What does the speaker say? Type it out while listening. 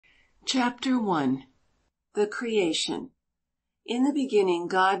Chapter 1. The Creation. In the beginning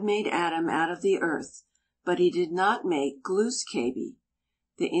God made Adam out of the earth, but he did not make Glus Kaby,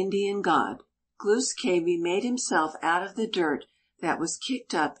 the Indian god. Glus Kaby made himself out of the dirt that was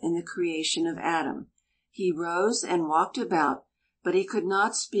kicked up in the creation of Adam. He rose and walked about, but he could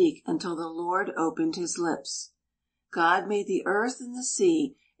not speak until the Lord opened his lips. God made the earth and the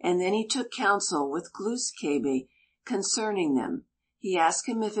sea, and then he took counsel with Glus Kaby concerning them. He asked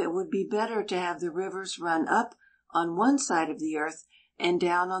him if it would be better to have the rivers run up on one side of the earth and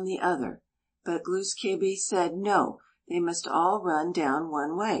down on the other. But Glus Kaby said no, they must all run down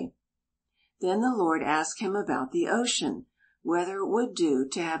one way. Then the Lord asked him about the ocean, whether it would do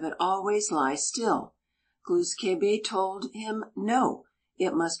to have it always lie still. Glus Kaby told him no,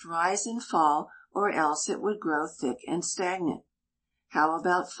 it must rise and fall, or else it would grow thick and stagnant. How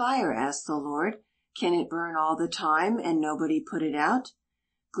about fire? Asked the Lord. Can it burn all the time and nobody put it out?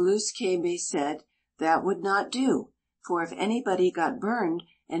 Glus Kaby said that would not do, for if anybody got burned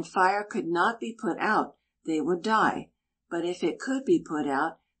and fire could not be put out, they would die. But if it could be put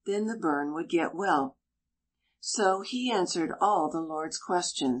out, then the burn would get well. So he answered all the Lord's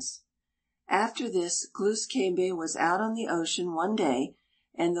questions. After this, Glus Kaby was out on the ocean one day,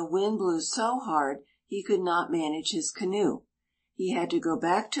 and the wind blew so hard he could not manage his canoe. He had to go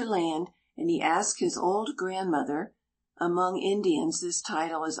back to land, and he asked his old grandmother. Among Indians this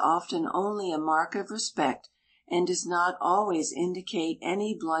title is often only a mark of respect and does not always indicate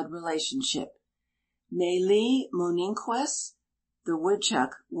any blood relationship. Mele Moninquess, the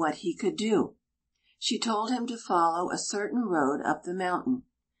woodchuck, what he could do. She told him to follow a certain road up the mountain.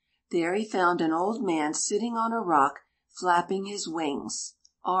 There he found an old man sitting on a rock, flapping his wings,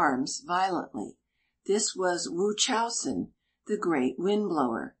 arms violently. This was Wūchowsen, the great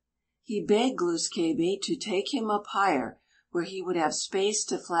wind-blower. He begged Glus Kaby to take him up higher, where he would have space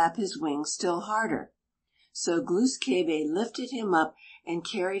to flap his wings still harder. So Glus Kaby lifted him up and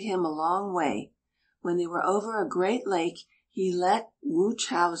carried him a long way. When they were over a great lake, he let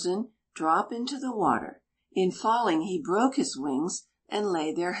Wūchowsen drop into the water. In falling, he broke his wings and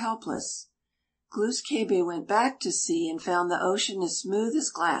lay there helpless. Glus Kaby went back to sea and found the ocean as smooth as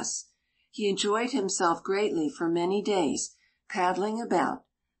glass. He enjoyed himself greatly for many days, paddling about,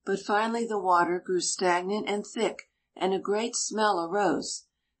 but finally the water grew stagnant and thick, and a great smell arose.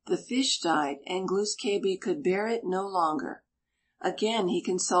 The fish died, and Glus Kaby could bear it no longer. Again he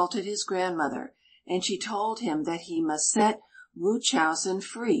consulted his grandmother, and she told him that he must set Wūchowsen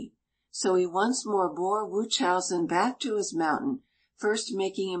free. So he once more bore Wūchowsen back to his mountain, first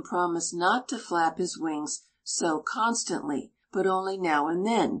making him promise not to flap his wings so constantly, but only now and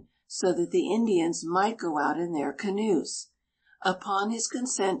then, so that the Indians might go out in their canoes. Upon his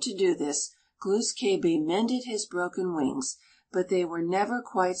consent to do this, Glus Kaby mended his broken wings, but they were never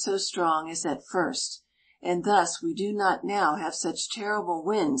quite so strong as at first, and thus we do not now have such terrible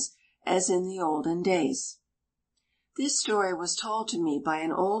winds as in the olden days. This story was told to me by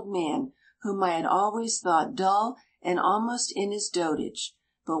an old man whom I had always thought dull and almost in his dotage,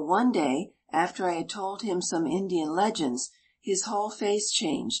 but one day, after I had told him some Indian legends, his whole face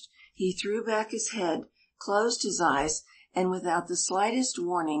changed. He threw back his head, closed his eyes, and without the slightest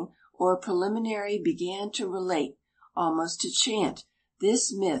warning or preliminary began to relate, almost to chant,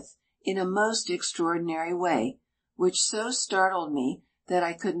 this myth in a most extraordinary way, which so startled me that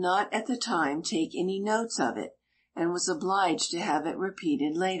I could not at the time take any notes of it, and was obliged to have it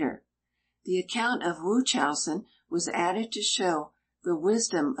repeated later. The account of Wūchowsen was added to show the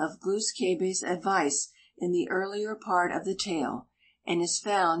wisdom of Glus Kaby's advice in the earlier part of the tale, and is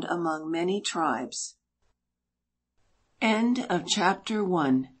found among many tribes. End of chapter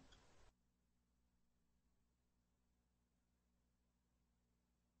 1.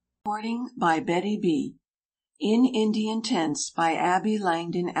 Recording by Betty B. In Indian Tents by Abby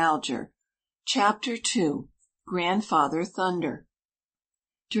Langdon Alger. Chapter 2. Grandfather Thunder.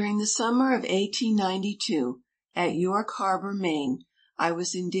 During the summer of 1892, at York Harbor, Maine, I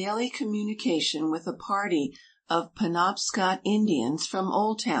was in daily communication with a party of Penobscot Indians from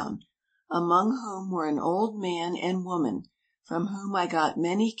Oldtown, among whom were an old man and woman, from whom I got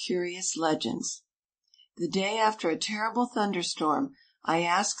many curious legends. The day after a terrible thunderstorm, I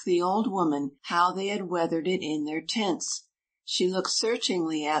asked the old woman how they had weathered it in their tents. She looked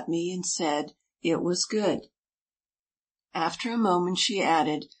searchingly at me and said, "It was good." After a moment she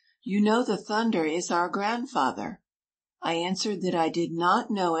added, "You know the thunder is our grandfather." I answered that I did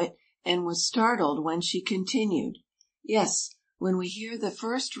not know it, and was startled when she continued, "Yes, when we hear the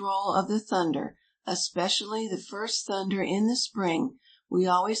first roll of the thunder, especially the first thunder in the spring, we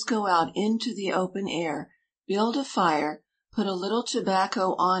always go out into the open air, build a fire, put a little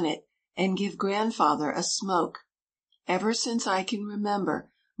tobacco on it, and give grandfather a smoke. Ever since I can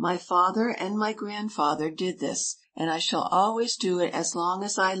remember, my father and my grandfather did this, and I shall always do it as long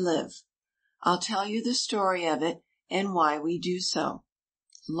as I live. I'll tell you the story of it and why we do so.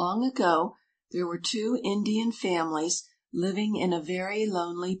 Long ago, there were two Indian families living in a very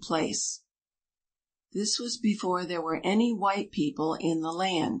lonely place. This was before there were any white people in the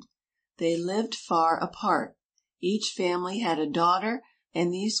land. They lived far apart. Each family had a daughter,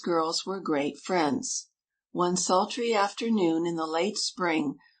 and these girls were great friends. One sultry afternoon in the late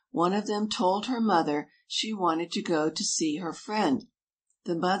spring, one of them told her mother she wanted to go to see her friend.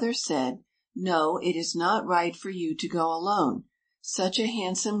 The mother said, "No, it is not right for you to go alone. Such a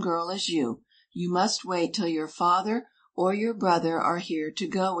handsome girl as you. You must wait till your father or your brother are here to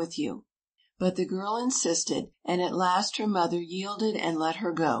go with you." But the girl insisted, and at last her mother yielded and let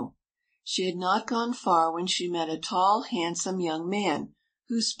her go. She had not gone far when she met a tall, handsome young man,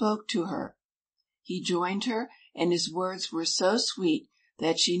 who spoke to her. He joined her, and his words were so sweet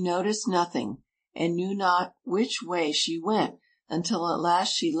that she noticed nothing, and knew not which way she went, until at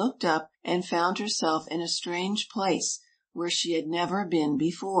last she looked up and found herself in a strange place where she had never been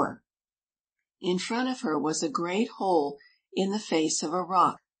before. In front of her was a great hole in the face of a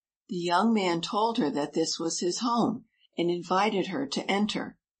rock. The young man told her that this was his home, and invited her to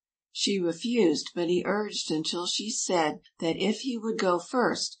enter. She refused, but he urged until she said that if he would go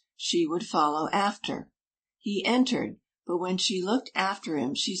first, she would follow after. He entered, but when she looked after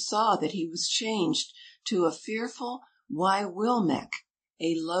him, she saw that he was changed to a fearful Waiwilmek,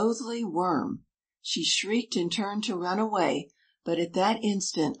 a loathly worm. She shrieked and turned to run away, but at that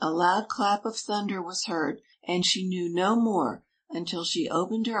instant a loud clap of thunder was heard, and she knew no more until she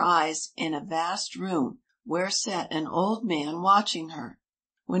opened her eyes in a vast room, where sat an old man watching her.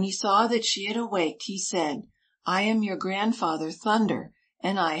 When he saw that she had awaked, he said, "I am your grandfather Thunder,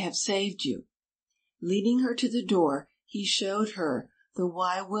 and I have saved you." Leading her to the door, he showed her the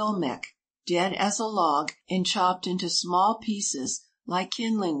Waiwilmek, dead as a log and chopped into small pieces like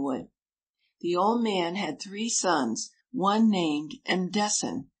kindling wood. The old man had 3 sons, one named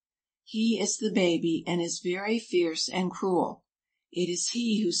Mdessen. He is the baby and is very fierce and cruel. It is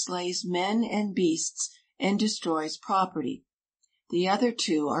he who slays men and beasts and destroys property. The other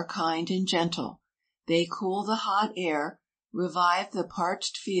 2 are kind and gentle. They cool the hot air, revive the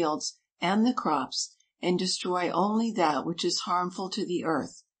parched fields and the crops, and destroy only that which is harmful to the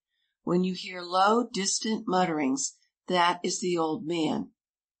earth. When you hear low, distant mutterings, that is the old man.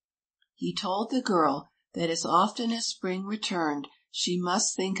 He told the girl that as often as spring returned, she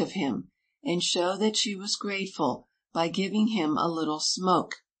must think of him, and show that she was grateful by giving him a little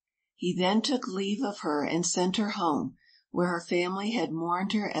smoke. He then took leave of her and sent her home, where her family had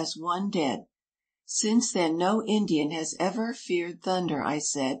mourned her as one dead. Since then no Indian has ever feared thunder, I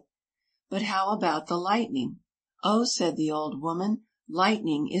said. But how about the lightning? Oh, said the old woman,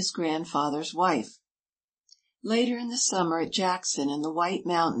 lightning is grandfather's wife. Later in the summer at Jackson in the White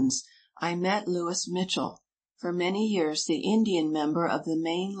Mountains, I met Louis Mitchell, for many years the Indian member of the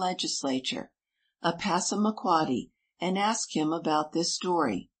Maine legislature, a Passamaquoddy, and asked him about this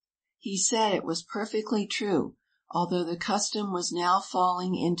story. He said it was perfectly true, although the custom was now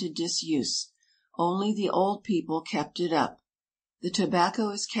falling into disuse. Only the old people kept it up. The tobacco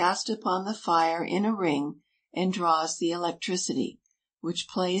is cast upon the fire in a ring and draws the electricity, which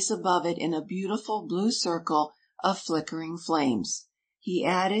plays above it in a beautiful blue circle of flickering flames. He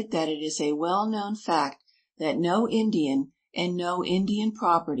added that it is a well-known fact that no Indian and no Indian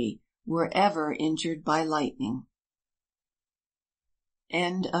property were ever injured by lightning.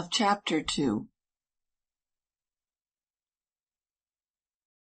 End of chapter 2.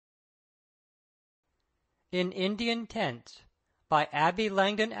 In Indian Tents by Abby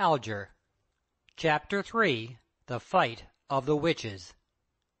Langdon Alger. Chapter 3. The Fight of the Witches.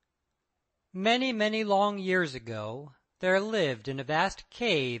 Many, many long years ago, there lived in a vast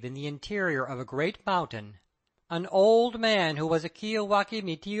cave in the interior of a great mountain an old man who was a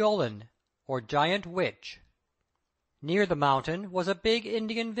Kiowakimitiolin, or giant witch. Near the mountain was a big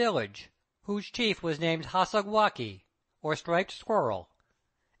Indian village, whose chief was named Hasagwaki, or Striped Squirrel.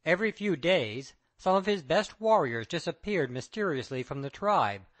 Every few days some of his best warriors disappeared mysteriously from the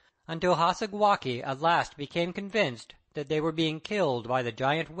tribe, until Hasagwaki at last became convinced that they were being killed by the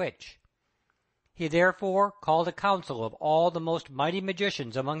giant witch. He therefore called a council of all the most mighty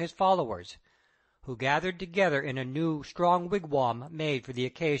magicians among his followers, who gathered together in a new strong wigwam made for the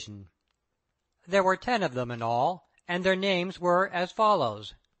occasion. There were 10 of them in all, and their names were as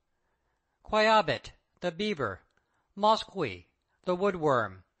follows: Quayabit, the beaver; Moskwi, the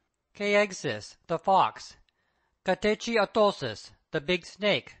woodworm; Kaegsis, the fox; Katechi Atosis, the big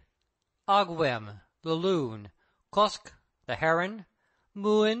snake; Ogwem, the loon, Kusk, the heron,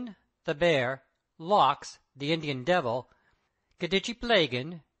 Muin, the bear, Lox, the Indian devil,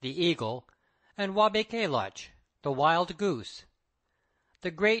 Gedichiplegan, the eagle, and Wabekeloch, the wild goose.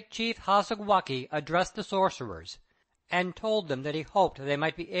 The great chief Hassagwaki addressed the sorcerers, and told them that he hoped they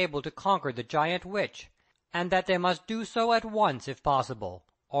might be able to conquer the giant witch, and that they must do so at once if possible,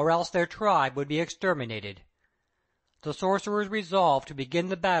 or else their tribe would be exterminated. The sorcerers resolved to begin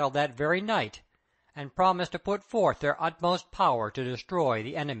the battle that very night, and promised to put forth their utmost power to destroy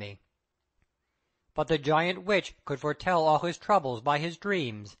the enemy. But the giant witch could foretell all his troubles by his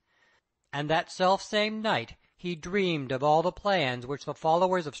dreams, and that self-same night he dreamed of all the plans which the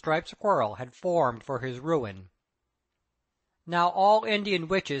followers of Striped Squirrel had formed for his ruin. Now all Indian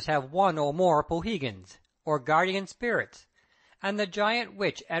witches have one or more Pohegans, or guardian spirits, and the giant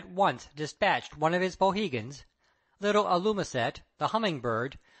witch at once dispatched one of his Pohegans, little Alumiset, the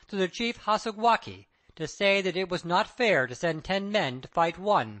humming-bird, to the chief Hassagwaki, to say that it was not fair to send 10 men to fight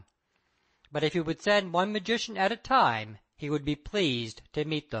one, but if he would send one magician at a time, he would be pleased to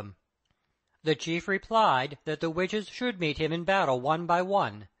meet them. The chief replied that the witches should meet him in battle one by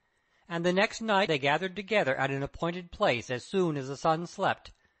one, and the next night they gathered together at an appointed place as soon as the sun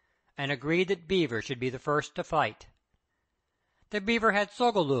slept, and agreed that Beaver should be the first to fight. The beaver had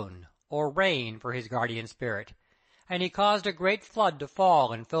Sogolun, or rain, for his guardian spirit, and he caused a great flood to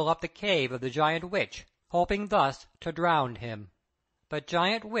fall and fill up the cave of the giant witch, hoping thus to drown him. But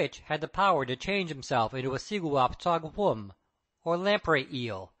Giant Witch had the power to change himself into a Siguap-Tsagwum, or lamprey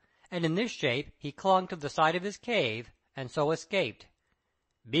eel, and in this shape he clung to the side of his cave, and so escaped.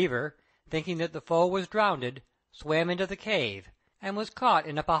 Beaver, thinking that the foe was drowned, swam into the cave, and was caught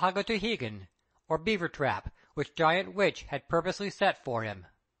in a Pahagatuhigan, or beaver trap, which Giant Witch had purposely set for him.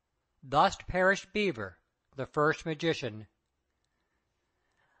 Thus perished Beaver, the first magician.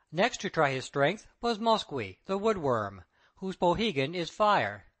 Next to try his strength was Moskwe, the woodworm, whose Pohegan is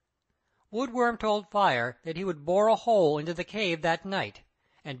Fire. Woodworm told Fire that he would bore a hole into the cave that night,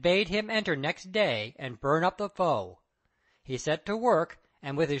 and bade him enter next day and burn up the foe. He set to work,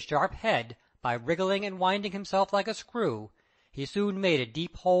 and with his sharp head, by wriggling and winding himself like a screw, he soon made a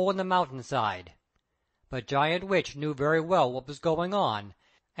deep hole in the mountain side. But Giant Witch knew very well what was going on,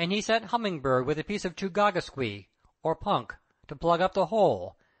 and he sent Humming-Bird with a piece of Chugagasqui, or punk, to plug up the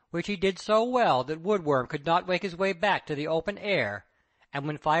hole, which he did so well that Woodworm could not make his way back to the open air, and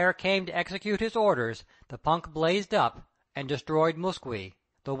when Fire came to execute his orders, the punk blazed up, and destroyed Moskwe,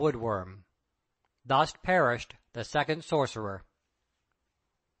 the woodworm. Thus perished the second sorcerer.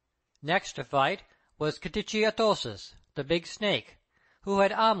 Next to fight was Ktichiatosis, the big snake, who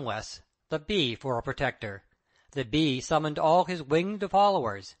had Amwes, the bee, for a protector. The bee summoned all his winged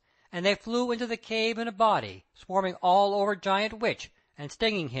followers, and they flew into the cave in a body, swarming all over Giant Witch, and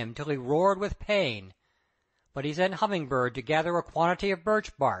stinging him till he roared with pain. But he sent Humming-Bird to gather a quantity of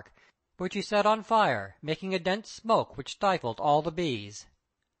birch bark, which he set on fire, making a dense smoke which stifled all the bees.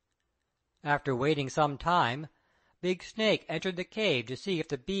 After waiting some time, Big Snake entered the cave to see if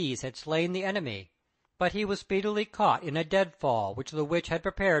the bees had slain the enemy, but he was speedily caught in a deadfall which the witch had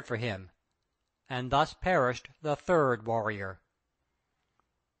prepared for him, and thus perished the third warrior.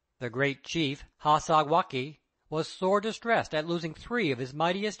 The great chief, Hassagwaki, was sore distressed at losing 3 of his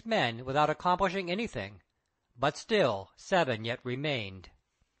mightiest men without accomplishing anything, but still 7 yet remained.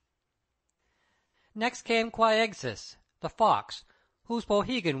 Next came Quaegsis, the fox, whose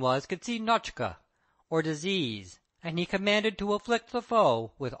Pohegan was Ktsinochka, or disease, and he commanded to afflict the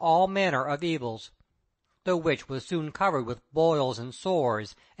foe with all manner of evils. The witch was soon covered with boils and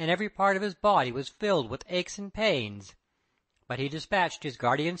sores, and every part of his body was filled with aches and pains. But he dispatched his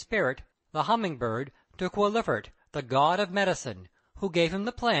guardian spirit, the Humming-Bird, to Quilifert, the god of medicine, who gave him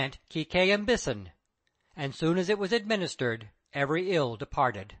the plant Kikayambisan, and soon as it was administered, every ill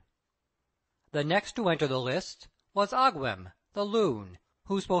departed. The next to enter the lists was Ogwem, the loon,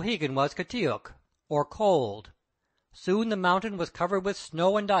 whose Pohegan was Katiuk, or cold. Soon the mountain was covered with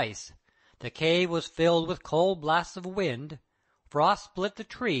snow and ice. The cave was filled with cold blasts of wind. Frost split the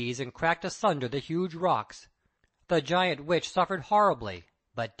trees and cracked asunder the huge rocks. The giant witch suffered horribly,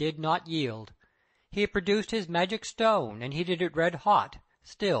 but did not yield. He produced his magic stone, and heated it red hot.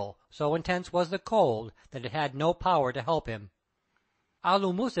 Still, so intense was the cold that it had no power to help him.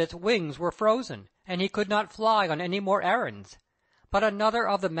 Alumuset's wings were frozen, and he could not fly on any more errands. But another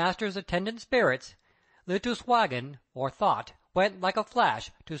of the master's attendant spirits, Lituswagan, or Thought, went like a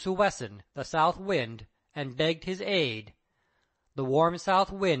flash to Suwessen, the south wind, and begged his aid. The warm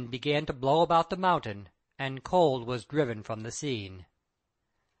south wind began to blow about the mountain, and cold was driven from the scene.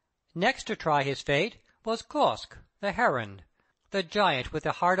 Next to try his fate was Kosk, the heron, the giant with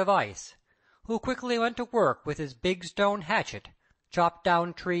the heart of ice, who quickly went to work with his big stone hatchet, chopped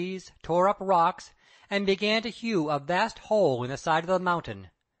down trees, tore up rocks, and began to hew a vast hole in the side of the mountain.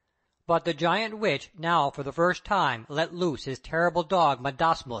 But the giant witch now for the first time let loose his terrible dog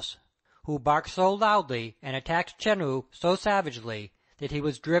Madasmus, who barked so loudly and attacked Chenu so savagely that he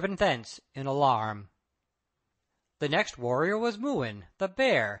was driven thence in alarm. The next warrior was Muin, the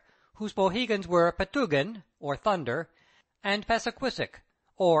bear, whose Mohegans were Petugan, or thunder, and Pesaquisic,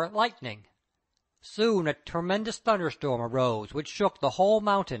 or lightning. Soon a tremendous thunderstorm arose which shook the whole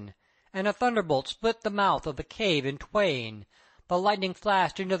mountain, and a thunderbolt split the mouth of the cave in twain. The lightning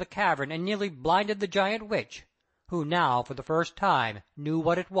flashed into the cavern and nearly blinded the giant witch, who now for the first time knew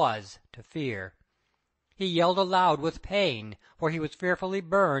what it was to fear. He yelled aloud with pain, for he was fearfully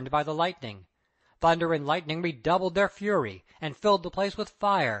burned by the lightning. Thunder and lightning redoubled their fury, and filled the place with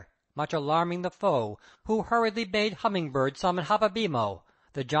fire, much alarming the foe, who hurriedly bade Humming-Bird summon Hapabimo,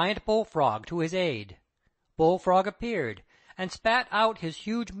 the giant bullfrog, to his aid. Bullfrog appeared, and spat out his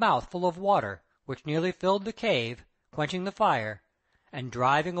huge mouth full of water, which nearly filled the cave, quenching the fire, and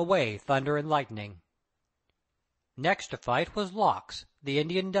driving away thunder and lightning. Next to fight was Lox, the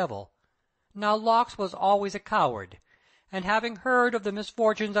Indian devil. Now Lox was always a coward, and having heard of the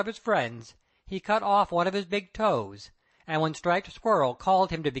misfortunes of his friends, he cut off one of his big toes, and when Striped Squirrel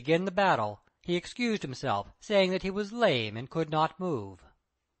called him to begin the battle, he excused himself, saying that he was lame and could not move.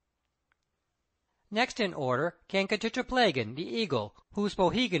 Next in order came K'chichplagan, the eagle, whose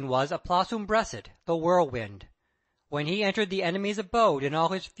Mohegan was Aplasumbressat, the whirlwind. When he entered the enemy's abode in all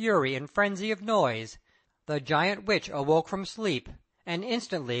his fury and frenzy of noise, the giant witch awoke from sleep, and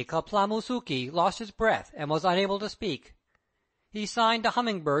instantly Kaplamusuki lost his breath and was unable to speak. He signed to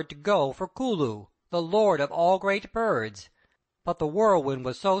Humming-Bird to go for Kulu, the lord of all great birds, but the whirlwind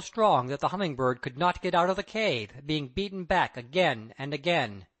was so strong that the Humming-Bird could not get out of the cave, being beaten back again and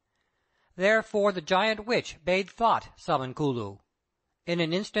again. Therefore the giant witch bade Thought summon Kulu. In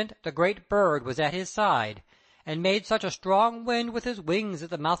an instant the great bird was at his side, and made such a strong wind with his wings at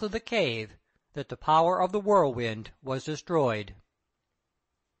the mouth of the cave that the power of the whirlwind was destroyed.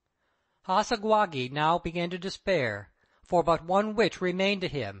 Hassagwagi now began to despair, for but one witch remained to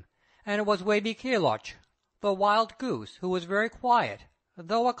him, and it was Webekilotch, the wild goose, who was very quiet,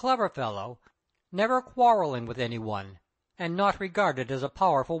 though a clever fellow, never quarrelling with any one, and not regarded as a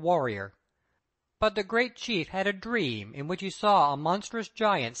powerful warrior. But the great chief had a dream in which he saw a monstrous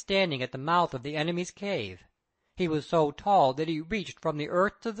giant standing at the mouth of the enemy's cave. He was so tall that he reached from the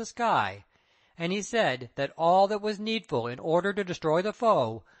earth to the sky, and he said that all that was needful in order to destroy the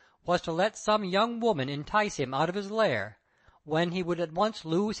foe was to let some young woman entice him out of his lair, when he would at once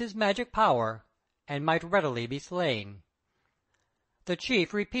lose his magic power, and might readily be slain. The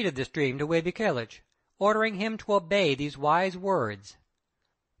chief repeated this dream to Webekilotch, ordering him to obey these wise words.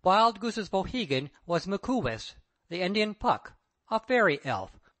 Wild Goose's Mohegan was Mikuwis, the Indian Puck, a fairy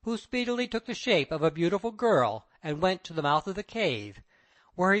elf, who speedily took the shape of a beautiful girl, and went to the mouth of the cave,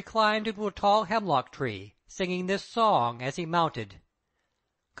 where he climbed into a tall hemlock tree, singing this song as he mounted.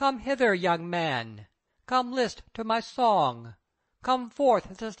 "Come hither, young man, come list to my song. Come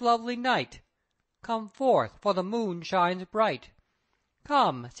forth this lovely night. Come forth, for the moon shines bright.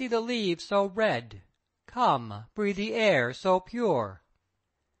 Come, see the leaves so red. Come, breathe the air so pure."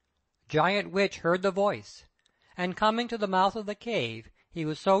 Giant Witch heard the voice, and coming to the mouth of the cave, he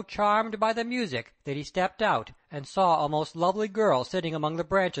was so charmed by the music that he stepped out and saw a most lovely girl sitting among the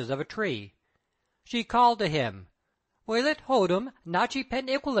branches of a tree. She called to him, "Willit hodum nachi pen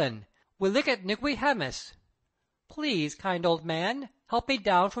iquilin, willicket niqui hemis." "Please, kind old man, help me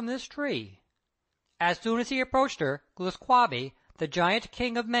down from this tree." As soon as he approached her, Glusquabi, the giant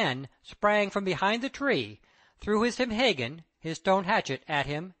king of men, sprang from behind the tree, threw his Himhagan, his stone hatchet, at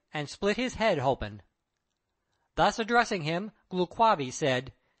him, and split his head open. Thus addressing him, Gluquabi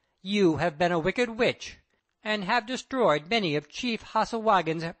said, "You have been a wicked witch, and have destroyed many of Chief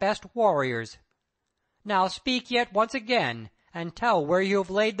Hassagwag's best warriors. Now speak yet once again, and tell where you have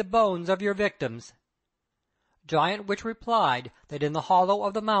laid the bones of your victims." Giant Witch replied that in the hollow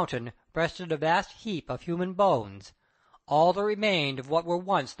of the mountain rested a vast heap of human bones, all that remained of what were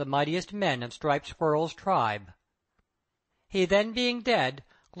once the mightiest men of Striped Squirrel's tribe. He then being dead,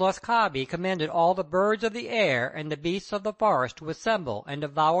 Glusquabi commanded all the birds of the air and the beasts of the forest to assemble and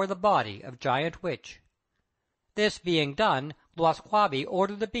devour the body of Giant Witch. This being done, Glusquabi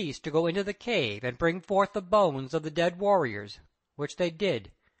ordered the beasts to go into the cave and bring forth the bones of the dead warriors, which they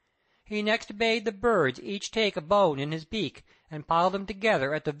did. He next bade the birds each take a bone in his beak and pile them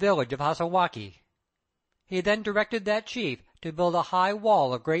together at the village of Hassagwagi. He then directed that chief to build a high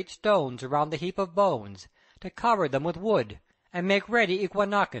wall of great stones around the heap of bones, to cover them with wood, and make ready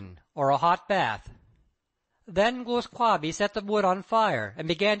Iquanacan, or a hot bath. Then Glus Quabi set the wood on fire, and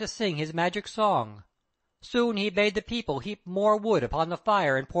began to sing his magic song. Soon he bade the people heap more wood upon the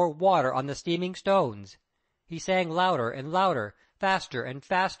fire and pour water on the steaming stones. He sang louder and louder, faster and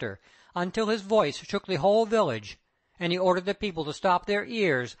faster, until his voice shook the whole village, and he ordered the people to stop their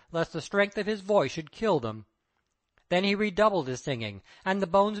ears, lest the strength of his voice should kill them. Then he redoubled his singing, and the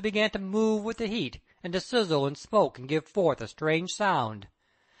bones began to move with the heat, and to sizzle and smoke and give forth a strange sound.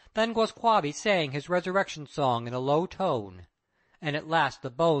 Then Glus Quabi sang his resurrection song in a low tone, and at last the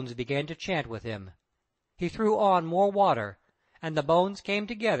bones began to chant with him. He threw on more water, and the bones came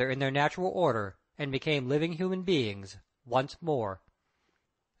together in their natural order, and became living human beings once more.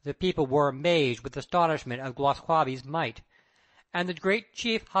 The people were amazed with astonishment at Glus Quabi's might, and the great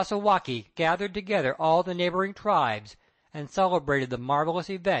chief Hassawaki gathered together all the neighboring tribes, and celebrated the marvelous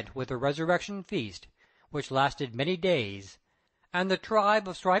event with a resurrection feast, which lasted many days, and the tribe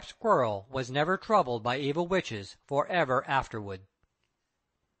of Striped Squirrel was never troubled by evil witches for ever afterward.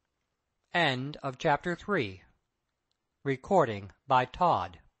 End of Chapter 3. Recording by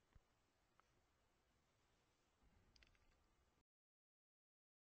Todd.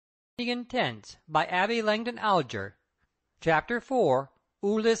 Indian Tents by Abby Langdon Alger. Chapter 4.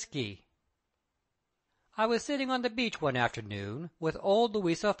 Uliski. I was sitting on the beach one afternoon with old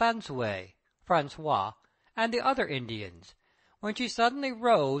Louisa Francois, and the other Indians, when she suddenly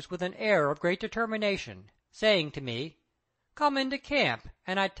rose with an air of great determination, saying to me, "Come into camp,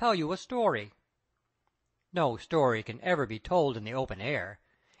 and I tell you a story." No story can ever be told in the open air.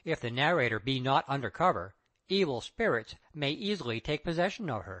 If the narrator be not under cover, evil spirits may easily take possession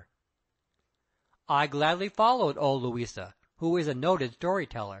of her. I gladly followed old Louisa, who is a noted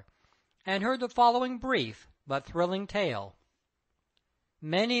story-teller, and heard the following brief but thrilling tale.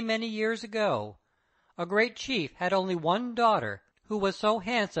 Many, many years ago, a great chief had only one daughter, who was so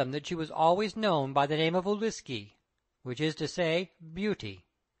handsome that she was always known by the name of Uliski, which is to say, Beauty.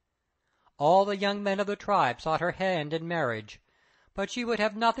 All the young men of the tribe sought her hand in marriage, but she would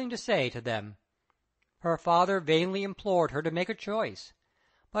have nothing to say to them. Her father vainly implored her to make a choice,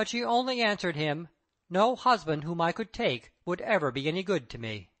 but she only answered him, "No husband whom I could take would ever be any good to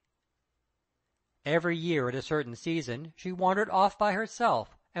me." Every year at a certain season she wandered off by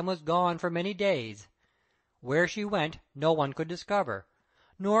herself, and was gone for many days. Where she went no one could discover,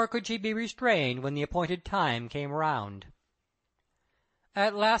 nor could she be restrained when the appointed time came round.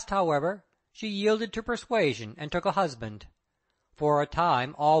 At last, however, she yielded to persuasion and took a husband. For a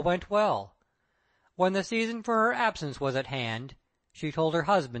time all went well. When the season for her absence was at hand, she told her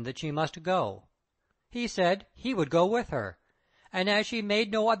husband that she must go. He said he would go with her, and as she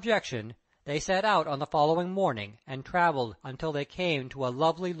made no objection, they set out on the following morning, and travelled until they came to a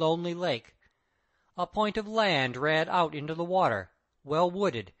lovely lonely lake. A point of land ran out into the water, well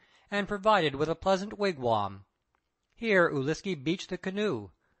wooded, and provided with a pleasant wigwam. Here Uliski beached the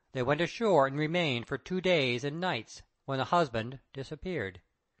canoe. They went ashore and remained for 2 days and nights, when the husband disappeared.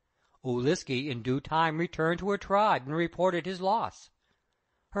 Uliski in due time returned to her tribe and reported his loss.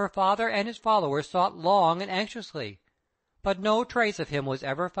 Her father and his followers sought long and anxiously, but no trace of him was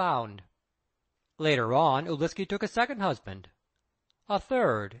ever found. Later on Uliski took a second husband, a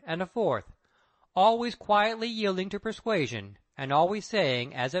third, and a fourth, always quietly yielding to persuasion, and always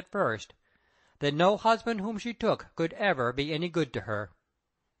saying, as at first, that no husband whom she took could ever be any good to her.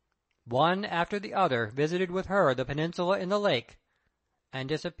 One after the other visited with her the peninsula in the lake, and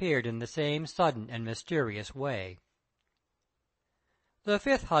disappeared in the same sudden and mysterious way. The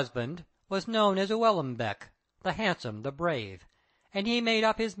fifth husband was known as Uelembek, the handsome, the brave, and he made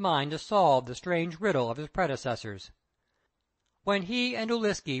up his mind to solve the strange riddle of his predecessors. When he and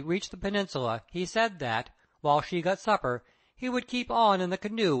Uliski reached the peninsula, he said that, while she got supper, he would keep on in the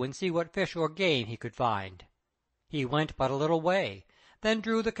canoe and see what fish or game he could find. He went but a little way, then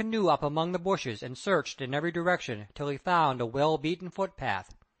drew the canoe up among the bushes and searched in every direction till he found a well-beaten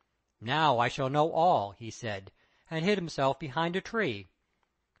footpath. "Now I shall know all," he said, and hid himself behind a tree.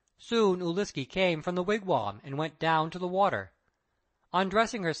 Soon Uliski came from the wigwam and went down to the water.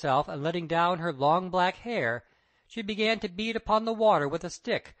 Undressing herself and letting down her long black hair, she began to beat upon the water with a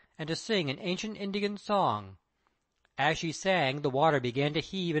stick and to sing an ancient Indian song. As she sang, the water began to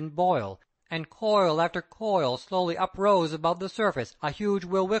heave and boil, and coil after coil slowly uprose above the surface a huge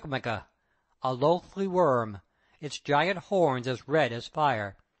Wilwicmica, a loathly worm, its giant horns as red as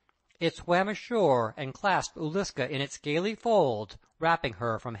fire. It swam ashore and clasped Uliska in its scaly folds, wrapping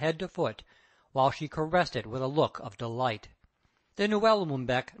her from head to foot, while she caressed it with a look of delight. Then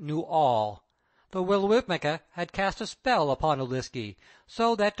Uelembek knew all. The Wilwicmica had cast a spell upon Uliski,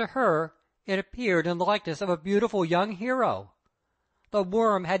 so that to her it appeared in the likeness of a beautiful young hero. The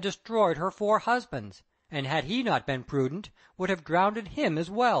worm had destroyed her 4 husbands, and had he not been prudent, would have drowned him as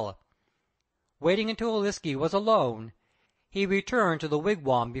well. Waiting until Iliske was alone, he returned to the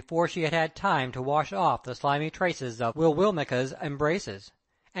wigwam before she had had time to wash off the slimy traces of Wilwilmeka's embraces,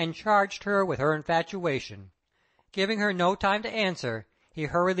 and charged her with her infatuation. Giving her no time to answer, he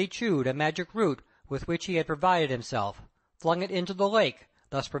hurriedly chewed a magic root with which he had provided himself, flung it into the lake,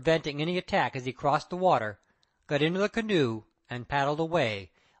 thus preventing any attack as he crossed the water, got into the canoe, and paddled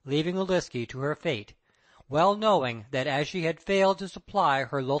away, leaving Iliske to her fate, well knowing that as she had failed to supply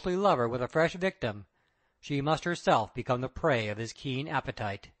her loathly lover with a fresh victim, she must herself become the prey of his keen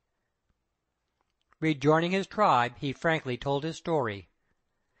appetite. Rejoining his tribe, he frankly told his story.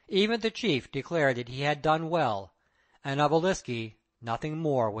 Even the chief declared that he had done well, and of Iliske nothing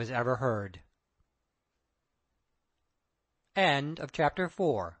more was ever heard. End of Chapter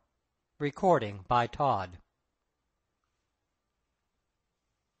 4. Recording by Todd.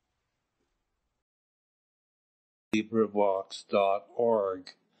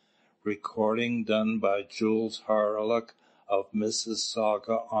 LibriVox.org. Recording done by Jules Harlock of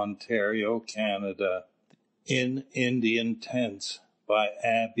Mississauga, Ontario, Canada. In Indian Tents by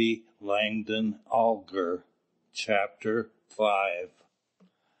Abby Langdon Alger. Chapter 5.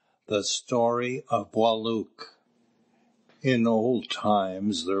 The Story of Walook. In old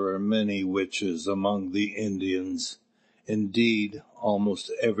times there were many witches among the Indians. Indeed, almost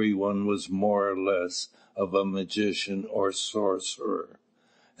everyone was more or less of a magician or sorcerer,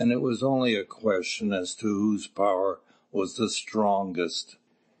 and it was only a question as to whose power was the strongest.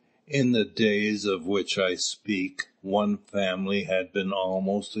 In the days of which I speak, one family had been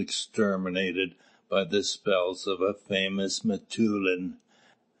almost exterminated by the spells of a famous Methullin,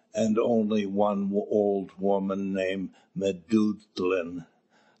 and only one old woman named Medudlin,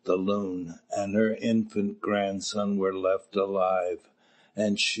 the loon, and her infant grandson were left alive,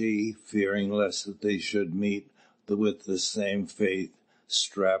 and she, fearing lest they should meet with the same fate,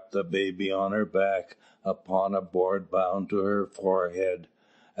 strapped the baby on her back upon a board bound to her forehead,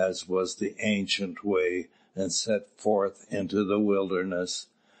 as was the ancient way, and set forth into the wilderness.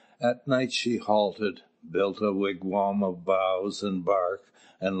 At night she halted, built a wigwam of boughs and bark,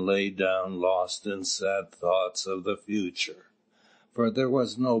 and lay down lost in sad thoughts of the future. For there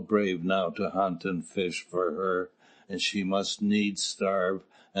was no brave now to hunt and fish for her, and she must needs starve,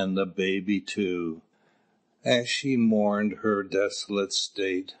 and the baby too. As she mourned her desolate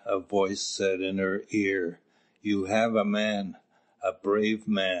state, a voice said in her ear, "You have a man, a brave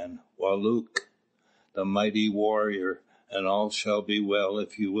man, Walook, the mighty warrior, and all shall be well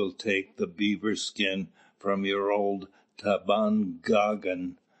if you will take the beaver skin from your old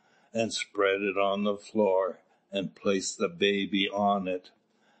Tabangagan, and spread it on the floor, and place the baby on it."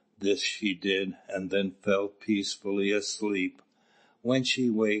 This she did, and then fell peacefully asleep. When she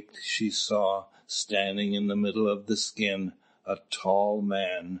waked, she saw, standing in the middle of the skin, a tall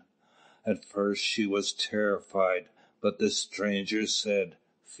man. At first she was terrified, but the stranger said,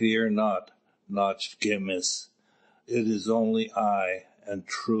 "Fear not, Nochgimis. It is only I," and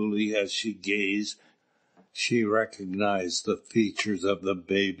truly as she gazed, she recognized the features of the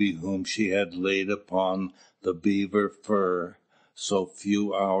baby whom she had laid upon the beaver fur so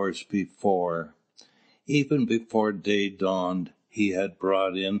few hours before. Even before day dawned, he had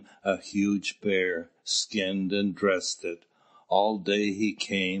brought in a huge bear, skinned and dressed it. All day he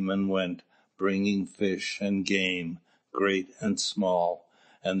came and went, bringing fish and game, great and small,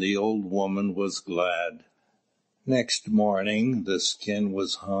 and the old woman was glad. Next morning the skin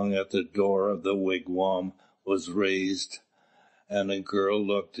was hung at the door of the wigwam, was raised, and a girl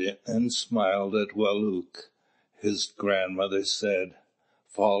looked in and smiled at Walook. His grandmother said,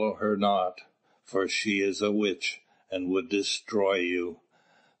 "Follow her not, for she is a witch, and would destroy you."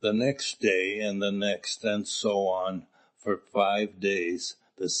 The next day, and the next, and so on, for 5 days,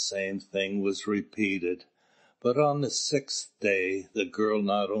 the same thing was repeated. But on the 6th day the girl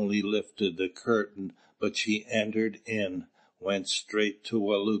not only lifted the curtain, but she entered in, went straight to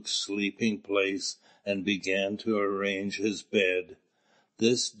Walook's sleeping place, and began to arrange his bed.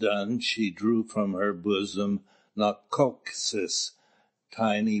 This done, she drew from her bosom Nokoksis,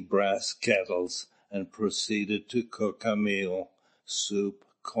 tiny brass kettles, and proceeded to cook a meal, soup,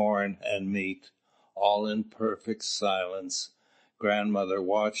 corn, and meat, all in perfect silence. Grandmother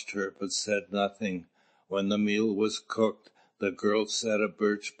watched her, but said nothing. When the meal was cooked, the girl set a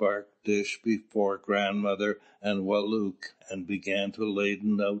birch bark dish before grandmother and Walook, and began to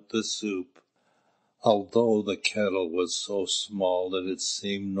ladle out the soup. Although the kettle was so small that it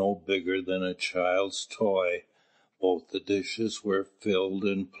seemed no bigger than a child's toy, both the dishes were filled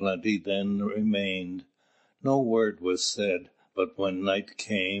and plenty then remained. No word was said, But when night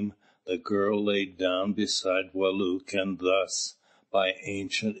came, the girl laid down beside Walook, and thus, by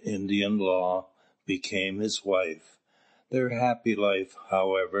ancient Indian law, became his wife. Their happy life,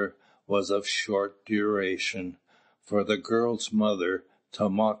 however, was of short duration, for the girl's mother,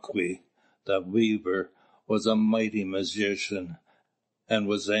 Tamaqui, the weaver, was a mighty magician, and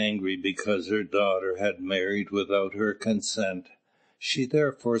was angry because her daughter had married without her consent. She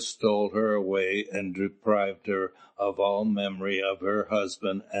therefore stole her away and deprived her of all memory of her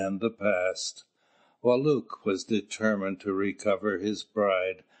husband and the past. Walook was determined to recover his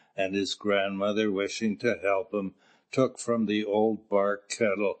bride, and his grandmother, wishing to help him, took from the old bark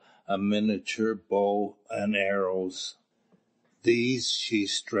kettle a miniature bow and arrows. These she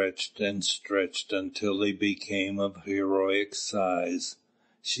stretched and stretched until they became of heroic size.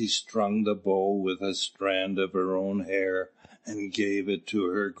 She strung the bow with a strand of her own hair and gave it to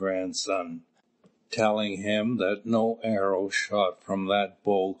her grandson, telling him that no arrow shot from that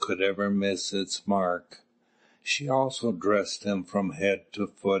bow could ever miss its mark. She also dressed him from head to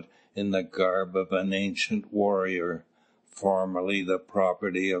foot in the garb of an ancient warrior, formerly the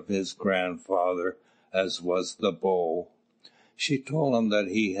property of his grandfather, as was the bow. She told him that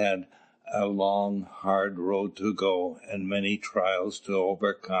he had a long, hard road to go, and many trials to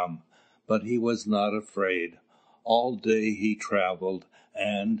overcome, but he was not afraid. All day he travelled,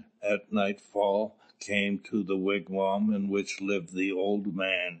 and, at nightfall, came to the wigwam in which lived the old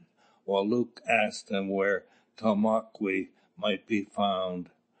man. Walook asked him where Tamaqui might be found.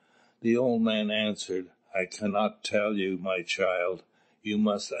 The old man answered, "I cannot tell you, my child. You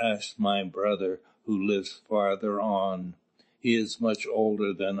must ask my brother, who lives farther on. He is much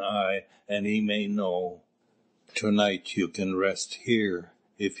older than I, and he may know. Tonight you can rest here,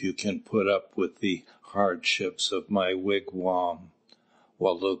 if you can put up with the hardships of my wigwam."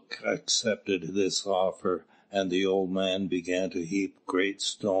 Walook accepted this offer, and the old man began to heap great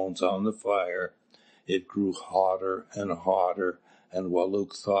stones on the fire. It grew hotter and hotter, and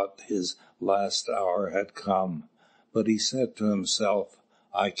Walook thought his last hour had come. But he said to himself,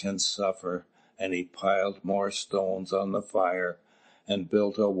 "I can suffer," and he piled more stones on the fire, and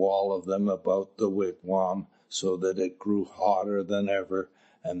built a wall of them about the wigwam, so that it grew hotter than ever.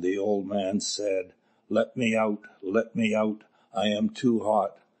 And the old man said, "Let me out, let me out, I am too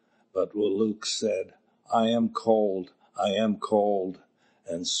hot." But Walook said, "I am cold, I am cold."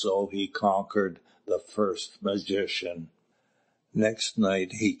 And so he conquered the first magician. Next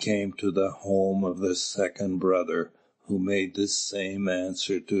night he came to the home of the second brother, who made the same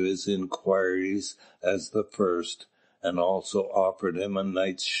answer to his inquiries as the first, and also offered him a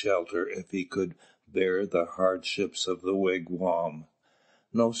night's shelter if he could bear the hardships of the wigwam.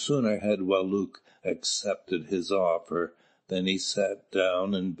 No sooner had Walook accepted his offer than he sat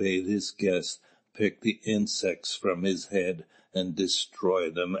down and bade his guest pick the insects from his head and destroy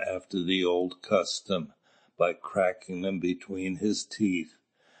them after the old custom, by cracking them between his teeth.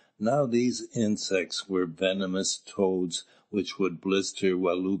 Now these insects were venomous toads, which would blister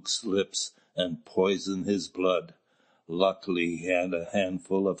Walook's lips and poison his blood. Luckily he had a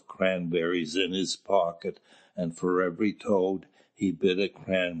handful of cranberries in his pocket, and for every toad he bit a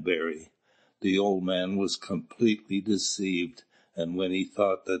cranberry. The old man was completely deceived, and when he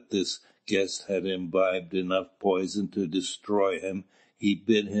thought that this guest had imbibed enough poison to destroy him, he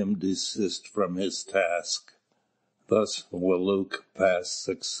bid him desist from his task. Thus Walook passed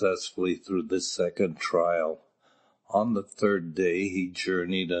successfully through the second trial. On the third day he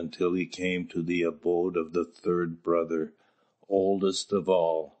journeyed until he came to the abode of the third brother, oldest of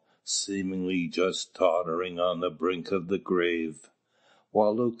all, seemingly just tottering on the brink of the grave.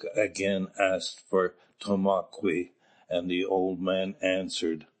 Walook again asked for Tamaqui, and the old man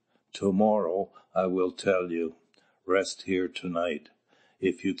answered, "Tomorrow I will tell you. Rest here tonight,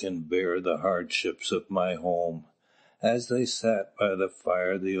 if you can bear the hardships of my home." As they sat by the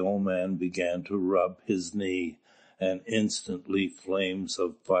fire, the old man began to rub his knee, and instantly flames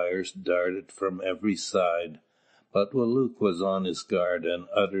of fire darted from every side. But Walook was on his guard, and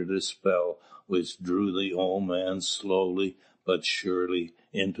uttered a spell which drew the old man slowly but surely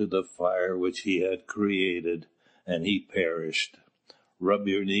into the fire which he had created, and he perished. "Rub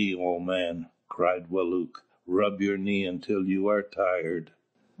your knee, old man," cried Walook. "Rub your knee until you are tired."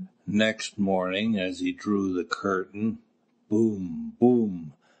 Next morning, as he drew the curtain, boom,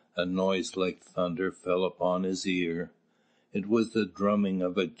 boom, a noise like thunder fell upon his ear. It was the drumming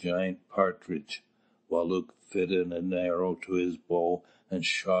of a giant partridge. Walook fitted an arrow to his bow and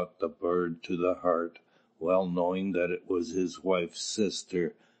shot the bird to the heart, well knowing that it was his wife's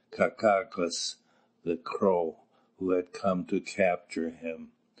sister, Kakakas, the crow, who had come to capture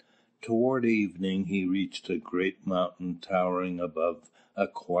him. Toward evening he reached a great mountain towering above a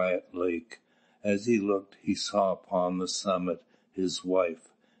quiet lake. As he looked, he saw upon the summit his wife,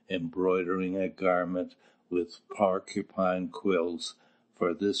 embroidering a garment with porcupine quills,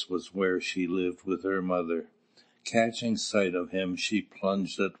 for this was where she lived with her mother. Catching sight of him, she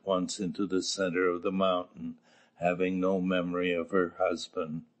plunged at once into the centre of the mountain, having no memory of her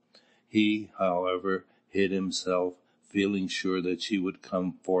husband. He, however, hid himself, feeling sure that she would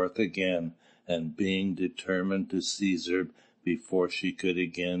come forth again, and being determined to seize her before she could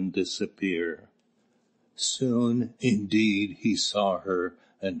again disappear. Soon, indeed, he saw her,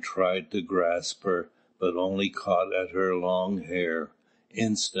 and tried to grasp her, but only caught at her long hair.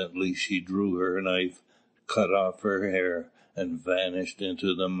 Instantly she drew her knife, cut off her hair, and vanished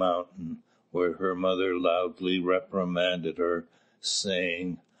into the mountain, where her mother loudly reprimanded her,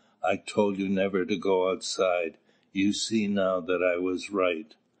 saying, "I told you never to go outside. You see now that I was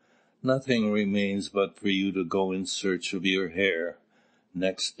right. Nothing remains but for you to go in search of your hair."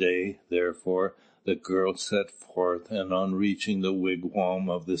 Next day, therefore, the girl set forth, and on reaching the wigwam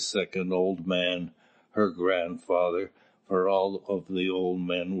of the second old man, her grandfather, for all of the old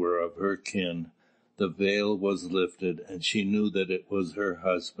men were of her kin, the veil was lifted, and she knew that it was her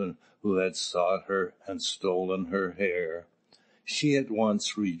husband who had sought her and stolen her hair. She at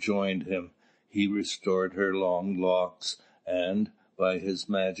once rejoined him. He restored her long locks, and, by his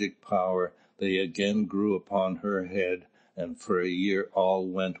magic power, they again grew upon her head, and for a year all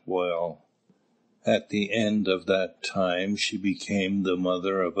went well. At the end of that time she became the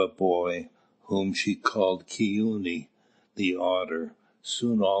mother of a boy, whom she called Kiuni, the otter.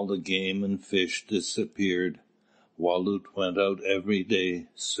 Soon all the game and fish disappeared. Walut went out every day,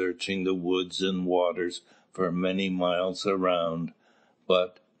 searching the woods and waters for many miles around,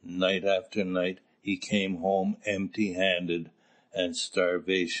 but night after night he came home empty-handed, and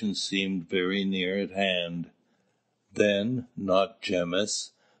starvation seemed very near at hand. Then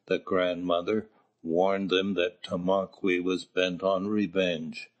Not-Jemis, the grandmother, warned them that Tamaqui was bent on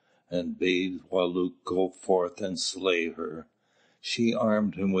revenge, and bade Walut go forth and slay her. She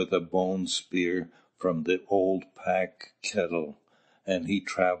armed him with a bone spear from the old pack kettle, and he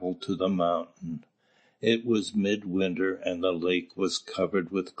travelled to the mountain. It was midwinter, and the lake was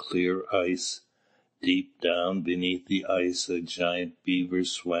covered with clear ice. Deep down beneath the ice a giant beaver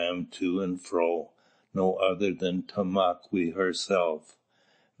swam to and fro, no other than Tamaqui herself.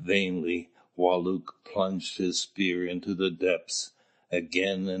 Vainly Wālūt plunged his spear into the depths.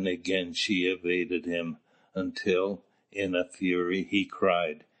 Again and again she evaded him, until, in a fury, he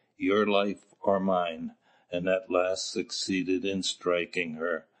cried, "Your life or mine," and at last succeeded in striking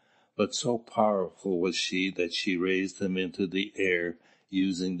her. But so powerful was she that she raised him into the air,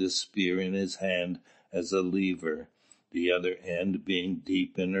 using the spear in his hand as a lever, the other end being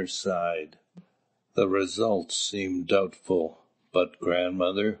deep in her side. The result seemed doubtful, but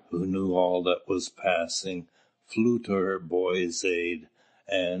grandmother, who knew all that was passing, flew to her boy's aid,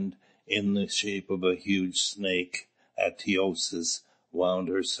 and, in the shape of a huge snake, Atiosis, wound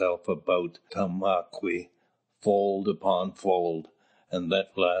herself about Tamaqui, fold upon fold, and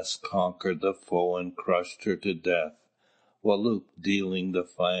at last conquered the foe and crushed her to death, Wālūt dealing the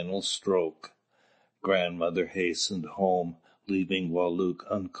final stroke. Grandmother hastened home, leaving Wālūt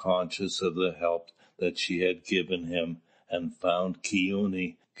unconscious of the help that she had given him, and found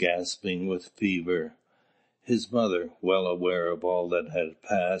Kiuni gasping with fever. His mother, well aware of all that had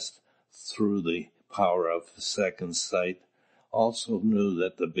passed, through the power of second sight, also knew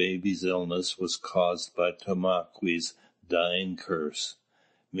that the baby's illness was caused by Tamaqui's dying curse.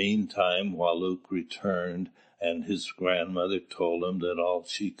 Meantime Wālūt returned, and his grandmother told him that all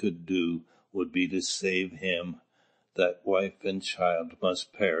she could do would be to save him, that wife and child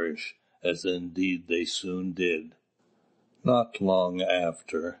must perish, as indeed they soon did. Not long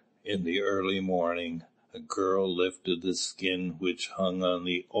after, in the early morning, a girl lifted the skin which hung on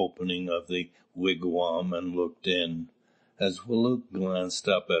the opening of the wigwam and looked in. As Wālūt glanced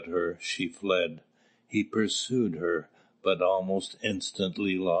up at her, she fled. He pursued her, but almost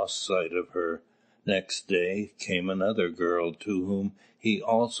instantly lost sight of her. Next day came another girl, to whom he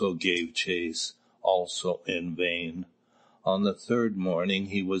also gave chase, also in vain. On the third morning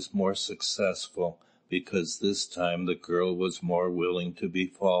he was more successful, because this time the girl was more willing to be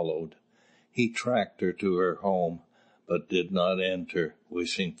followed. He tracked her to her home, but did not enter,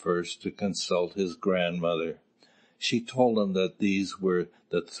 wishing first to consult his grandmother. She told him that these were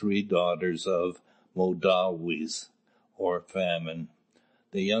the 3 daughters of Modawis, or Famine.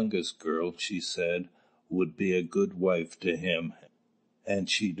 The youngest girl, she said, would be a good wife to him, and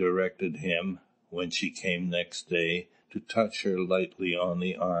she directed him, when she came next day, to touch her lightly on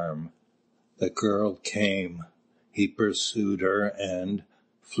the arm. The girl came. He pursued her, and,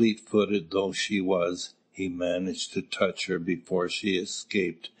 fleet-footed though she was, he managed to touch her before she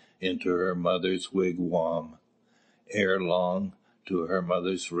escaped into her mother's wigwam. Ere long, to her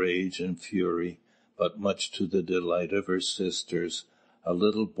mother's rage and fury, but much to the delight of her sisters, a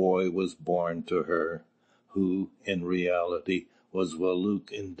little boy was born to her, who, in reality, was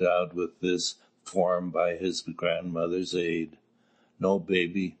Wālūt endowed with this form by his grandmother's aid. No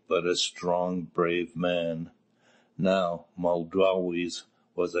baby, but a strong, brave man. Now, Muldrawi's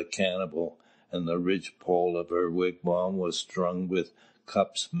was a cannibal, and the ridge pole of her wigwam was strung with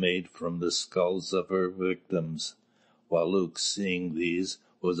cups made from the skulls of her victims. Wālūt, seeing these,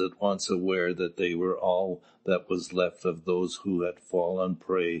 was at once aware that they were all that was left of those who had fallen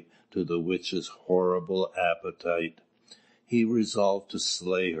prey to the witch's horrible appetite. He resolved to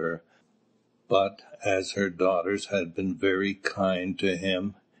slay her, but, as her daughters had been very kind to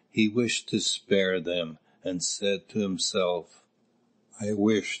him, he wished to spare them, and said to himself, "I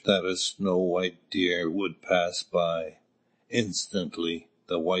wish that a snow-white deer would pass by." Instantly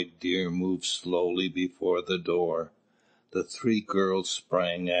the white deer moved slowly before the door. The three girls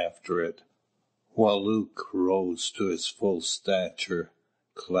sprang after it. Wālūt rose to his full stature,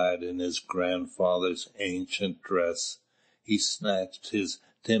 clad in his grandfather's ancient dress. He snatched his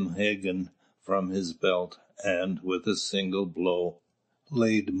timhēgan from his belt, and, with a single blow,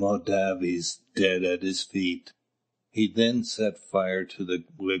 laid Modāwes dead at his feet. He then set fire to the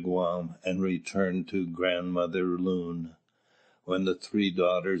wigwam, and returned to Grandmother Loon. When the three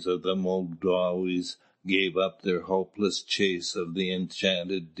daughters of the Muldrawi's gave up their hopeless chase of the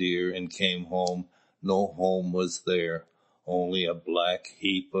enchanted deer and came home, no home was there, only a black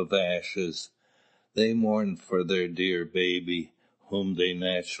heap of ashes. They mourned for their dear baby, whom they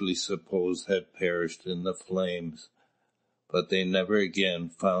naturally supposed had perished in the flames, but they never again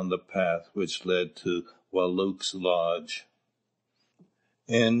found the path which led to Wālūt's lodge.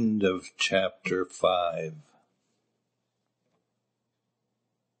 End of chapter 5.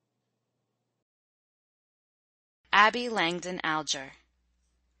 Abby Langdon Alger.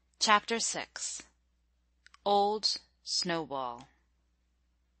 Chapter 6. Old Snowball.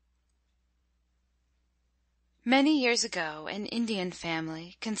 Many years ago, an Indian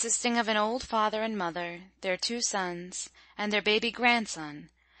family, consisting of an old father and mother, their 2 sons, and their baby grandson,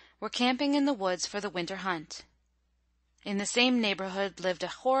 were camping in the woods for the winter hunt. In the same neighborhood lived a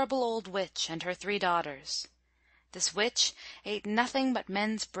horrible old witch and her 3 daughters. This witch ate nothing but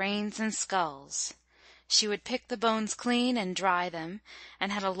men's brains and skulls. She would pick the bones clean and dry them,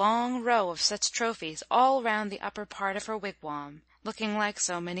 and had a long row of such trophies all round the upper part of her wigwam, looking like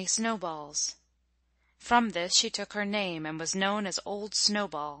so many snowballs. From this she took her name, and was known as Old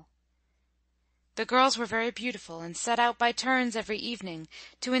Snowball. The girls were very beautiful, and set out by turns every evening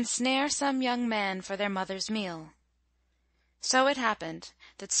to ensnare some young man for their mother's meal. So it happened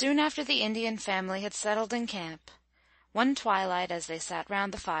that soon after the Indian family had settled in camp, one twilight as they sat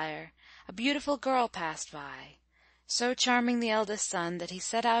round the fire, a beautiful girl passed by, so charming the eldest son that he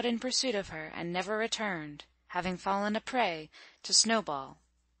set out in pursuit of her and never returned, having fallen a prey to Snowball.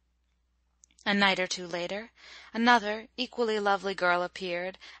 A night or 2 later, another equally lovely girl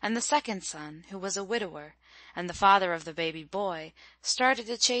appeared, and the second son, who was a widower, and the father of the baby boy, started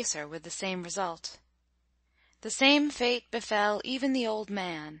to chase her with the same result. The same fate befell even the old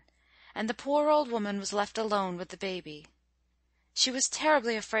man, and the poor old woman was left alone with the baby. She was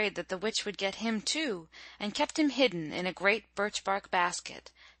terribly afraid that the witch would get him too, and kept him hidden in a great birch-bark basket,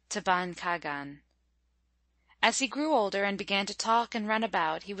 Taban Kagan. As he grew older and began to talk and run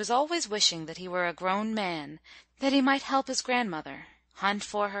about, he was always wishing that he were a grown man, that he might help his grandmother, hunt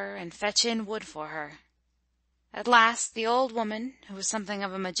for her, and fetch in wood for her. At last the old woman, who was something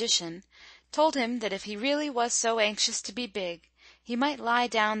of a magician, told him that if he really was so anxious to be big, he might lie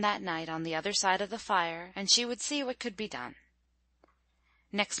down that night on the other side of the fire, and she would see what could be done.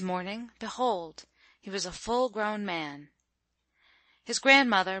 Next morning, behold, he was a full-grown man. His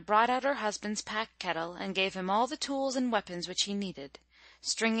grandmother brought out her husband's pack kettle, and gave him all the tools and weapons which he needed,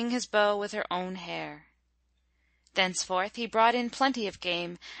 stringing his bow with her own hair. Thenceforth he brought in plenty of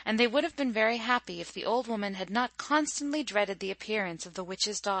game, and they would have been very happy if the old woman had not constantly dreaded the appearance of the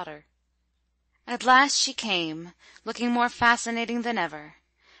witch's daughter. At last she came, looking more fascinating than ever,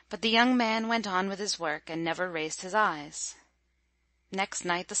 but the young man went on with his work, and never raised his eyes. Next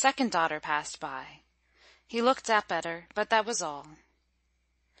night the second daughter passed by. He looked up at her, but that was all.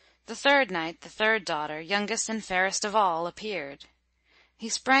 The third night the third daughter, youngest and fairest of all, appeared. He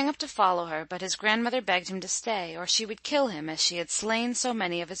sprang up to follow her, but his grandmother begged him to stay, or she would kill him as she had slain so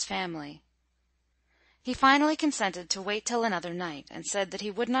many of his family. He finally consented to wait till another night, and said that he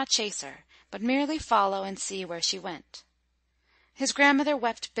would not chase her, but merely follow and see where she went. His grandmother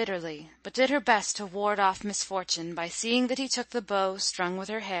wept bitterly, but did her best to ward off misfortune by seeing that he took the bow strung with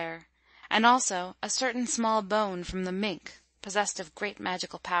her hair, and also a certain small bone from the mink, possessed of great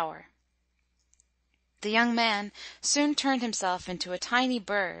magical power. The young man soon turned himself into a tiny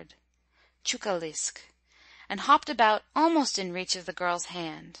bird, Chukalisk, and hopped about almost in reach of the girl's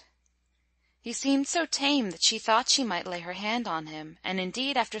hand. He seemed so tame that she thought she might lay her hand on him, and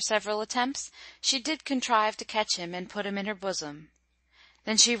indeed after several attempts she did contrive to catch him and put him in her bosom.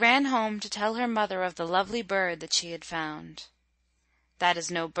 Then she ran home to tell her mother of the lovely bird that she had found. "That is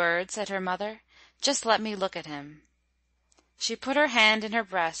no bird," said her mother. "Just let me look at him." She put her hand in her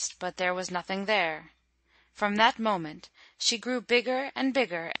breast, but there was nothing there. From that moment she grew bigger and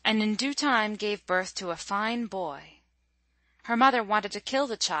bigger, and in due time gave birth to a fine boy. Her mother wanted to kill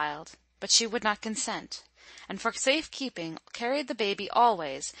the child, but she would not consent, and for safe keeping carried the baby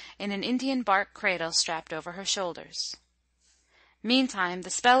always in an Indian bark cradle strapped over her shoulders. Meantime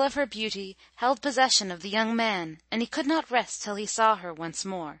the spell of her beauty held possession of the young man, and he could not rest till he saw her once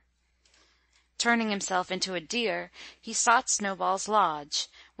more. Turning himself into a deer, he sought Snowball's lodge,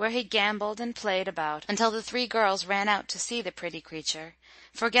 where he gambolled and played about until the three girls ran out to see the pretty creature,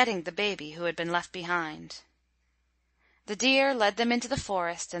 forgetting the baby who had been left behind. The deer led them into the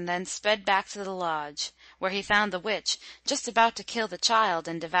forest, and then sped back to the lodge, where he found the witch just about to kill the child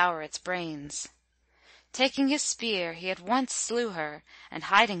and devour its brains. Taking his spear, he at once slew her, and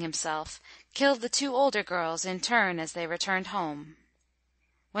hiding himself, killed the two older girls in turn as they returned home.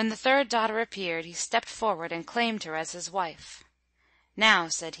 When the third daughter appeared, he stepped forward and claimed her as his wife. "Now,"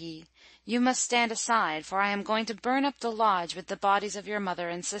 said he, "you must stand aside, for I am going to burn up the lodge with the bodies of your mother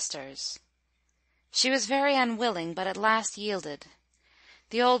and sisters." She was very unwilling, but at last yielded.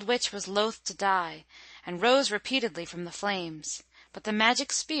 The old witch was loath to die, and rose repeatedly from the flames, but the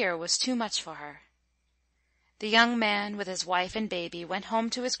magic spear was too much for her. The young man, with his wife and baby, went home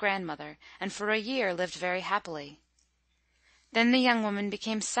to his grandmother, and for a year lived very happily. Then the young woman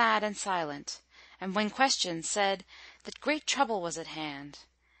became sad and silent, and when questioned said that great trouble was at hand,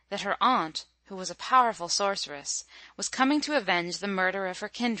 that her aunt, who was a powerful sorceress, was coming to avenge the murder of her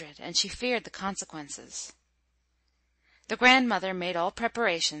kindred, and she feared the consequences. The grandmother made all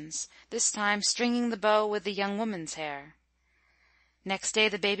preparations, this time stringing the bow with the young woman's hair. Next day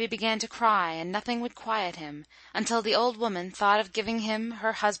the baby began to cry, and nothing would quiet him, until the old woman thought of giving him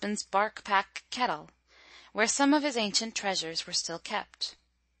her husband's bark-pack kettle, where some of his ancient treasures were still kept.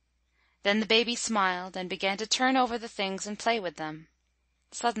 Then the baby smiled, and began to turn over the things and play with them.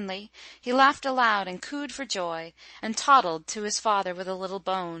 Suddenly he laughed aloud and cooed for joy, and toddled to his father with a little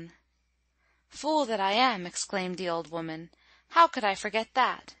bone. "Fool that I am!" exclaimed the old woman. "How could I forget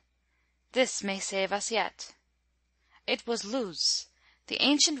that? This may save us yet." It was Luz, the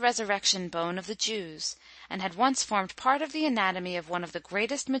ancient resurrection bone of the Jews, and had once formed part of the anatomy of one of the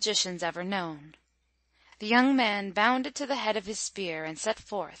greatest magicians ever known. The young man bound it to the head of his spear and set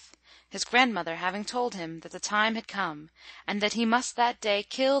forth, his grandmother having told him that the time had come, and that he must that day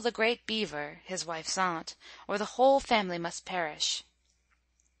kill the great beaver, his wife's aunt, or the whole family must perish.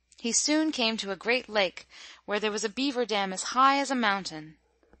 He soon came to a great lake, where there was a beaver dam as high as a mountain.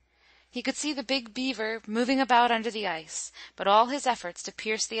 He could see the big beaver moving about under the ice, but all his efforts to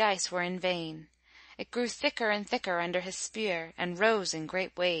pierce the ice were in vain. It grew thicker and thicker under his spear, and rose in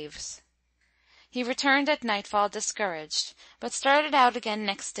great waves. He returned at nightfall discouraged, but started out again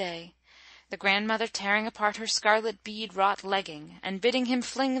next day, the grandmother tearing apart her scarlet bead-wrought legging, and bidding him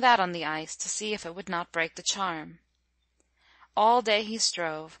fling that on the ice to see if it would not break the charm. All day he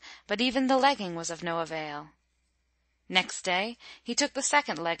strove, but even the legging was of no avail. Next day he took the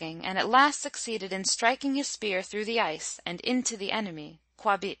second legging, and at last succeeded in striking his spear through the ice and into the enemy,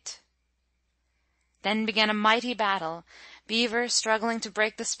 Quabit. Then began a mighty battle, Beaver struggling to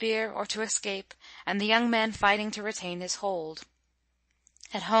break the spear or to escape, and the young man fighting to retain his hold.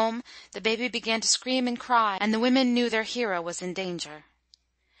 At home the baby began to scream and cry, and the women knew their hero was in danger.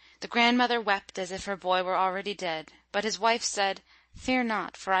 The grandmother wept as if her boy were already dead, but his wife said, "Fear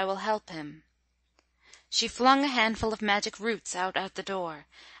not, for I will help him." She flung a handful of magic roots out at the door,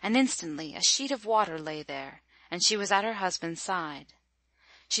 and instantly a sheet of water lay there, and she was at her husband's side.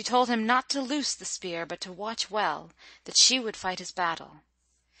 She told him not to loose the spear, but to watch well, that she would fight his battle.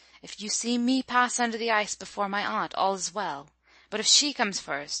 "If you see me pass under the ice before my aunt, all is well. But if she comes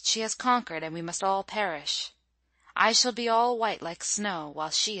first, she has conquered, and we must all perish. I shall be all white like snow, while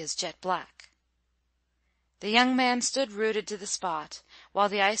she is jet black." The young man stood rooted to the spot, while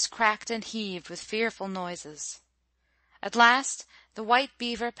the ice cracked and heaved with fearful noises. At last the white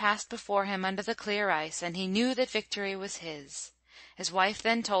beaver passed before him under the clear ice, and he knew that victory was his. His wife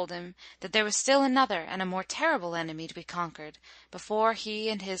then told him that there was still another and a more terrible enemy to be conquered before he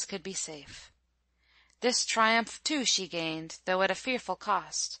and his could be safe. This triumph too she gained, though at a fearful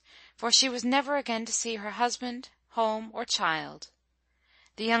cost, for she was never again to see her husband, home, or child.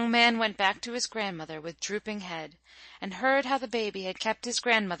 The young man went back to his grandmother with drooping head, and heard how the baby had kept his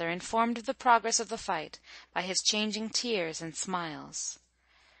grandmother informed of the progress of the fight by his changing tears and smiles.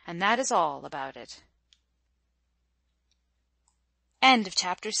 And that is all about it. End of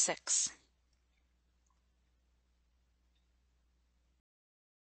chapter 6.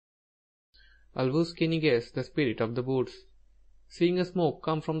 Alvus Keniges, the spirit of the woods. Seeing a smoke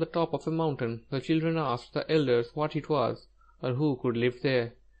come from the top of a mountain, the children asked the elders what it was, or who could live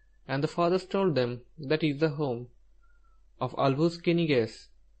there, and the fathers told them that is the home of Alvus Keniges,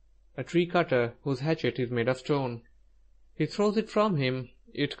 a tree cutter whose hatchet is made of stone. He throws it from him,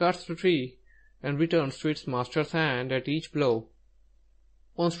 it cuts the tree, and returns to its master's hand at each blow.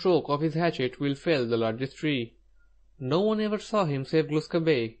 One stroke of his hatchet will fell the largest tree. No one ever saw him save Gluska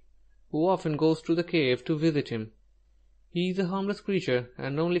Bey, who often goes to the cave to visit him. He is a harmless creature,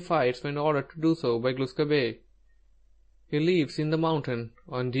 and only fights when ordered to do so by Gluska Bey. He lives in the mountain,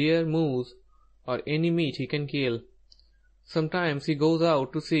 on deer, moose, or any meat he can kill. Sometimes he goes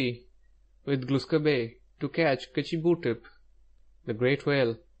out to sea with Gluska Bey to catch Kachibutip, the great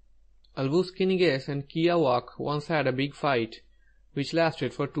whale. Alvus Keniges and Kiawak once had a big fight, which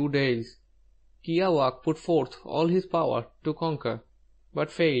lasted for 2 days. Kiawak put forth all his power to conquer,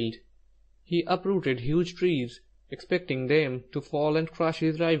 but failed. He uprooted huge trees, expecting them to fall and crush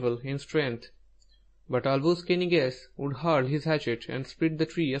his rival in strength. But Alvus Keniges would hurl his hatchet and split the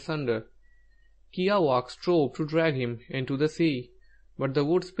tree asunder. Kiawak strove to drag him into the sea, but the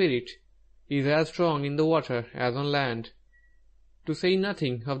wood spirit is as strong in the water as on land. To say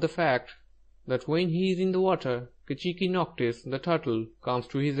nothing of the fact that when he is in the water, Kachiki Noctis, the turtle, comes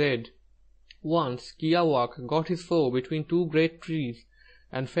to his aid. Once Kiawak got his foe between 2 great trees,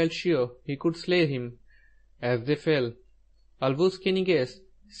 and felt sure he could slay him as they fell. Alvus Keniges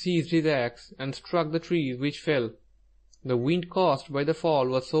seized his axe and struck the trees which fell. The wind caused by the fall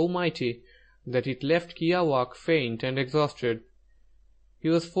was so mighty that it left Kiawak faint and exhausted. He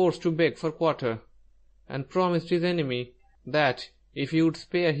was forced to beg for quarter, and promised his enemy that if he would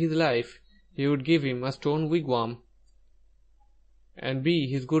spare his life, he would give him a stone wigwam and be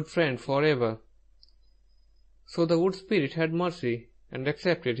his good friend forever. So the wood spirit had mercy and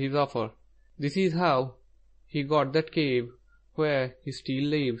accepted his offer. This is how he got that cave where he still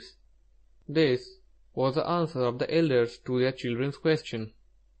lives. This was the answer of the elders to their children's question.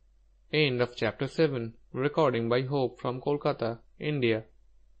 End of chapter 7. Recording by Hope from Kolkata, India.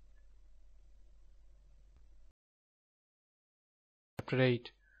 Chapter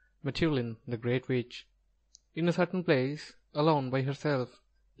 8. Matilin, the Great Witch. In a certain place, alone by herself,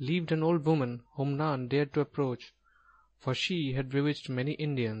 lived an old woman whom none dared to approach, for she had bewitched many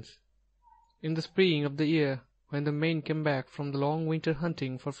Indians. In the spring of the year, when the men came back from the long winter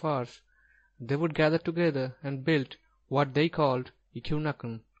hunting for furs, they would gather together and build what they called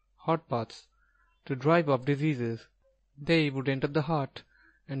ikunakan, hot baths, to drive off diseases. They would enter the hut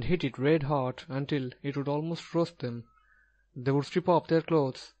and hit it red hot until it would almost roast them. They would strip off their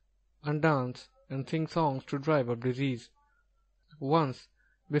clothes and dance and sing songs to drive off disease. Once,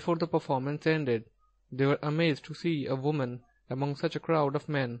 before the performance ended, they were amazed to see a woman among such a crowd of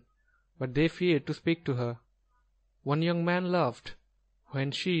men, but they feared to speak to her. One young man laughed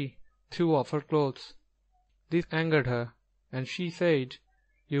when she threw off her clothes. This angered her, and she said,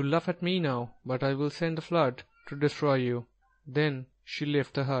 "You laugh at me now, but I will send a flood to destroy you." Then she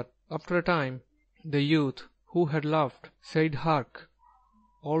left the hut. After a time, the youth who had laughed said, "Hark!"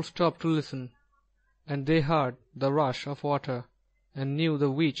 All stopped to listen, and they heard the rush of water, and knew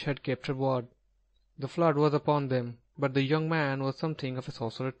the witch had kept her word. The flood was upon them, but the young man was something of a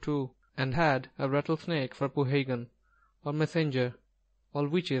sorcerer too, and had a rattlesnake for Puhagan, or messenger. All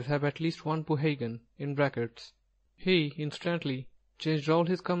witches have at least one Puhagan, in brackets. He instantly changed all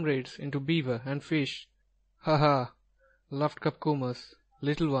his comrades into beaver and fish. "Ha ha!" laughed Kapkumas,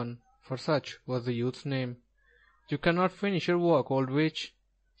 little one, for such was the youth's name. "You cannot finish your work, old witch.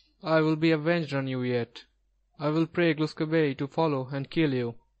 I will be avenged on you yet. I will pray Gluska Bey to follow and kill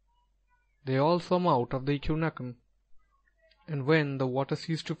you." They all swam out of the ikunakan, and when the water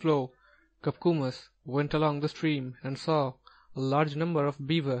ceased to flow, Kapkumas went along the stream and saw a large number of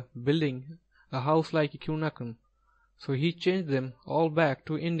beaver building a house like ikunakan, so he changed them all back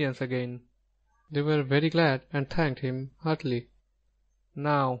to Indians again. They were very glad and thanked him heartily.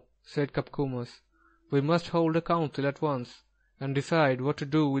 "Now," said Kapkumas, We must hold a council at once, and decide what to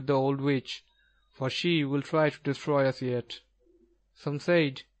do with the old witch, for she will try to destroy us yet. Some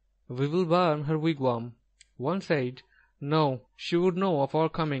said, we will burn her wigwam. One said, no, she would know of our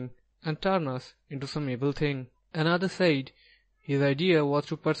coming, and turn us into some evil thing. Another said, his idea was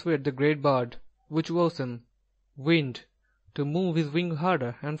to persuade the great bird, which was wind, to move his wing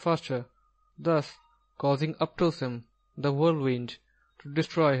harder and faster, thus causing Uptossem, the whirlwind, to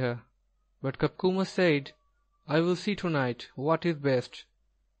destroy her. But Kapkumas said, I will see tonight what is best.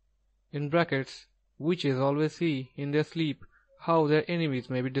 In brackets, witches always see in their sleep how their enemies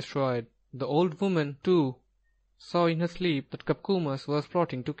may be destroyed. The old woman, too, saw in her sleep that Kapkumas was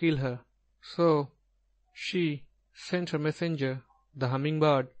plotting to kill her. So she sent her messenger, the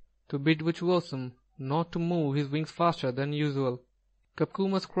hummingbird, to bid Witchwosem not to move his wings faster than usual.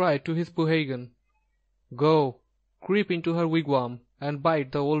 Kapkumas cried to his Puhagan, Go, creep into her wigwam, and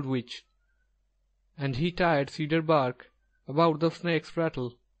bite the old witch. And he tied cedar bark about the snake's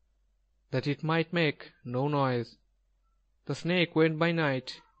rattle, that it might make no noise. The snake went by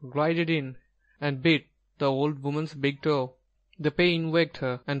night, glided in, and bit the old woman's big toe. The pain waked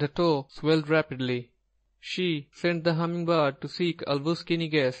her, and her toe swelled rapidly. She sent the hummingbird to seek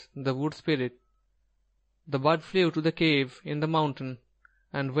Alvuskiniges, the wood spirit. The bird flew to the cave in the mountain,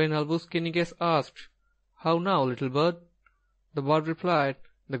 and when Alvuskiniges asked, How now, little bird? The bird replied,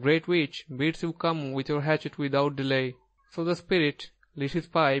 The great witch bids you come with your hatchet without delay. So the spirit lit his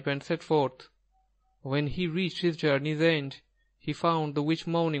pipe and set forth. When he reached his journey's end, he found the witch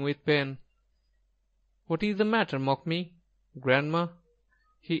moaning with pain. What is the matter, Mockme, grandma?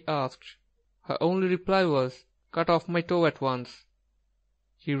 He asked. Her only reply was, Cut off my toe at once.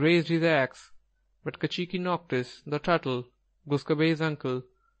 He raised his axe, but Kachiki Noctis, the turtle, Gluskabei's uncle,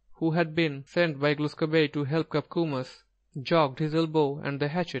 who had been sent by Gluskabei to help Kapkumas, jogged his elbow and the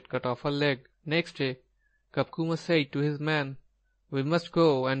hatchet cut off her leg. Next day, Kapkumas said to his men, We must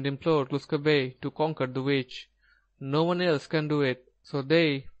go and implore Gluskabei to conquer the witch. No one else can do it. So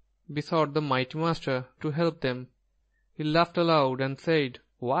they besought the mighty master to help them. He laughed aloud and said,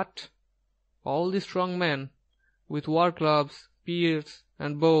 What? All these strong men, with war clubs, spears,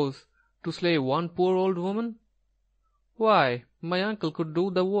 and bows, to slay one poor old woman? Why, my uncle could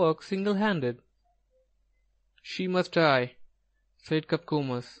do the work single-handed. She must die, said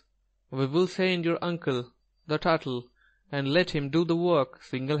Kapkumas. We will send your uncle, the turtle, and let him do the work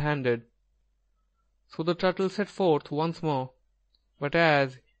single-handed. So the turtle set forth once more, but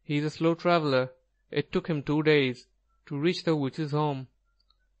as he is a slow traveller, it took him 2 days to reach the witch's home.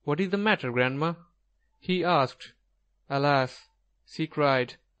 What is the matter, grandma? He asked. Alas, she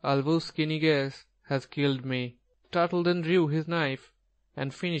cried, Alvuskiniges has killed me. Turtle then drew his knife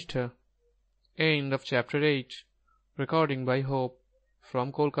and finished her. End of chapter 8. Recording by Hope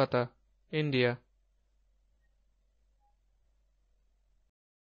from Kolkata, India.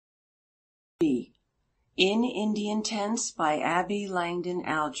 In Indian Tents by Abby Langdon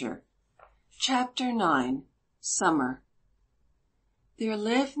Alger. Chapter 9. Summer. There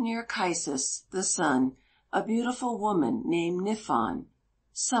lived near Kaisus, the sun, a beautiful woman named Niphon.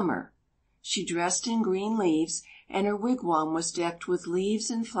 Summer. She dressed in green leaves, and her wigwam was decked with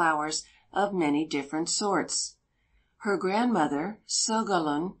leaves and flowers of many different sorts. Her grandmother,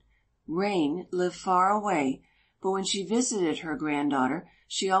 Sogalun, Rain, lived far away, but when she visited her granddaughter,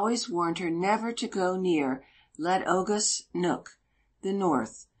 she always warned her never to go near Let Ogus Nook, the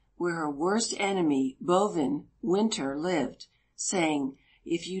north, where her worst enemy, Bovin, Winter, lived, saying,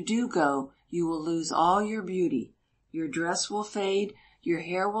 If you do go, you will lose all your beauty. Your dress will fade, your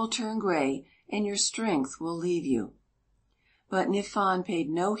hair will turn gray, and your strength will leave you. But Niphon paid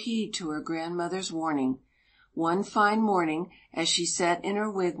no heed to her grandmother's warning. One fine morning, as she sat in her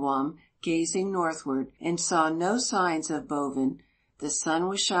wigwam, gazing northward, and saw no signs of Bovin, the sun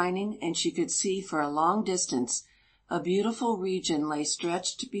was shining, and she could see for a long distance. A beautiful region lay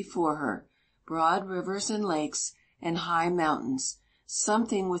stretched before her, broad rivers and lakes, and high mountains.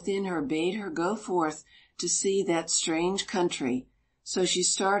 Something within her bade her go forth to see that strange country, so she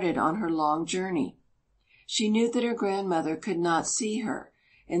started on her long journey. She knew that her grandmother could not see her,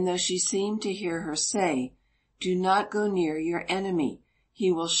 and though she seemed to hear her say, Do not go near your enemy,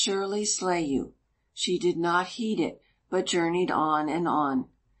 he will surely slay you, she did not heed it, but journeyed on and on.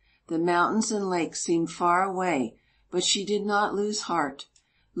 The mountains and lakes seemed far away, but she did not lose heart.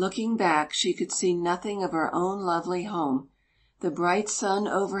 Looking back, she could see nothing of her own lovely home. The bright sun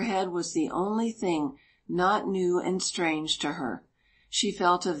overhead was the only thing not new and strange to her. She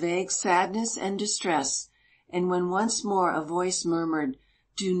felt a vague sadness and distress, and when once more a voice murmured,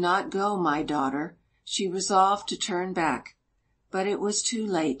 Do not go, my daughter, she resolved to turn back. But it was too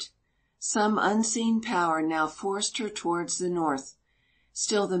late. Some unseen power now forced her towards the north.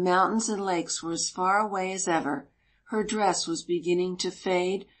 Still the mountains and lakes were as far away as ever. Her dress was beginning to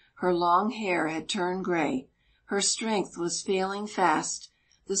fade, her long hair had turned gray. Her strength was failing fast.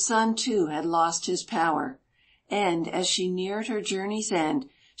 The sun, too, had lost his power. And, as she neared her journey's end,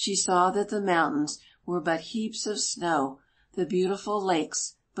 she saw that the mountains were but heaps of snow, the beautiful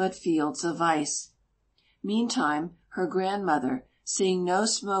lakes but fields of ice. Meantime, her grandmother, seeing no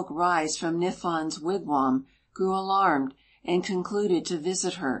smoke rise from Nifon's wigwam, grew alarmed, and concluded to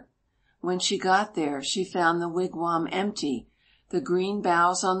visit her. When she got there, she found the wigwam empty, the green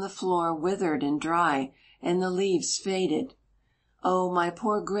boughs on the floor withered and dry, and the leaves faded. "Oh, my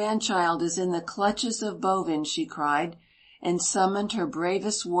poor grandchild is in the clutches of Bovin," she cried, and summoned her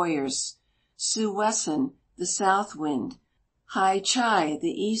bravest warriors, Suwesson, the south wind, Hai Chai,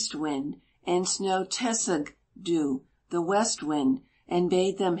 the east wind, and Snotesagdu, the west wind, and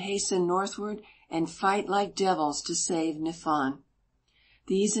bade them hasten northward and fight like devils to save Nifon.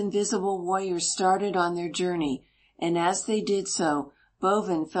 These invisible warriors started on their journey, and as they did so,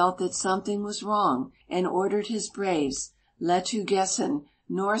 Bovin felt that something was wrong, and ordered his braves, Letugessen,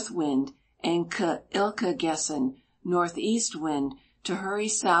 north wind, and Ilkagessen, northeast wind, to hurry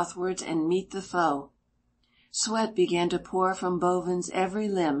southwards and meet the foe. Sweat began to pour from Bovin's every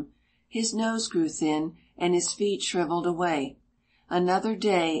limb. His nose grew thin, and his feet shriveled away. Another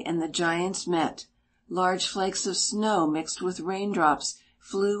day, and the giants met. Large flakes of snow mixed with raindrops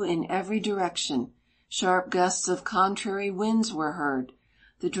flew in every direction. Sharp gusts of contrary winds were heard.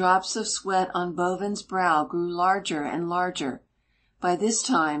 The drops of sweat on Bovin's brow grew larger and larger. By this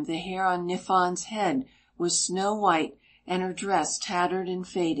time the hair on Nifon's head was snow white, and her dress tattered and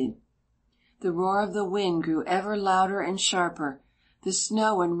faded. The roar of the wind grew ever louder and sharper. The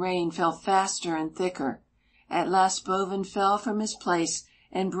snow and rain fell faster and thicker. At last Bovin fell from his place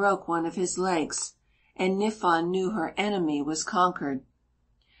and broke one of his legs, and Nifon knew her enemy was conquered.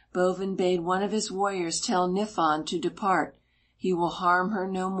 Bovin bade one of his warriors tell Nifon to depart. He will harm her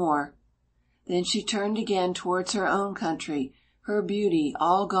no more. Then she turned again towards her own country, her beauty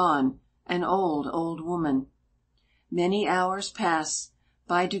all gone, an old, old woman. Many hours pass.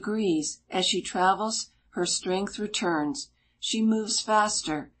 By degrees, as she travels, her strength returns. She moves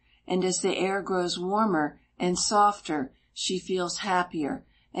faster, and as the air grows warmer and softer, she feels happier,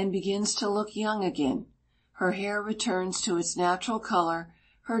 and begins to look young again. Her hair returns to its natural color,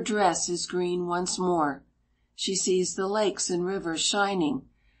 her dress is green once more. She sees the lakes and rivers shining,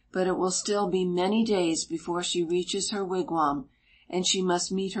 but it will still be many days before she reaches her wigwam, and she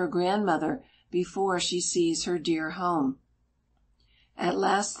must meet her grandmother before she sees her dear home. At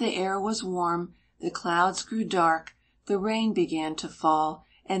last the air was warm, the clouds grew dark, the rain began to fall,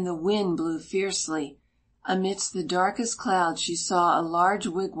 and the wind blew fiercely. Amidst the darkest clouds she saw a large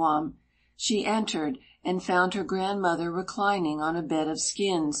wigwam. She entered, and found her grandmother reclining on a bed of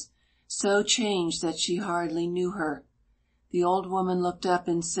skins, so changed that she hardly knew her. The old woman looked up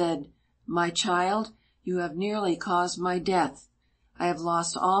and said, "My child, you have nearly caused my death. I have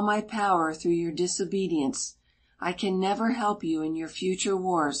lost all my power through your disobedience. I can never help you in your future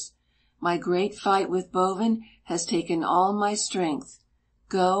wars. My great fight with Bovin has taken all my strength.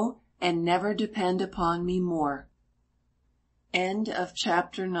 Go, and never depend upon me more." End of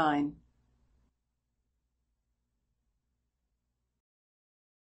chapter 9.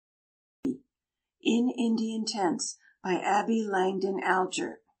 In Indian Tents by Abby Langdon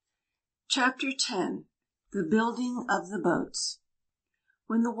Alger. Chapter 10. The Building of the Boats.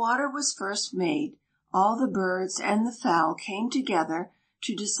 When the water was first made, all the birds and the fowl came together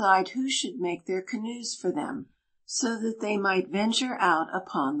to decide who should make their canoes for them, so that they might venture out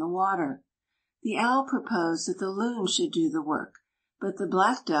upon the water. The owl proposed that the loon should do the work, but the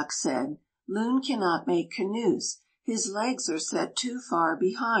black duck said, "Loon cannot make canoes. His legs are set too far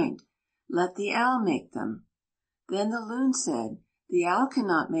behind. Let the owl make them." Then the loon said, "The owl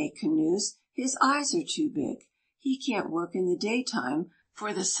cannot make canoes. His eyes are too big. He can't work in the daytime,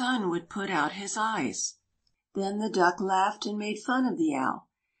 for the sun would put out his eyes." Then the duck laughed and made fun of the owl.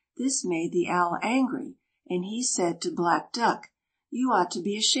 This made the owl angry, and he said to black duck, "You ought to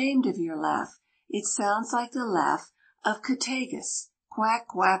be ashamed of your laugh. It sounds like the laugh of Catagus. Quack,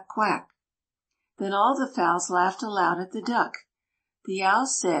 quack, quack." Then all the fowls laughed aloud at the duck. The owl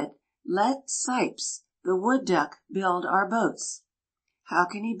said, "Let Sipes, the wood duck, build our boats." "How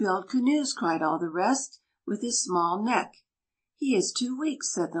can he build canoes?" cried all the rest, "with his small neck?" "He is too weak,"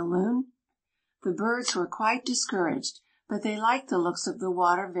 said the loon. The birds were quite discouraged, but they liked the looks of the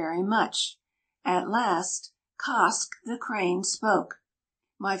water very much. At last, Kosk, the crane, spoke.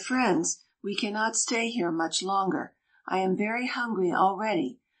 "My friends, we cannot stay here much longer. I am very hungry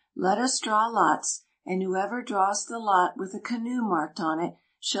already. Let us draw lots, and whoever draws the lot with a canoe marked on it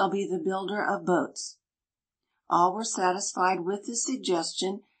shall be the builder of boats." All were satisfied with the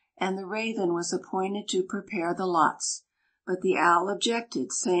suggestion, and the raven was appointed to prepare the lots. But the owl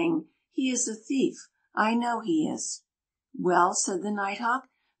objected, saying, "He is a thief. I know he is." "Well," said the nighthawk,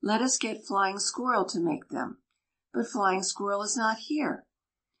 "let us get Flying Squirrel to make them." "But Flying Squirrel is not here."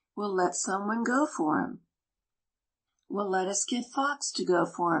 "Well, let someone go for him." "Well, let us get Fox to go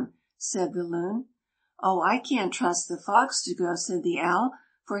for him," said the loon. "Oh, I can't trust the fox to go," said the owl,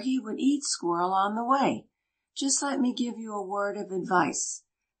 "for he would eat Squirrel on the way. Just let me give you a word of advice.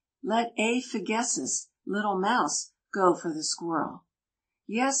 Let Aphagesis, little mouse, go for the squirrel."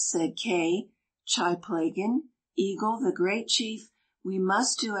 "Yes," said K. Chiplegan, Eagle, the great chief, "we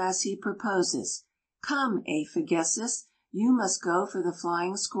must do as he proposes. Come, Aphagesis, you must go for the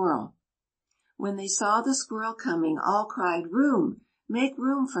flying squirrel." When they saw the squirrel coming, all cried, "Room! Make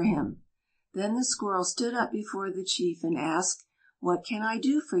room for him!" Then the squirrel stood up before the chief and asked, "What can I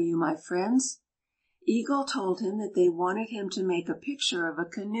do for you, my friends?" Eagle told him that they wanted him to make a picture of a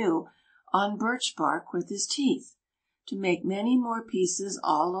canoe on birch bark with his teeth, to make many more pieces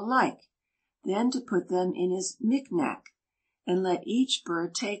all alike, then to put them in his knick-knack, and let each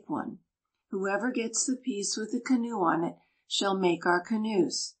bird take one. Whoever gets the piece with the canoe on it shall make our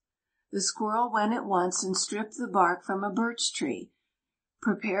canoes. The squirrel went at once and stripped the bark from a birch tree,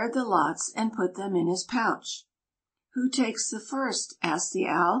 prepared the lots, and put them in his pouch. "Who takes the first?" asked the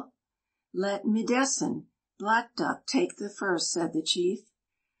owl. "Let Middessen, Black Duck, take the first," said the chief.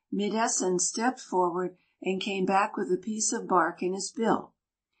 Middessen stepped forward and came back with a piece of bark in his bill.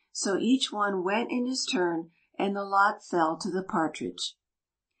 So each one went in his turn, and the lot fell to the partridge.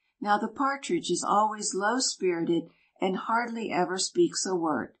 Now the partridge is always low-spirited and hardly ever speaks a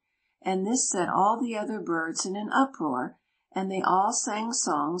word, and this set all the other birds in an uproar, and they all sang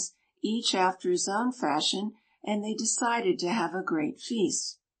songs, each after his own fashion, and they decided to have a great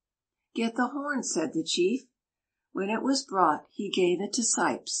feast. "Get the horn," said the chief. When it was brought, he gave it to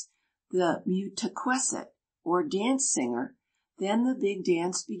Sipes, the Mutaquesset, or dance singer. Then the big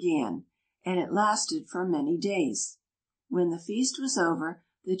dance began, and it lasted for many days. When the feast was over,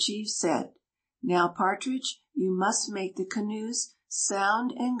 the chief said, "Now, Partridge, you must make the canoes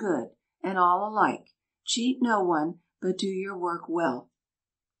sound and good, and all alike. Cheat no one, but do your work well."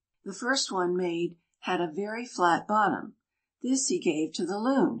 The first one made had a very flat bottom. This he gave to the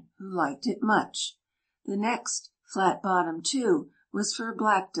loon, who liked it much. The next, flat bottom too, was for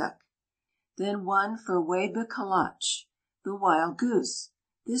Black Duck. Then one for Webekalach, the wild goose.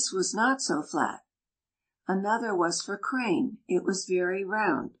 This was not so flat. Another was for Crane. It was very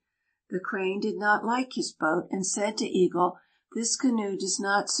round. The crane did not like his boat, and said to Eagle, "This canoe does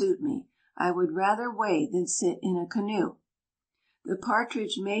not suit me. I would rather wade than sit in a canoe." The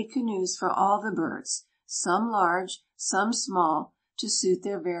partridge made canoes for all the birds, some large, some small, to suit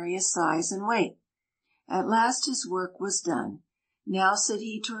their various size and weight. At last his work was done. "Now," said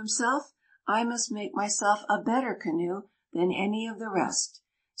he to himself, "I must make myself a better canoe than any of the rest."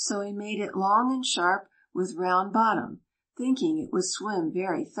 So he made it long and sharp, with round bottom, thinking it would swim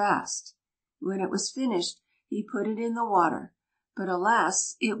very fast. When it was finished, he put it in the water, but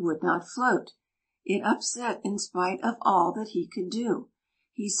alas, it would not float. It upset in spite of all that he could do.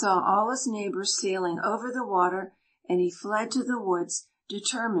 He saw all his neighbors sailing over the water, and he fled to the woods,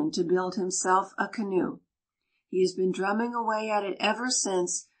 determined to build himself a canoe. He has been drumming away at it ever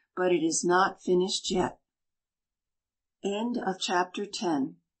since, but it is not finished yet. End of chapter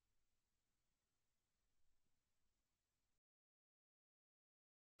 10.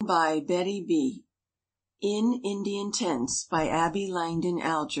 By Betty B. In Indian Tents by Abby Langdon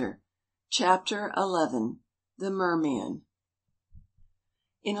Alger. Chapter 11. The Merman.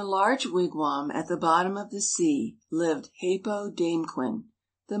 In a large wigwam at the bottom of the sea lived Hāpōdāmquen,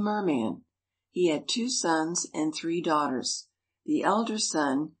 the merman. He had 2 sons and 3 daughters. The elder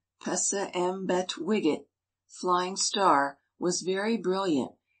son, Pessā'mbetwigit, Flying Star, was very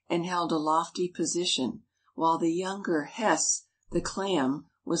brilliant and held a lofty position, while the younger Hess, the Clam,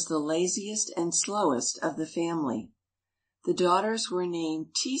 was the laziest and slowest of the family. The daughters were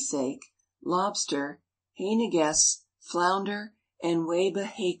named Teesake, Lobster, Hāneges, Flounder, and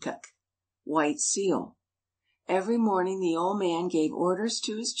Webehākuk, White Seal. Every morning the old man gave orders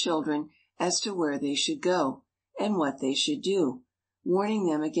to his children as to where they should go, and what they should do, warning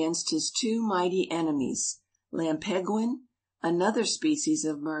them against his 2 mighty enemies, Lampeguin, another species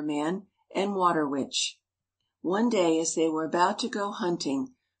of merman, and Water Witch. One day, as they were about to go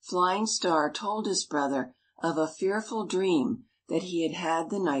hunting, Flying Star told his brother of a fearful dream that he had had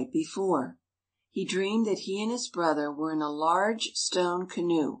the night before. He dreamed that he and his brother were in a large stone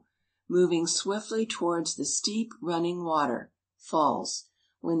canoe, moving swiftly towards the steep running water falls,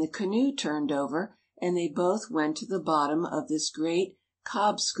 when the canoe turned over, and they both went to the bottom of this great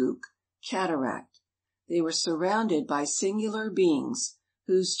Kobskook cataract. They were surrounded by singular beings,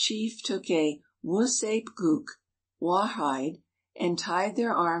 whose chief took a Wusapgook rawhide and tied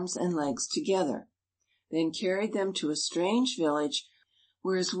their arms and legs together, then carried them to a strange village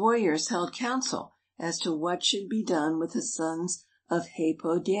where his warriors held council as to what should be done with the sons of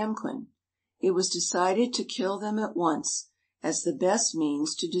Hāpōdāmquen. It was decided to kill them at once, as the best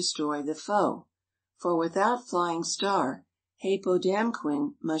means to destroy the foe, for without Flying Star,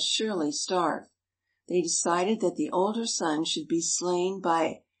 Hāpōdāmquen must surely starve. They decided that the older son should be slain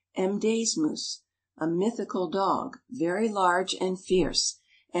by M'dāsmūs, a mythical dog, very large and fierce,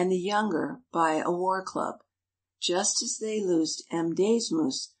 and the younger by a war club. Just as they loosed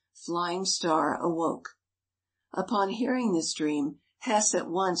M'dāsmūs, Flying Star awoke. Upon hearing this dream, Hess at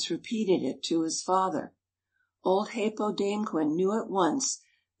once repeated it to his father. Old Hāpōdāmquen knew at once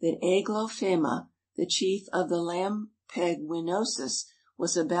that Āglōfema, the chief of the Lampegwinosis,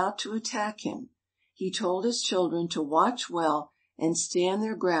 was about to attack him. He told his children to watch well and stand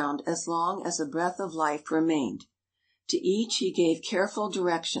their ground as long as a breath of life remained. To each he gave careful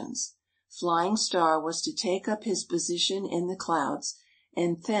directions. Flying Star was to take up his position in the clouds,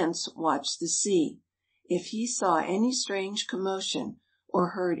 and thence watch the sea. If he saw any strange commotion, or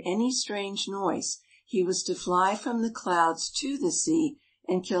heard any strange noise, he was to fly from the clouds to the sea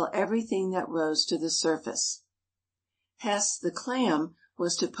and kill everything that rose to the surface. Hess the clam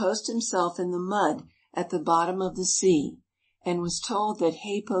was to post himself in the mud at the bottom of the sea, and was told that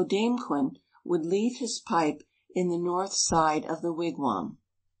Hāpōdāmquen would leave his pipe in the north side of the wigwam.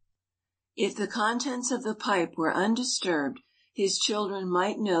 If the contents of the pipe were undisturbed, his children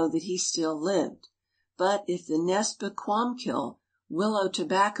might know that he still lived. But if the Nesbequamkil, willow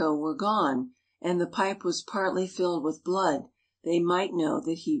tobacco, were gone, and the pipe was partly filled with blood, they might know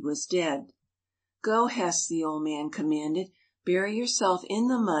that he was dead. "Go, Hess," the old man commanded. "Bury yourself in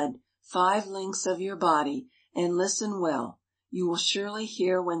the mud 5 lengths of your body, and listen well. You will surely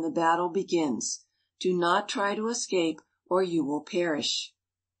hear when the battle begins. Do not try to escape, or you will perish."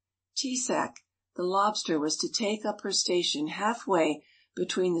 Tisack, the lobster, was to take up her station halfway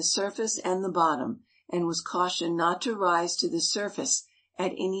between the surface and the bottom, and was cautioned not to rise to the surface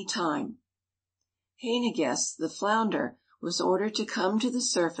at any time. Hāneges, the flounder, was ordered to come to the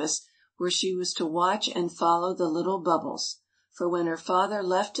surface, where she was to watch and follow the little bubbles, for when her father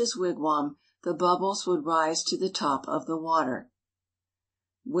left his wigwam, the bubbles would rise to the top of the water.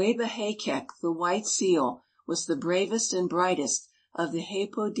 Wabehakek, the white seal, was the bravest and brightest of the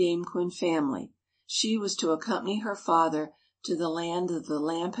Hāpōdāmquen family. She was to accompany her father to the land of the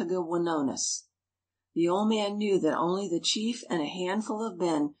Lampegwinosis. The old man knew that only the chief and a handful of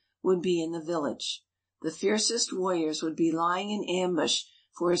men would be in the village. The fiercest warriors would be lying in ambush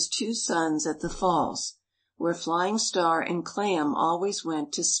for his 2 sons at the falls, where Flying Star and Clam always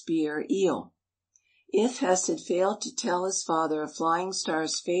went to spear eel. If Hess had failed to tell his father of Flying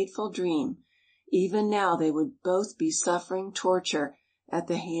Star's fateful dream, even now they would both be suffering torture at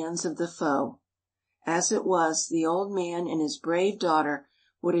the hands of the foe. As it was, the old man and his brave daughter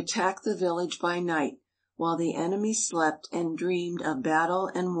would attack the village by night, while the enemy slept and dreamed of battle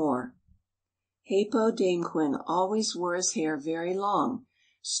and war. Hāpōdāmquen always wore his hair very long,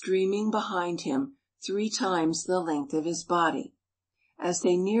 streaming behind him 3 times the length of his body. As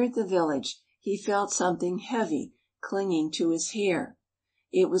they neared the village, he felt something heavy clinging to his hair.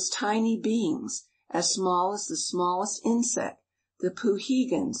 It was tiny beings, as small as the smallest insect, the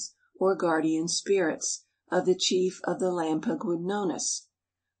Poohegans, or guardian spirits, of the chief of the Lampegwinosis.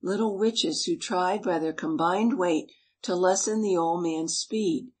 Little witches who tried by their combined weight to lessen the old man's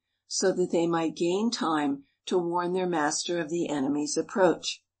speed, so that they might gain time to warn their master of the enemy's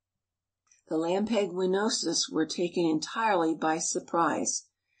approach. The Lampegwinosis were taken entirely by surprise.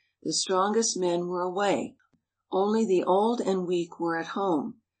 The strongest men were away. Only the old and weak were at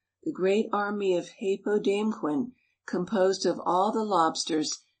home. The great army of Hāpōdāmquen, composed of all the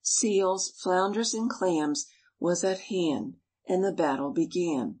lobsters, seals, flounders, and clams, was at hand, and the battle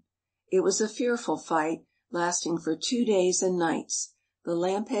began. It was a fearful fight, lasting for 2 days and nights. The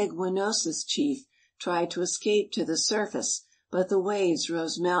Lampegwinosis chief tried to escape to the surface, but the waves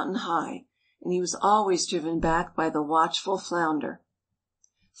rose mountain high, and he was always driven back by the watchful flounder.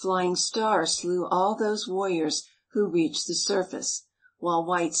 Flying Star slew all those warriors who reached the surface, while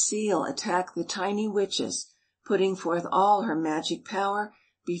White Seal attacked the tiny witches, putting forth all her magic power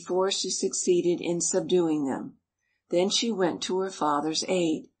before she succeeded in subduing them. Then she went to her father's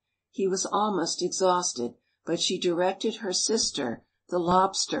aid. He was almost exhausted, but she directed her sister, the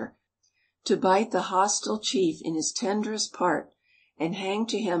lobster, to bite the hostile chief in his tenderest part, and hang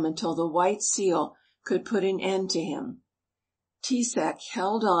to him until the white seal could put an end to him. Tisac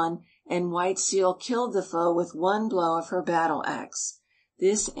held on, and White Seal killed the foe with one blow of her battle axe.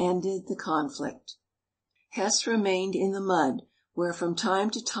 This ended the conflict. Hess remained in the mud, where from time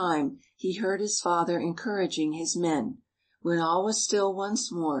to time he heard his father encouraging his men. When all was still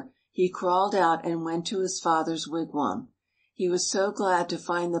once more, he crawled out and went to his father's wigwam. He was so glad to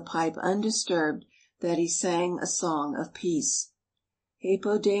find the pipe undisturbed that he sang a song of peace.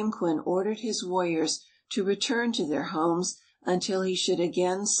 Hāpōdāmquen ordered his warriors to return to their homes until he should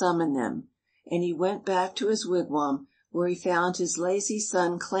again summon them, and he went back to his wigwam, where he found his lazy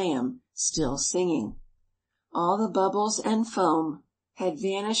son Clam still singing. All the bubbles and foam had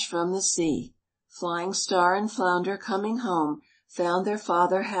vanished from the sea. Flying Star and Flounder, coming home, found their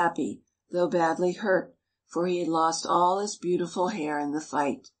father happy, though badly hurt, for he had lost all his beautiful hair in the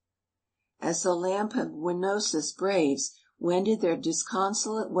fight. As the Lampegwinosis braves wended their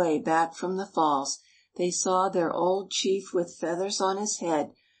disconsolate way back from the falls, they saw their old chief with feathers on his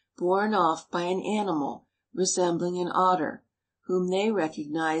head borne off by an animal resembling an otter, whom they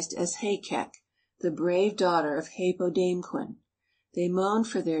recognized as Hākek, the brave daughter of Hāpōdāmquen. They mourned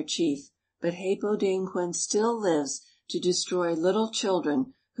for their chief, but Hāpōdāmquen still lives to destroy little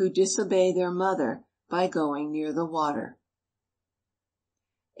children who disobey their mother by going near the water.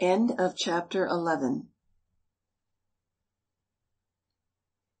 End of chapter 11.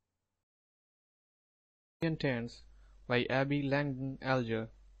 Tents by Abby Langdon Alger.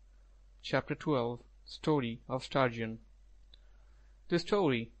 Chapter 12. Story of Sturgeon. "The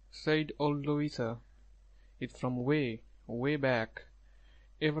story," said old Louisa, "is from way, way back,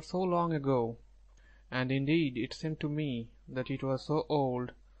 ever so long ago, and indeed it seemed to me that it was so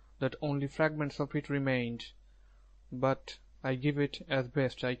old that only fragments of it remained, but I give it as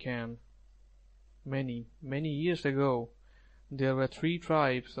best I can. Many, many years ago, there were 3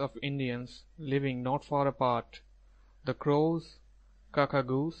 tribes of Indians living not far apart: the Crows,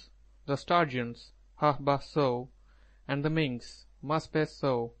 Kakagoos, the Sturgeons, Hah-bah-so, and the Minks,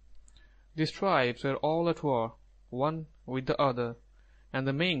 Mus-bes-so. These tribes were all at war, one with the other, and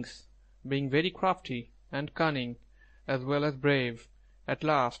the Minks, being very crafty and cunning, as well as brave, at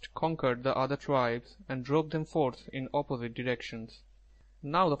last conquered the other tribes and drove them forth in opposite directions.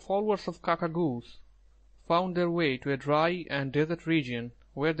 Now the followers of Kakagoos found their way to a dry and desert region,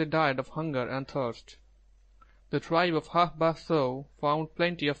 where they died of hunger and thirst. The tribe of Hah-bah-so found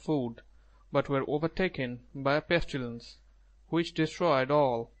plenty of food, but were overtaken by a pestilence, which destroyed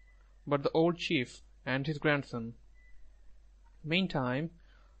all but the old chief and his grandson. Meantime,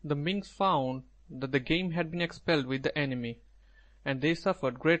 the Minks found that the game had been expelled with the enemy, and they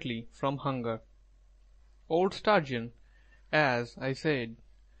suffered greatly from hunger. Old Sturgeon, as I said,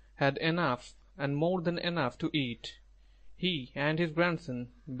 had enough and more than enough to eat. He and his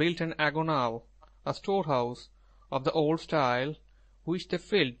grandson built an agonal, a storehouse of the old style, which they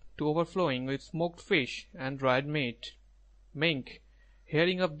filled to overflowing with smoked fish and dried meat. Mink,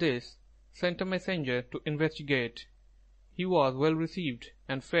 hearing of this, sent a messenger to investigate. He was well received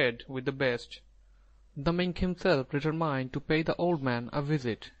and fed with the best. The Mink himself determined to pay the old man a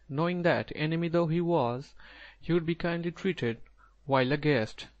visit, knowing that, enemy though he was, he would be kindly treated while a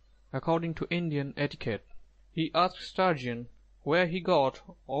guest, according to Indian etiquette. He asked Sturgeon where he got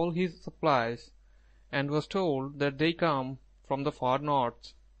all his supplies, and was told that they come from the far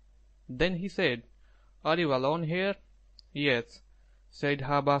north. Then he said, "Are you alone here?" "Yes," said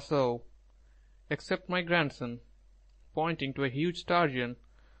Hā-bah-so, "except my grandson," pointing to a huge sturgeon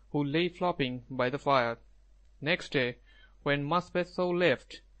who lay flopping by the fire. Next day, when Mus-bes-so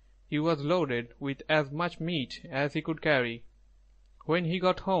left, he was loaded with as much meat as he could carry. When he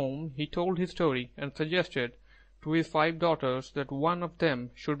got home, he told his story and suggested to his 5 daughters that one of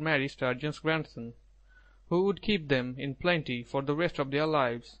them should marry Sturgeon's grandson, who would keep them in plenty for the rest of their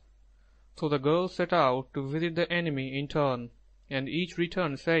lives. So the girls set out to visit the enemy in turn, and each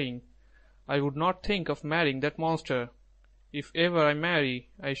returned saying, "I would not think of marrying that monster. If ever I marry,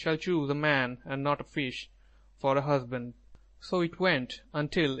 I shall choose a man and not a fish for a husband." So it went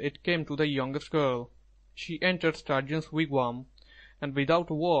until it came to the youngest girl. She entered Sturgeon's wigwam, and without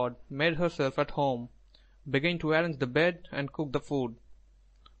a word made herself at home, began to arrange the bed and cook the food.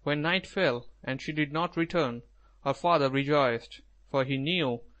 When night fell and she did not return, her father rejoiced, for he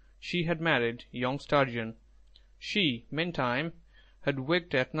knew she had married young Sturgeon. She, meantime, had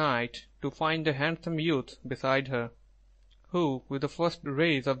waked at night to find a handsome youth beside her, who, with the first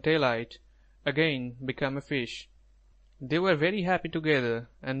rays of daylight, again became a fish. They were very happy together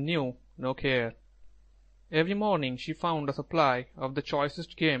and knew no care. Every morning she found a supply of the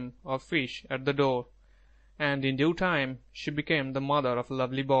choicest game or fish at the door, and in due time she became the mother of a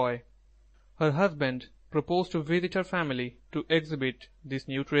lovely boy. Her husband proposed to visit her family to exhibit this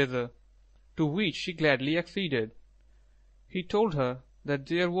new treasure, to which she gladly acceded. He told her that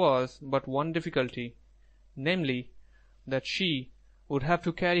there was but one difficulty, namely, that she would have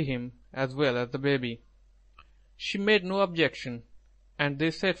to carry him as well as the baby. She made no objection, and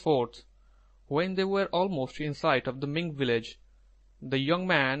they set forth. When they were almost in sight of the Mink village, the young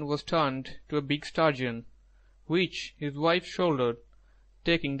man was turned to a big sturgeon, which his wife shouldered,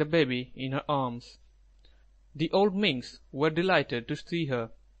 taking the baby in her arms. The old Minks were delighted to see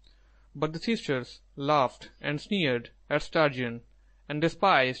her, but the sisters laughed and sneered at Sturgeon, and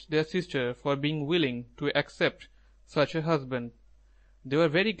despised their sister for being willing to accept such a husband. They were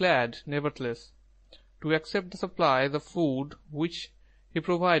very glad, nevertheless, to accept the supplies of food which he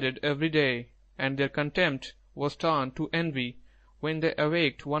provided every day, and their contempt was turned to envy when they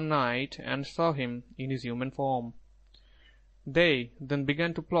awaked one night and saw him in his human form. They then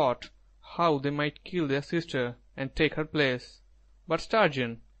began to plot how they might kill their sister and take her place. But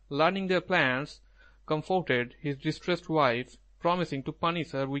Sturgeon, learning their plans, comforted his distressed wife, promising to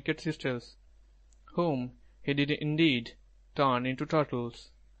punish her wicked sisters, whom he did indeed turn into turtles,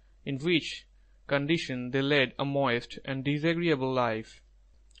 in which condition they led a moist and disagreeable life.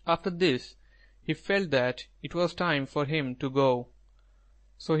 After this he felt that it was time for him to go,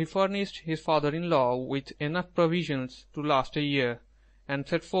 so he furnished his father-in-law with enough provisions to last a year, and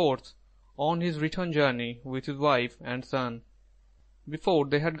set forth on his return journey with his wife and son. Before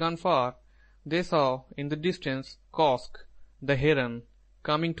they had gone far, they saw in the distance Kosk, the heron,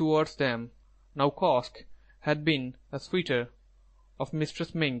 coming towards them. Now Kosk had been a suitor of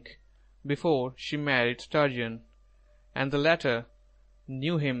Mistress Mink before she married Sturgeon, and the latter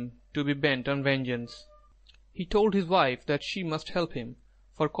knew him to be bent on vengeance. He told his wife that she must help him,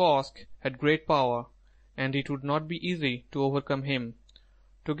 for Kosk had great power, and it would not be easy to overcome him.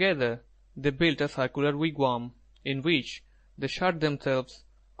 Together they built a circular wigwam, in which they shut themselves,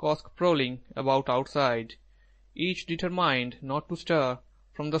 Kosk prowling about outside, each determined not to stir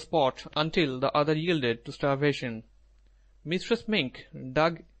from the spot until the other yielded to starvation. Mistress Mink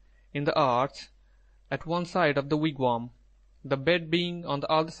dug in the earth at one side of the wigwam, the bed being on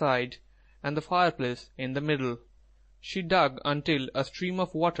the other side, and the fireplace in the middle. She dug until a stream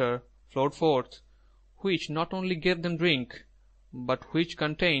of water flowed forth, which not only gave them drink, but which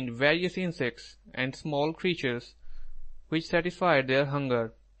contained various insects and small creatures, which satisfied their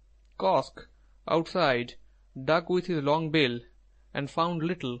hunger. Kosk, outside, dug with his long bill, and found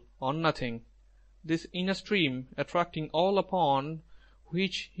little or nothing, this inner stream attracting all upon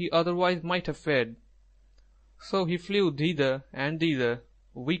which he otherwise might have fed. So he flew thither and thither,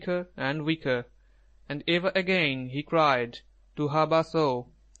 weaker and weaker, and ever again he cried to Habaso,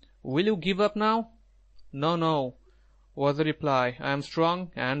 "Will you give up now?" "No, no," was the reply, "I am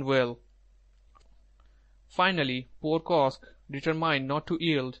strong and well." Finally poor Kosk, determined not to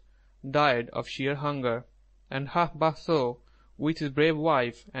yield, died of sheer hunger, and Habaso, with his brave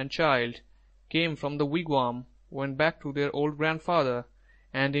wife and child, came from the wigwam, went back to their old grandfather,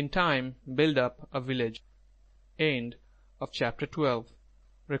 and in time built up a village. End of chapter 12.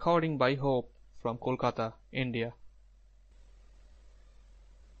 Recording by Hope from Kolkata, India.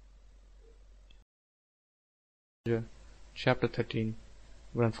 Chapter 13.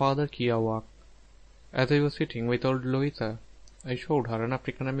 Grandfather Kiawak. As I was sitting with old Louisa, I showed her an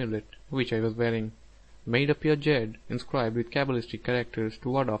African amulet which I was wearing, made of pure jade, inscribed with cabalistic characters to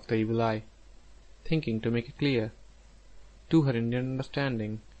ward off the evil eye. Thinking to make it clear to her Indian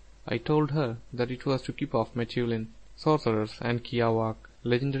understanding, I told her that it was to keep off Mechulin, sorcerers, and Kiawak,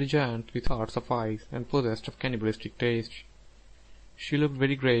 legendary giants with hearts of ice and possessed of cannibalistic taste. She looked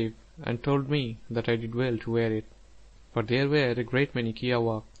very grave, and told me that I did well to wear it, for there were a great many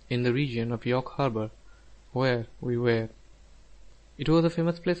Kiawak in the region of York Harbour, where we were. It was a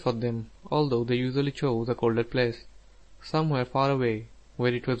famous place for them, although they usually chose a colder place, somewhere far away,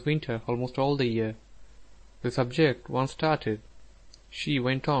 where it was winter almost all the year. The subject once started, she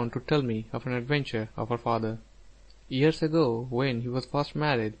went on to tell me of an adventure of her father. Years ago, when he was first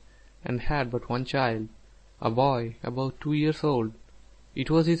married and had but one child, a boy about 2 years old, it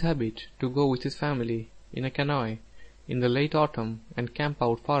was his habit to go with his family in a canoe in the late autumn and camp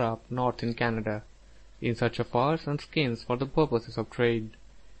out far up north in Canada, in search of furs and skins for the purposes of trade.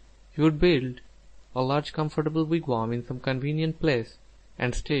 He would build a large comfortable wigwam in some convenient place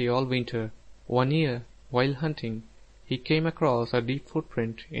and stay all winter. One year, while hunting, he came across a deep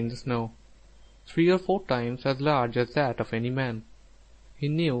footprint in the snow. 3 or 4 times as large as that of any man. He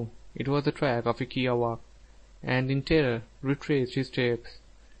knew it was the track of a kiawākq, and in terror retraced his steps,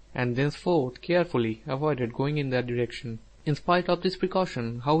 and thenceforth carefully avoided going in that direction. In spite of this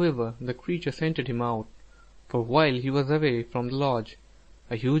precaution, however, the creature scented him out, for while he was away from the lodge,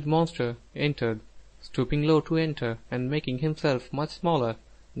 a huge monster entered, stooping low to enter, and making himself much smaller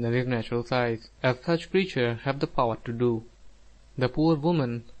than his natural size, as such creatures have the power to do. The poor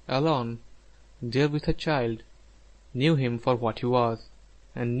woman, alone, there with her child, knew him for what he was,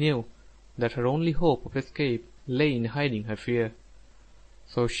 and knew that her only hope of escape lay in hiding her fear.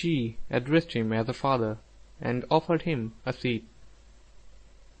 So she addressed him as a father, and offered him a seat,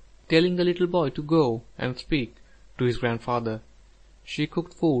 telling the little boy to go and speak to his grandfather. She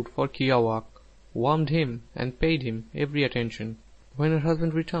cooked food for Kiawākq, warmed him, and paid him every attention. When her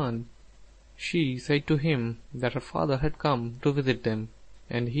husband returned, she said to him that her father had come to visit them,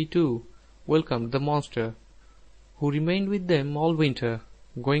 and he too welcomed the monster, who remained with them all winter,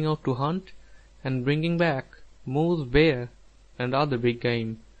 going out to hunt and bringing back moose, bear, and other big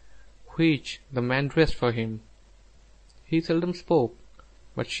game, which the man dressed for him. He seldom spoke,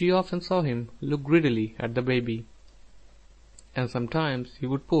 but she often saw him look greedily at the baby, and sometimes he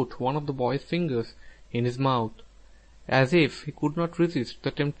would put one of the boy's fingers in his mouth, as if he could not resist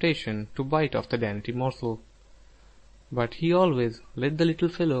the temptation to bite off the dainty morsel. But he always let the little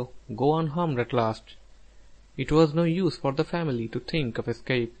fellow go unharmed at last. It was no use for the family to think of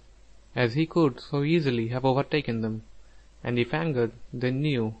escape, as he could so easily have overtaken them, and if angered, they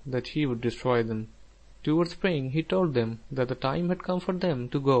knew that he would destroy them. Towards spring he told them that the time had come for them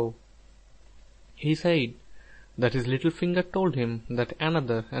to go. He said that his little finger told him that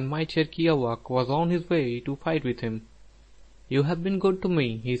another and mightier Kiawākq was on his way to fight with him. "You have been good to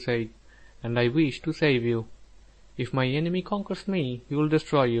me," he said, "and I wish to save you. If my enemy conquers me, he will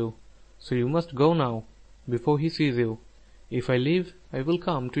destroy you, so you must go now, before he sees you. If I live, I will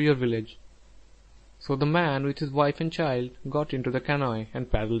come to your village." So the man with his wife and child got into the canoe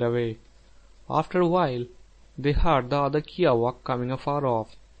and paddled away. After a while, they heard the other Kiawākq coming afar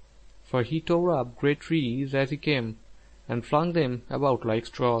off, for he tore up great trees as he came, and flung them about like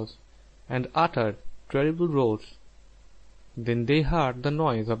straws, and uttered terrible roars. Then they heard the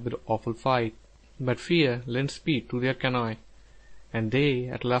noise of the awful fight, but fear lent speed to their canoe, and they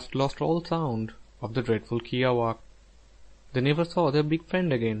at last lost all sound of the dreadful Kiawākq. They never saw their big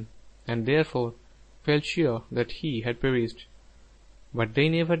friend again, and therefore felt sure that he had perished. But they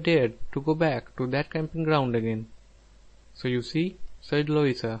never dared to go back to that camping ground again. "So you see," said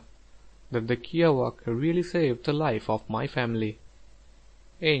Louisa, "that the Kiawākq really saved the life of my family."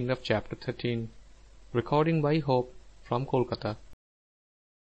 End of chapter 13. Recording by Hope from Kolkata.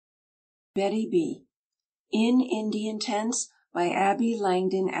 Betty B. In Indian Tents by Abby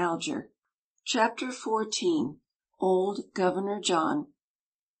Langdon Alger. Chapter 14. Old Governor John.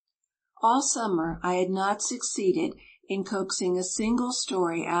 All summer I had not succeeded in coaxing a single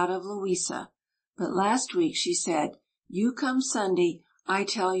story out of Louisa, but last week she said, "You come Sunday, I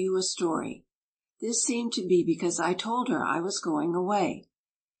tell you a story." This seemed to be because I told her I was going away.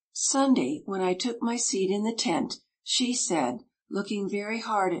 Sunday, when I took my seat in the tent, she said, looking very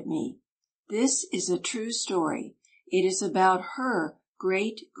hard at me, "This is a true story. It is about her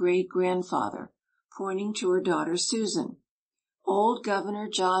great-great-grandfather," pointing to her daughter Susan, "old Governor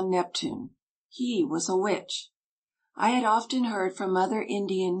John Neptune. He was a witch." I had often heard from other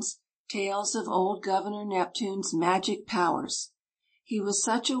Indians tales of old Governor Neptune's magic powers. He was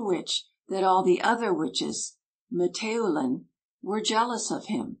such a witch that all the other witches, Metēoulin, were jealous of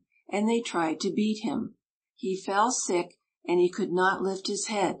him, and they tried to beat him. He fell sick, and he could not lift his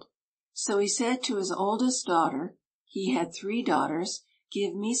head. So he said to his oldest daughter, he had 3 daughters,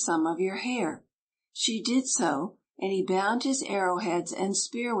 "Give me some of your hair." She did so, and he bound his arrowheads and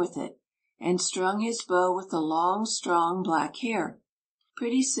spear with it, and strung his bow with the long, strong black hair.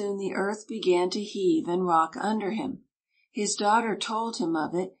 Pretty soon the earth began to heave and rock under him. His daughter told him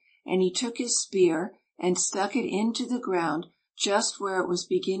of it, and he took his spear and stuck it into the ground just where it was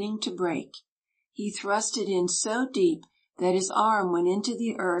beginning to break. He thrust it in so deep that his arm went into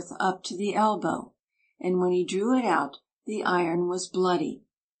the earth up to the elbow, and when he drew it out, the iron was bloody.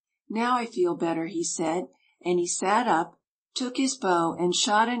 "Now I feel better," he said, and he sat up, took his bow, and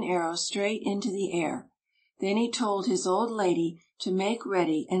shot an arrow straight into the air. Then he told his old lady to make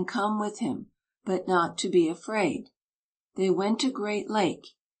ready and come with him, but not to be afraid. They went to Great Lake.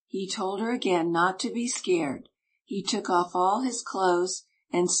 He told her again not to be scared. He took off all his clothes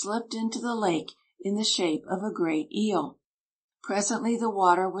and slipped into the lake in the shape of a great eel. Presently the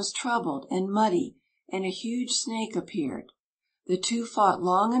water was troubled and muddy, and a huge snake appeared. The two fought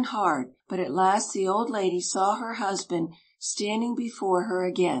long and hard, but at last the old lady saw her husband standing before her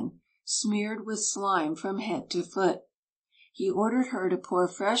again, smeared with slime from head to foot. He ordered her to pour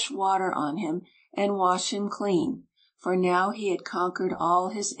fresh water on him and wash him clean, for now he had conquered all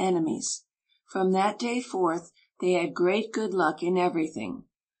his enemies. From that day forth they had great good luck in everything.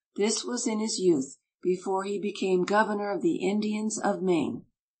 This was in his youth, before he became governor of the Indians of Maine.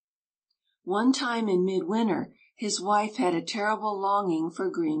 One time in midwinter his wife had a terrible longing for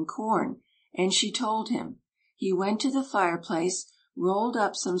green corn, and she told him. He went to the fireplace, rolled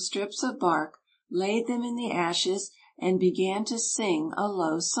up some strips of bark, laid them in the ashes, and began to sing a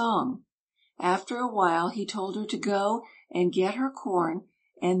low song. After a while he told her to go and get her corn,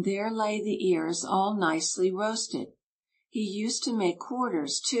 and there lay the ears all nicely roasted. He used to make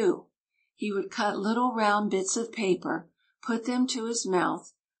quarters, too. He would cut little round bits of paper, put them to his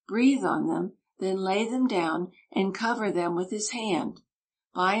mouth, breathe on them, then lay them down and cover them with his hand.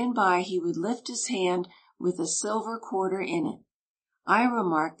 By and by he would lift his hand with a silver quarter in it. I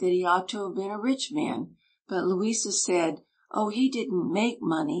remarked that he ought to have been a rich man, but Louisa said, oh, he didn't make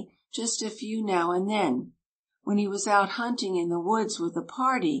money, just a few now and then. When he was out hunting in the woods with a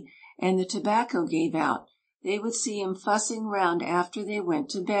party and the tobacco gave out, they would see him fussing round after they went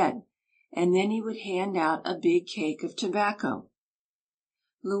to bed, and then he would hand out a big cake of tobacco.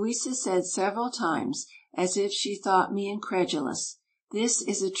 Louisa said several times, as if she thought me incredulous, "This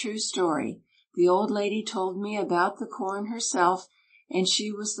is a true story. The old lady told me about the corn herself, and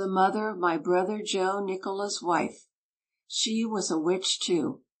she was the mother of my brother Joe Nicola's wife. She was a witch,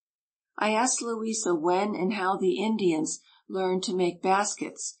 too." I asked Louisa when and how the Indians learned to make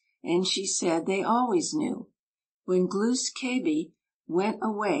baskets, and she said they always knew. When Glūs kābé went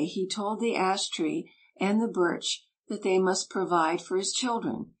away he told the ash tree and the birch that they must provide for his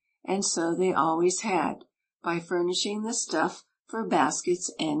children, and so they always had, by furnishing the stuff for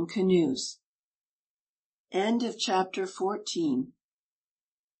baskets and canoes. End of chapter 14.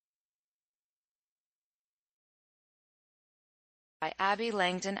 By Abby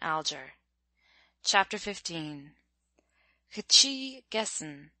Langdon Alger. Chapter 15. K'chī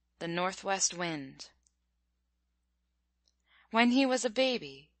Gessen, the Northwest Wind. When he was a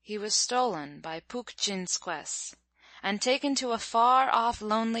baby, he was stolen by Pūkjinsquess, and taken to a far-off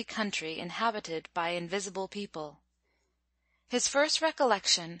lonely country inhabited by invisible people. His first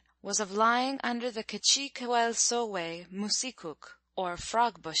recollection was of lying under the K'chī-kwel-sowe musikuk, or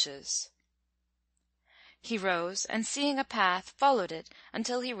frog bushes. He rose, and seeing a path, followed it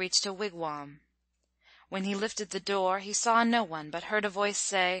until he reached a wigwam. When he lifted the door, he saw no one, but heard a voice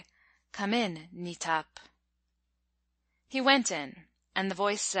say, "Come in, Nitap." He went in, and the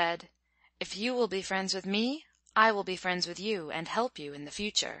voice said, "If you will be friends with me, I will be friends with you, and help you in the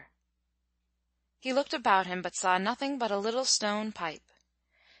future." He looked about him, but saw nothing but a little stone pipe.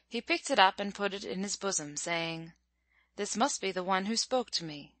 He picked it up and put it in his bosom, saying, "This must be the one who spoke to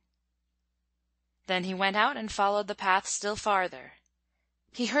me." Then he went out and followed the path still farther.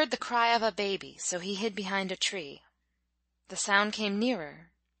 He heard the cry of a baby, so he hid behind a tree. The sound came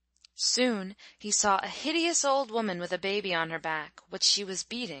nearer. Soon he saw a hideous old woman with a baby on her back, which she was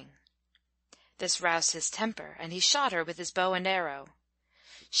beating. This roused his temper, and he shot her with his bow and arrow.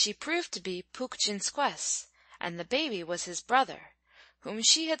 She proved to be Pūkjinsquess, and the baby was his brother, whom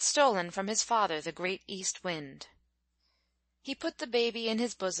she had stolen from his father, the great East Wind. He put the baby in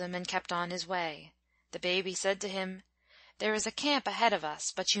his bosom and kept on his way. The baby said to him, "There is a camp ahead of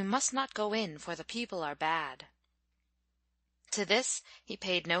us, but you must not go in, for the people are bad." To this he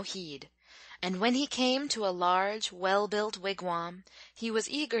paid no heed, and when he came to a large, well-built wigwam, he was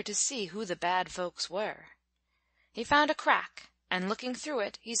eager to see who the bad folks were. He found a crack, and looking through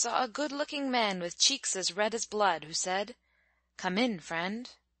it, he saw a good-looking man with cheeks as red as blood, who said, "Come in, friend."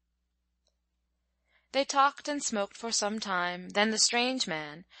 They talked and smoked for some time, then the strange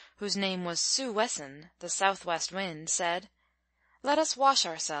man, whose name was Sūwessen, the southwest wind, said, "Let us wash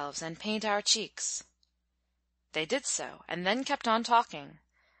ourselves and paint our cheeks." They did so, and then kept on talking,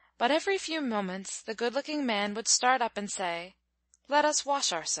 but every few moments the good-looking man would start up and say, "Let us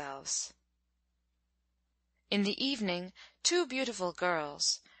wash ourselves." In the evening 2 beautiful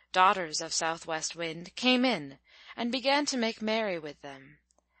girls, daughters of Southwest Wind, came in, and began to make merry with them.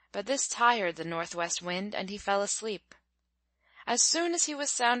 But this tired the Northwest Wind, and he fell asleep. As soon as he was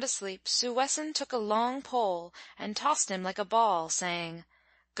sound asleep, Sūwessen took a long pole and tossed him like a ball, saying,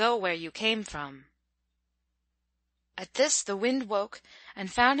 "Go where you came from." At this the wind woke, and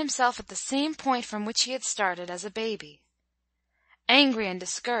found himself at the same point from which he had started as a baby. Angry and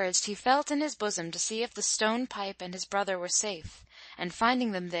discouraged, he felt in his bosom to see if the stone pipe and his brother were safe, and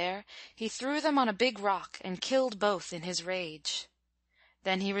finding them there, he threw them on a big rock and killed both in his rage.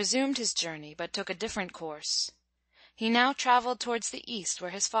 Then he resumed his journey, but took a different course. He now travelled towards the east,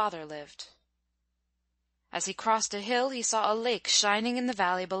 where his father lived. As he crossed a hill, he saw a lake shining in the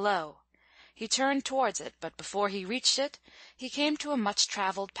valley below. He turned towards it, but before he reached it, he came to a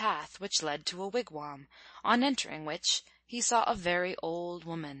much-travelled path, which led to a wigwam, on entering which he saw a very old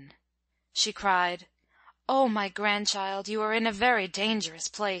woman. She cried, "Oh, my grandchild, you are in a very dangerous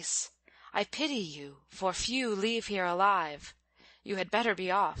place. I pity you, for few leave here alive. You had better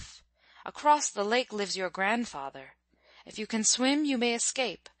be off. Across the lake lives your grandfather. If you can swim, you may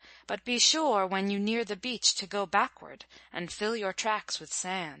escape, but be sure when you near the beach to go backward and fill your tracks with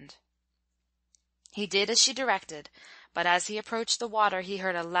sand." He did as she directed, but as he approached the water he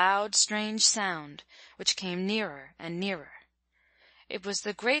heard a loud, strange sound, which came nearer and nearer. It was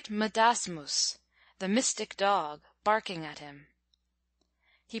the great Medasmus, the mystic dog, barking at him.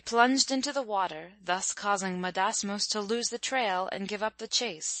 He plunged into the water, thus causing Medasmus to lose the trail and give up the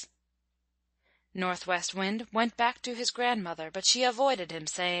chase. Northwest Wind went back to his grandmother, but she avoided him,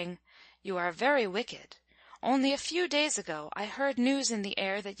 saying, "You are very wicked. Only a few days ago I heard news in the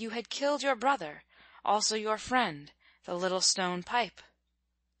air that you had killed your brother, also your friend, the little stone pipe."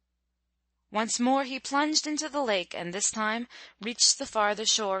 Once more he plunged into the lake, and this time reached the farther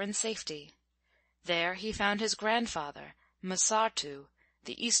shore in safety. There he found his grandfather, Masartu,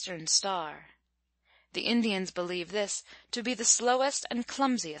 the Eastern Star. The Indians believe this to be the slowest and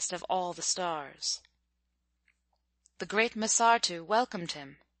clumsiest of all the stars. The great Masartu welcomed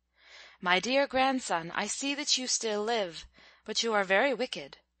him. "My dear grandson, I see that you still live, but you are very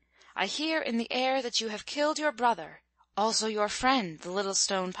wicked. I hear in the air that you have killed your brother, also your friend, the little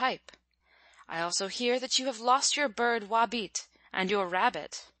stone pipe. I also hear that you have lost your bird Wabit and your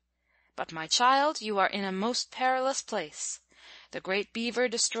rabbit. But, my child, you are in a most perilous place. The great beaver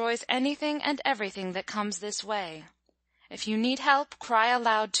destroys anything and everything that comes this way. If you need help, cry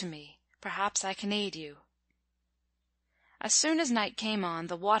aloud to me. Perhaps I can aid you." As soon as night came on,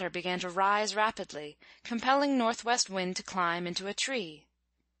 the water began to rise rapidly, compelling Northwest Wind to climb into a tree.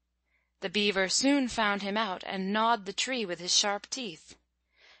 The beaver soon found him out and gnawed the tree with his sharp teeth.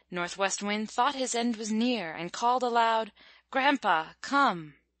 Northwest Wind thought his end was near and called aloud, "Grandpa,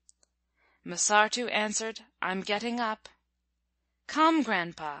 come." Masartu answered, "I'm getting up." "Come,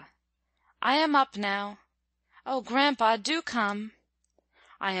 Grandpa." "I am up now." "Oh, Grandpa, do come."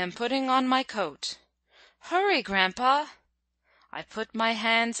 "I am putting on my coat." "Hurry, Grandpa." "I put my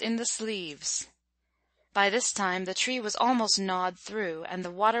hands in the sleeves." By this time the tree was almost gnawed through, and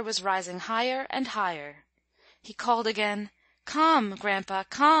the water was rising higher and higher. He called again, "Come, Grandpa,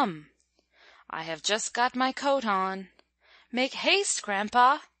 come." "I have just got my coat on." "Make haste,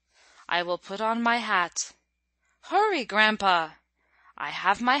 Grandpa." "I will put on my hat." "Hurry, Grandpa." "I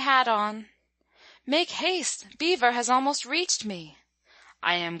have my hat on." "Make haste, Beaver has almost reached me."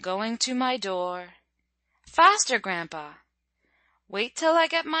 "I am going to my door." "Faster, Grandpa." "Wait till I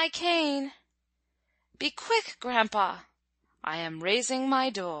get my cane." "Be quick, Grandpa." "I am raising my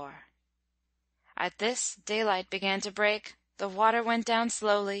door." At this, daylight began to break, the water went down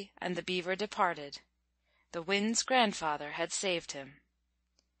slowly, and the beaver departed. The Wind's grandfather had saved him.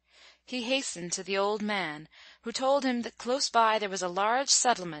 He hastened to the old man, who told him that close by there was a large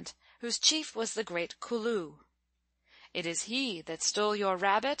settlement, whose chief was the great Kulu. "It is he that stole your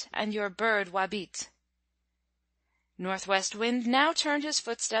rabbit and your bird Wabit." Northwest Wind now turned his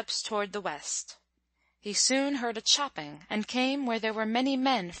footsteps toward the west. He soon heard a chopping, and came where there were many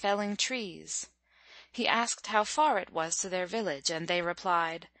men felling trees. He asked how far it was to their village, and they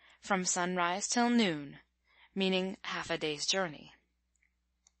replied, "From sunrise till noon," meaning half a day's journey.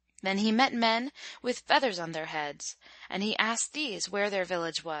 Then he met men with feathers on their heads, and he asked these where their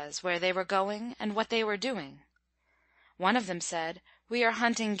village was, where they were going, and what they were doing. One of them said, "We are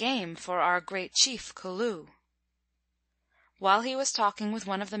hunting game for our great chief Kulu." While he was talking with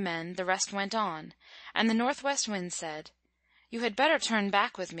one of the men, the rest went on, and the Northwest Wind said, "You had better turn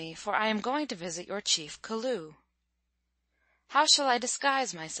back with me, for I am going to visit your chief Kulu." "How shall I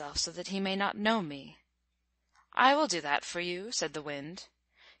disguise myself so that he may not know me?" "I will do that for you," said the Wind.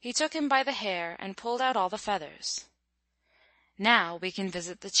 He took him by the hair and pulled out all the feathers. "Now we can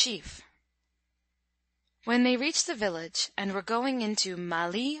visit the chief." When they reached the village and were going into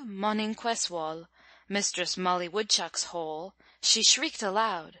Mali Moninqueswal, Mistress Molly Woodchuck's hole, she shrieked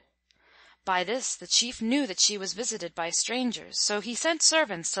aloud. By this the chief knew that she was visited by strangers, so he sent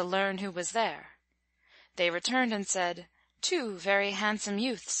servants to learn who was there. They returned and said, "2 very handsome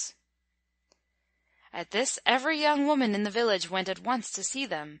youths." At this every young woman in the village went at once to see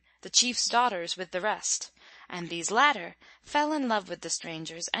them, the chief's daughters with the rest, and these latter fell in love with the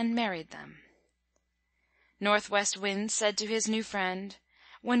strangers and married them. Northwest Wind said to his new friend,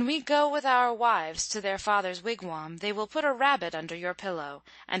 When we go with our wives to their father's wigwam, they will put a rabbit under your pillow,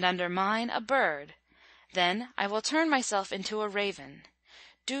 and under mine a bird. Then I will turn myself into a raven.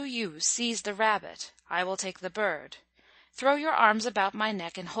 Do you seize the rabbit, I will take the bird. Throw your arms about my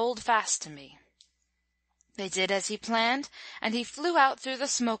neck and hold fast to me." They did as he planned, and he flew out through the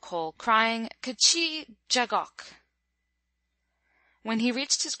smoke-hole, crying, "K'chee jagok." When he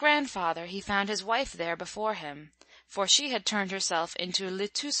reached his grandfather, he found his wife there before him, for she had turned herself into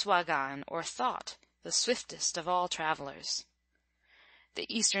Lituswagan, or Thought, the swiftest of all travellers.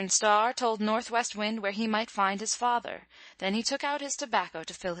 The Eastern Star told Northwest Wind where he might find his father. Then he took out his tobacco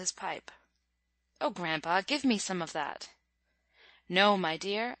to fill his pipe. "Oh, Grandpa, give me some of that." "No, my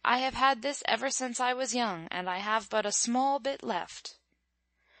dear, I have had this ever since I was young, and I have but a small bit left."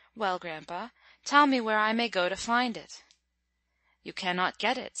 "Well, Grandpa, tell me where I may go to find it." "You cannot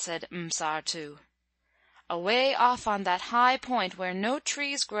get it," said M'Sārtū. "Away off on that high point where no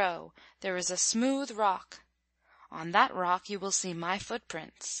trees grow, there is a smooth rock. On that rock you will see my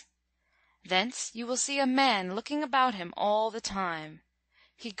footprints. Thence you will see a man looking about him all the time.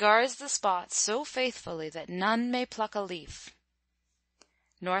 He guards the spot so faithfully that none may pluck a leaf."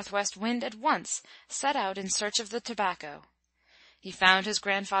 Northwest Wind at once set out in search of the tobacco. He found his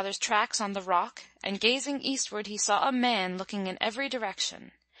grandfather's tracks on the rock, and gazing eastward he saw a man looking in every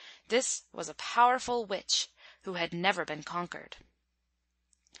direction. This was a powerful witch, who had never been conquered.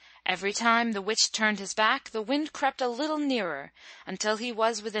 Every time the witch turned his back, the wind crept a little nearer, until he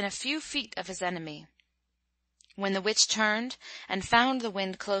was within a few feet of his enemy. When the witch turned, and found the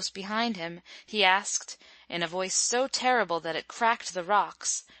wind close behind him, he asked, in a voice so terrible that it cracked the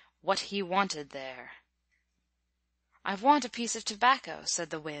rocks, what he wanted there. "I want a piece of tobacco," said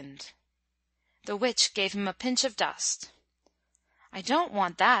the wind. The witch gave him a pinch of dust. "I don't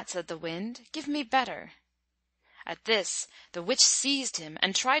want that," said the wind. "Give me better." At this the witch seized him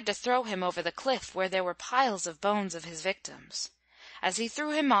and tried to throw him over the cliff where there were piles of bones of his victims. As he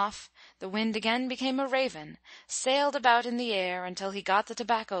threw him off, the wind again became a raven, sailed about in the air until he got the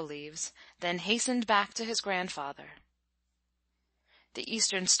tobacco leaves, then hastened back to his grandfather. The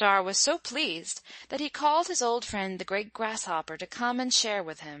Eastern Star was so pleased that he called his old friend the great grasshopper to come and share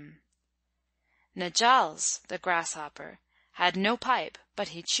with him. Najals, the grasshopper, had no pipe, but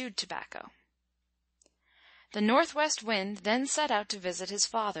he chewed tobacco. The Northwest Wind then set out to visit his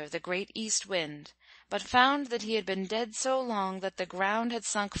father, the great East Wind, but found that he had been dead so long that the ground had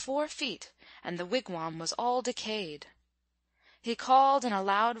sunk 4 feet, and the wigwam was all decayed. He called in a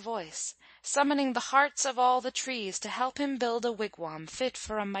loud voice, summoning the hearts of all the trees to help him build a wigwam fit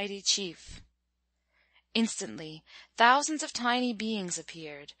for a mighty chief. Instantly thousands of tiny beings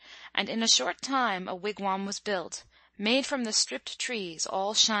appeared, and in a short time a wigwam was built, made from the stripped trees,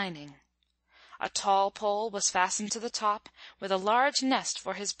 all shining. A tall pole was fastened to the top, with a large nest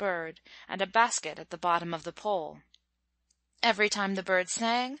for his bird, and a basket at the bottom of the pole. Every time the bird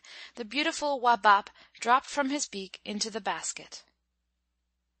sang, the beautiful wabap dropped from his beak into the basket.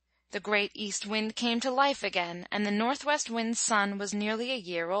 The great East Wind came to life again, and the Northwest Wind's son was nearly a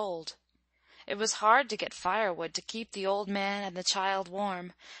year old. It was hard to get firewood to keep the old man and the child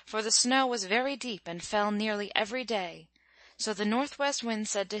warm, for the snow was very deep and fell nearly every day. So the Northwest Wind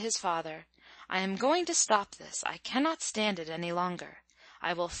said to his father, "I am going to stop this. I cannot stand it any longer.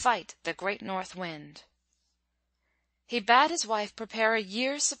 I will fight the great North Wind." He bade his wife prepare a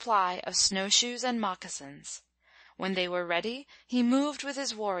year's supply of snowshoes and moccasins. When they were ready, he moved with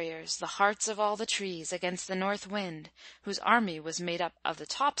his warriors, the hearts of all the trees, against the North Wind, whose army was made up of the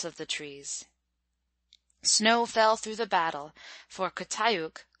tops of the trees. Snow fell through the battle, for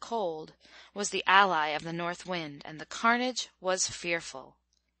K'tayuk, Cold, was the ally of the North Wind, and the carnage was fearful.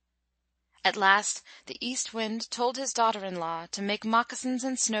 At last the East Wind told his daughter-in-law to make moccasins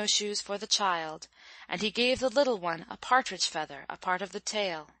and snowshoes for the child, and he gave the little one a partridge feather, a part of the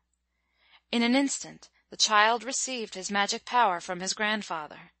tail. In an instant the child received his magic power from his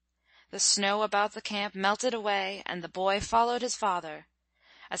grandfather. The snow about the camp melted away, and the boy followed his father.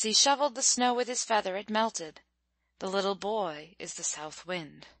 As he shoveled the snow with his feather, it melted. The little boy is the South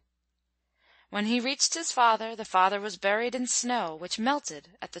Wind. When he reached his father, the father was buried in snow, which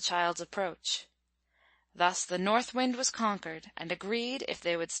melted at the child's approach. Thus the North Wind was conquered, and agreed, if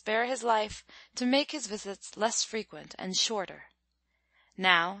they would spare his life, to make his visits less frequent and shorter.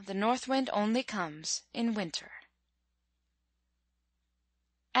 Now the North Wind only comes in winter.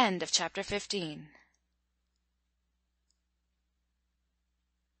 End of chapter 15.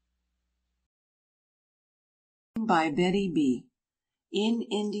 By Betty B. In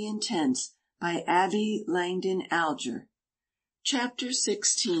Indian Tents by Abby Langdon Alger. Chapter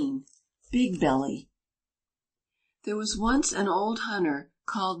 16. Big Belly. There was once an old hunter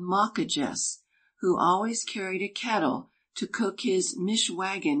called Mawquejess, who always carried a kettle to cook his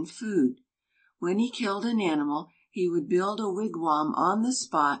mishwagon food. When he killed an animal, he would build a wigwam on the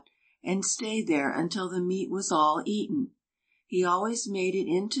spot and stay there until the meat was all eaten. He always made it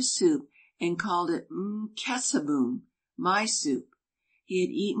into soup and called it mkesabum, my soup. He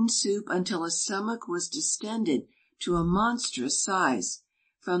had eaten soup until his stomach was distended to a monstrous size.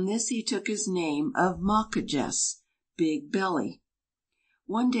 From this he took his name of Mawquejess, big belly.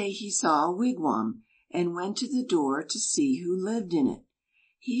 One day he saw a wigwam and went to the door to see who lived in it.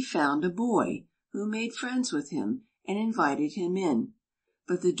 He found a boy, who made friends with him and invited him in.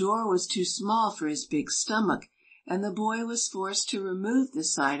 But the door was too small for his big stomach, and the boy was forced to remove the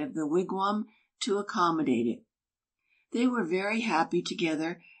side of the wigwam to accommodate it. They were very happy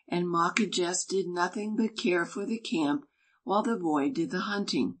together, and Mawquejess did nothing but care for the camp while the boy did the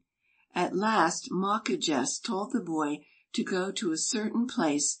hunting. At last Mawquejess told the boy to go to a certain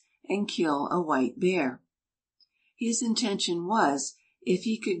place and kill a white bear. His intention was, if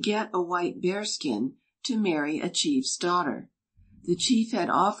he could get a white bearskin, to marry a chief's daughter. The chief had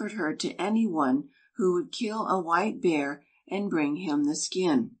offered her to any one who would kill a white bear and bring him the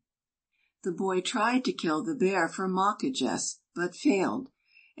skin. The boy tried to kill the bear for Mawquejess, but failed,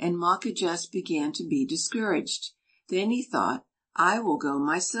 and Mawquejess began to be discouraged. Then he thought, I will go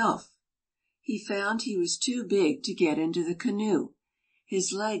myself. He found he was too big to get into the canoe.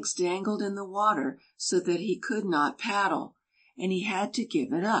 His legs dangled in the water so that he could not paddle, and he had to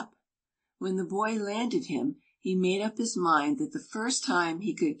give it up. When the boy landed him, he made up his mind that the first time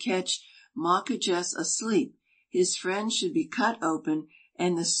he could catch Mawquejess asleep, his friend should be cut open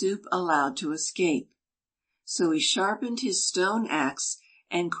and the soup allowed to escape. So he sharpened his stone axe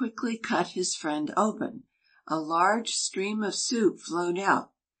and quickly cut his friend open. A large stream of soup flowed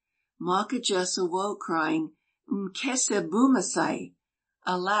out. Mawquejess awoke, crying, Mkeseboumasai!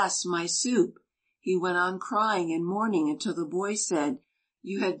 Alas, my soup! He went on crying and mourning until the boy said,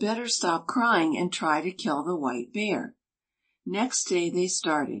 You had better stop crying and try to kill the white bear. Next day they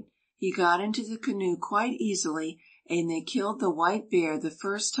started. He got into the canoe quite easily, and they killed the white bear the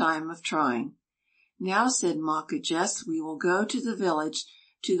first time of trying. Now, said Mawquejess, we will go to the village,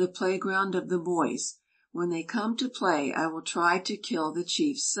 to the playground of the boys. When they come to play, I will try to kill the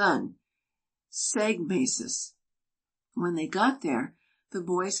chief's son, Segmasis. When they got there, the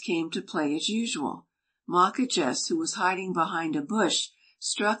boys came to play as usual. Mawquejess, who was hiding behind a bush,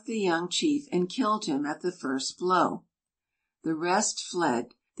 struck the young chief and killed him at the first blow. The rest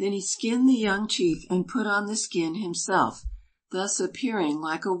fled. Then he skinned the young chief and put on the skin himself, thus appearing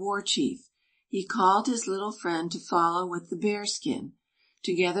like a war chief. He called his little friend to follow with the bearskin.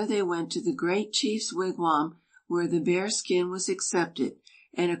 Together they went to the great chief's wigwam, where the bearskin was accepted,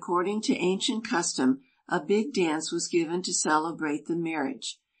 and according to ancient custom, a big dance was given to celebrate the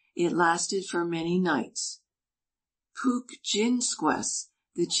marriage. It lasted for many nights. Pukjinsquess,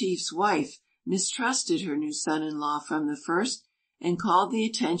 the chief's wife, mistrusted her new son-in-law from the first, and called the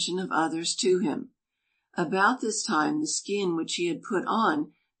attention of others to him. About this time the skin which he had put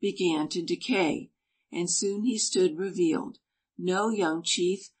on began to decay, and soon he stood revealed, no young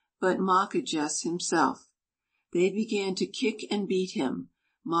chief, but Mawquejess himself. They began to kick and beat him.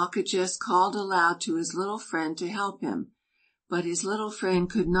 Mawquejess called aloud to his little friend to help him, but his little friend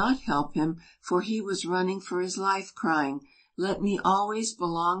could not help him, for he was running for his life, crying, Let me always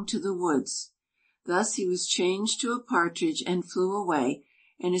belong to the woods. Thus he was changed to a partridge and flew away,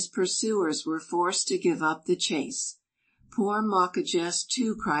 and his pursuers were forced to give up the chase. Poor Mawquejess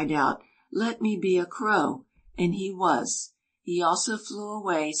too cried out, Let me be a crow, and he was. He also flew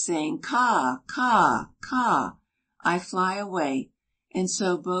away, saying, Caw, caw, caw, I fly away, and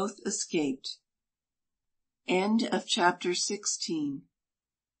so both escaped. End of chapter 16.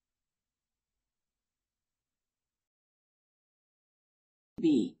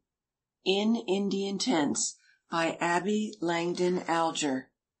 B. In Indian Tents by Abby Langdon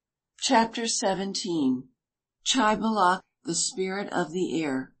Alger. Chapter 17. Chibalok, the Spirit of the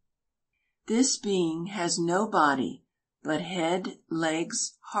Air. This being has no body, but head,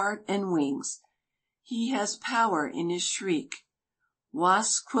 legs, heart, and wings. He has power in his shriek,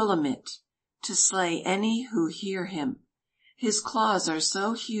 Wasquillamit, to slay any who hear him. His claws are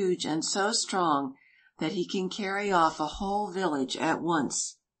so huge and so strong that he can carry off a whole village at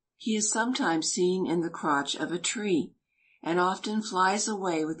once. He is sometimes seen in the crotch of a tree, and often flies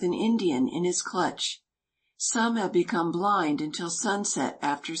away with an Indian in his clutch. Some have become blind until sunset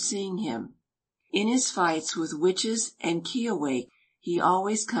after seeing him. In his fights with witches and Kiawake, he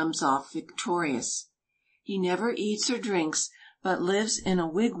always comes off victorious. He never eats or drinks, but lives in a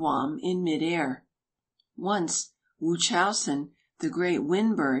wigwam in mid-air. Once, Wūchowsen, The great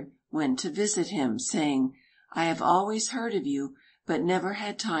wind bird went to visit him, saying, "I have always heard of you, but never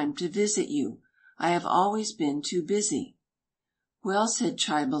had time to visit you. I have always been too busy." "Well," said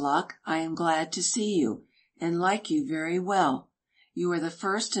Chībaloch, "I am glad to see you, and like you very well. You are the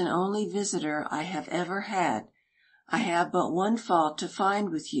first and only visitor I have ever had. I have but one fault to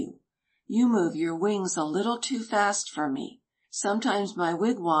find with you. You move your wings a little too fast for me. Sometimes my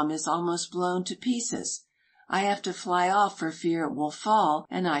wigwam is almost blown to pieces. I have to fly off for fear it will fall,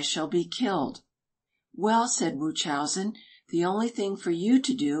 and I shall be killed." "Well," said Wūchowsen, "the only thing for you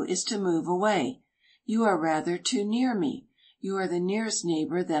to do is to move away. You are rather too near me. You are the nearest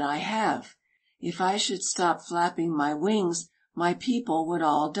neighbor that I have. If I should stop flapping my wings, my people would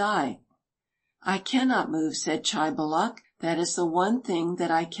all die." "I cannot move," said Chībaloch. "That is the one thing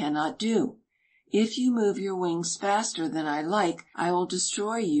that I cannot do. If you move your wings faster than I like, I will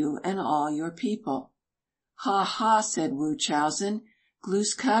destroy you and all your people." "Ha, ha," said Wūchowsen,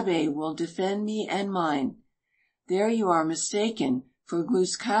 "Glūs kābé will defend me and mine." "There you are mistaken, for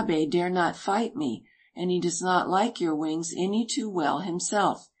Glūs kābé dare not fight me, and he does not like your wings any too well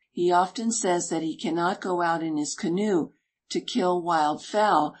himself. He often says that he cannot go out in his canoe to kill wild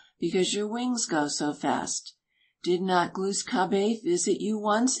fowl because your wings go so fast. Did not Glūs kābé visit you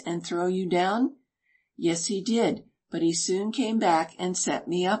once and throw you down?" "Yes, he did, but he soon came back and set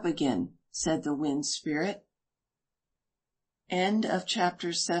me up again," said the Wind Spirit. End of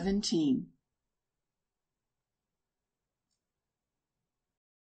chapter 17.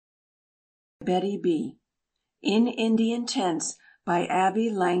 Betty B. In Indian Tents by Abby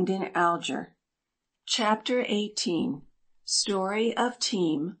Langdon Alger. Chapter 18. Story of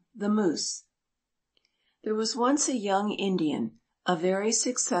Team, the Moose. There was once a young Indian, a very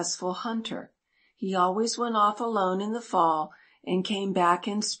successful hunter. He always went off alone in the fall and came back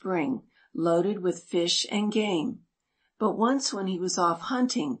in spring, loaded with fish and game. But once when he was off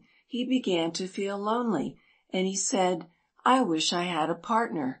hunting, he began to feel lonely, and he said, "I wish I had a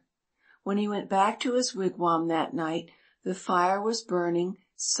partner." When he went back to his wigwam that night, the fire was burning,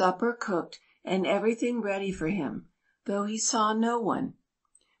 supper cooked, and everything ready for him, though he saw no one.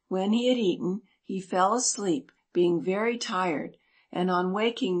 When he had eaten, he fell asleep, being very tired, and on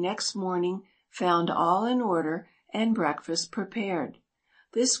waking next morning found all in order and breakfast prepared.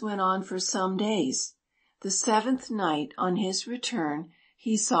 This went on for some days. The 7th night, on his return,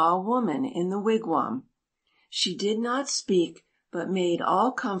 he saw a woman in the wigwam. She did not speak, but made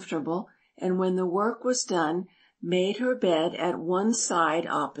all comfortable, and when the work was done, made her bed at one side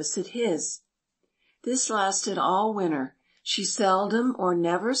opposite his. This lasted all winter. She seldom or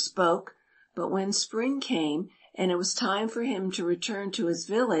never spoke, but when spring came and it was time for him to return to his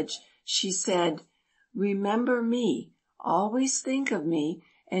village, she said, "Remember me, always think of me,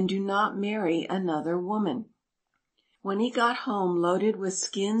 and do not marry another woman." When he got home loaded with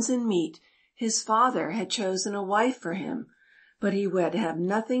skins and meat, his father had chosen a wife for him, but he would have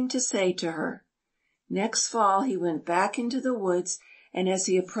nothing to say to her. Next fall he went back into the woods, and as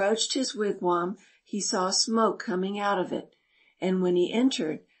he approached his wigwam, he saw smoke coming out of it, and when he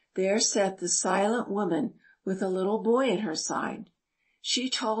entered, there sat the silent woman with a little boy at her side. She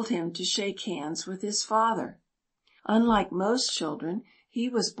told him to shake hands with his father. Unlike most children, he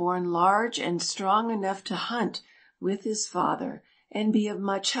was born large and strong enough to hunt with his father and be of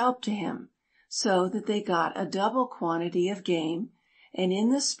much help to him, so that they got a double quantity of game, and in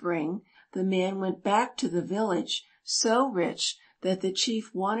the spring the man went back to the village so rich that the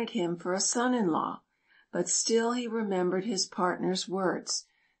chief wanted him for a son-in-law, but still he remembered his partner's words,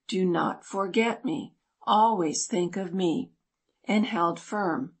 "Do not forget me, always think of me," and held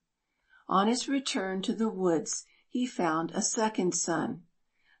firm. On his return to the woods he found a second son.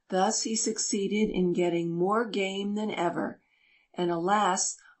 Thus he succeeded in getting more game than ever, and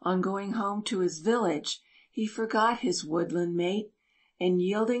alas, on going home to his village, he forgot his woodland mate, and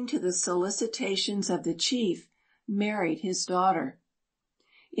yielding to the solicitations of the chief, married his daughter.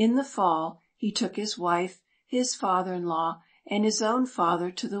 In the fall he took his wife, his father-in-law, and his own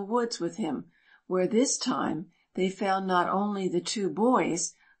father to the woods with him, where this time they found not only the two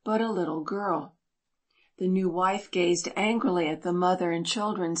boys, but a little girl. The new wife gazed angrily at the mother and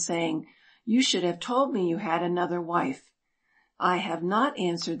children, saying, "You should have told me you had another wife." "I have not,"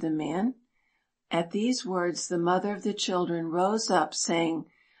 answered the man. At these words the mother of the children rose up, saying,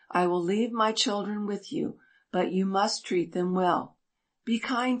 "I will leave my children with you, but you must treat them well. Be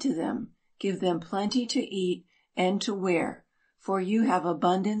kind to them, give them plenty to eat and to wear, for you have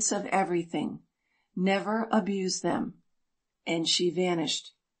abundance of everything. Never abuse them." And she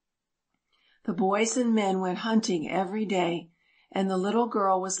vanished. The boys and men went hunting every day, and the little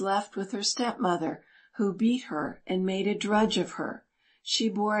girl was left with her stepmother, who beat her and made a drudge of her. She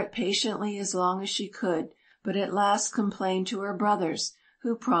bore it patiently as long as she could, but at last complained to her brothers,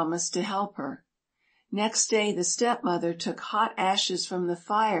 who promised to help her. Next day the stepmother took hot ashes from the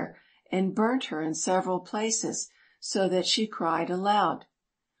fire and burnt her in several places, so that she cried aloud.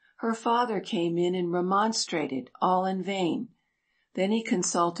 Her father came in and remonstrated, all in vain. Then he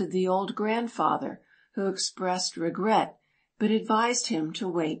consulted the old grandfather, who expressed regret, but advised him to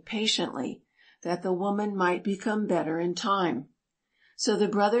wait patiently, that the woman might become better in time. So the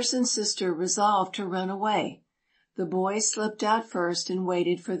brothers and sister resolved to run away. The boys slipped out first and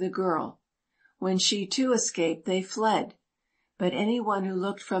waited for the girl. When she too escaped, they fled. But anyone who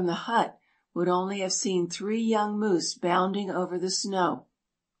looked from the hut would only have seen 3 young moose bounding over the snow.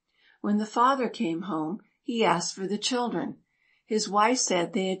 When the father came home, he asked for the children. His wife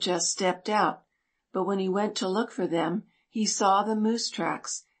said they had just stepped out, but when he went to look for them, he saw the moose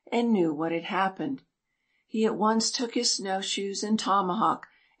tracks and knew what had happened. He at once took his snowshoes and tomahawk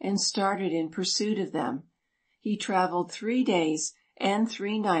and started in pursuit of them. He traveled 3 days and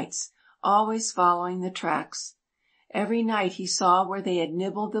 3 nights, always following the tracks. Every night he saw where they had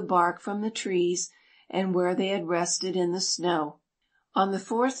nibbled the bark from the trees and where they had rested in the snow. On the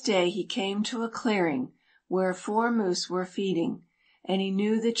 4th day he came to a clearing where 4 moose were feeding, and he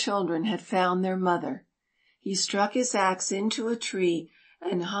knew the children had found their mother. He struck his axe into a tree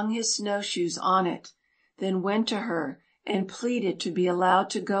and hung his snowshoes on it, then went to her and pleaded to be allowed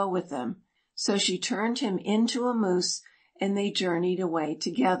to go with them. So she turned him into a moose, and they journeyed away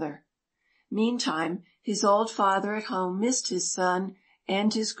together. Meantime, his old father at home missed his son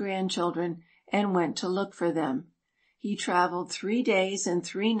and his grandchildren and went to look for them. He traveled 3 days and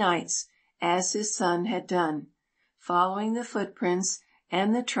 3 nights, as his son had done, following the footprints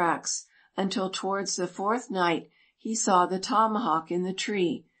and the tracks until towards the 4th night he saw the tomahawk in the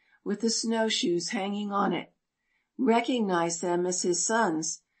tree, with the snowshoes hanging on it, recognized them as his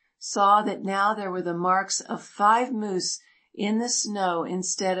sons, saw that now there were the marks of 5 moose in the snow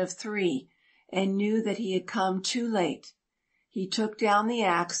instead of 3, and knew that he had come too late. He took down the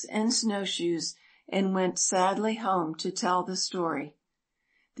axe and snowshoes and went sadly home to tell the story.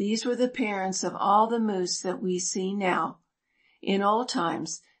 These were the parents of all the moose that we see now. In old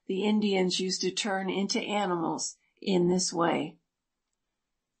times, the Indians used to turn into animals in this way.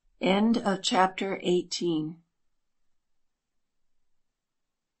 End of chapter 18.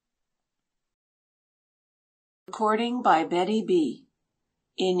 Recording by Betty B.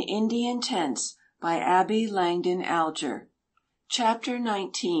 In Indian Tents by Abby Langdon Alger. Chapter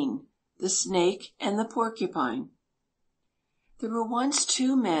 19. The Snake and the Porcupine. There were once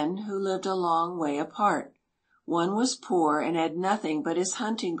 2 men who lived a long way apart. One was poor and had nothing but his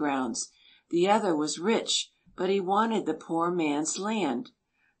hunting grounds. The other was rich, but he wanted the poor man's land.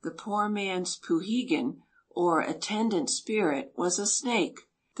 The poor man's Poohegan, or attendant spirit, was a snake.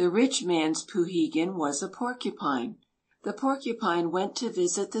 The rich man's Poohegan was a porcupine. The porcupine went to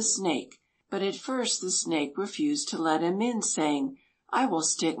visit the snake, but at first the snake refused to let him in, saying, "I will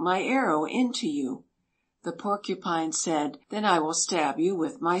stick my arrow into you." The porcupine said, "Then I will stab you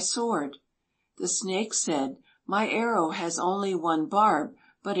with my sword." The snake said, "My arrow has only 1 barb,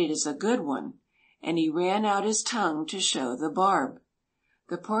 but it is a good one," and he ran out his tongue to show the barb.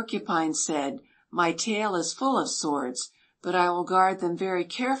 The porcupine said, "My tail is full of swords, but I will guard them very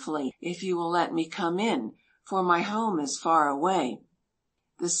carefully if you will let me come in, for my home is far away."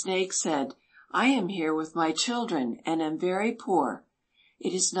 The snake said, "I am here with my children and am very poor.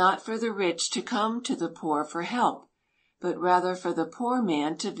 It is not for the rich to come to the poor for help, but rather for the poor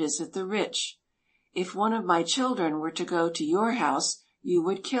man to visit the rich. If one of my children were to go to your house, you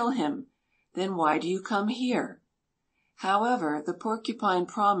would kill him. Then why do you come here?" However, the porcupine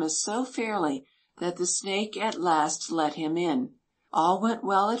promised so fairly that the snake at last let him in. All went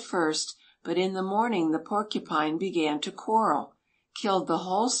well at first, but in the morning the porcupine began to quarrel, killed the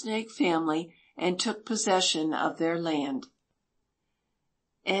whole snake family, and took possession of their land.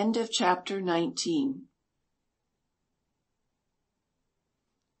 End of chapter 19.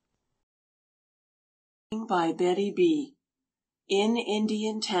 By Betty B. In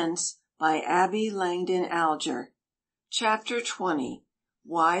Indian Tents by Abby Langdon Alger. Chapter 20.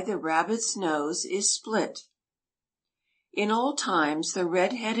 Why the Rabbit's Nose is Split. In old times the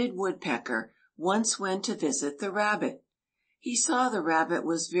red-headed woodpecker once went to visit the rabbit. He saw the rabbit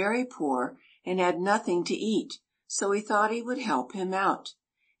was very poor and had nothing to eat, so he thought he would help him out.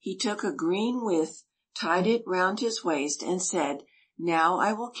 He took a green withe, tied it round his waist, and said, "Now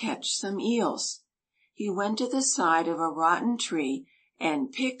I will catch some eels." He went to the side of a rotten tree,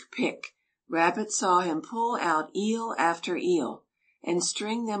 and pick, pick, Rabbit saw him pull out eel after eel, and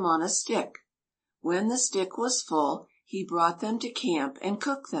string them on a stick. When the stick was full, he brought them to camp and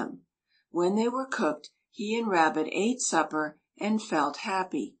cooked them. When they were cooked, he and Rabbit ate supper and felt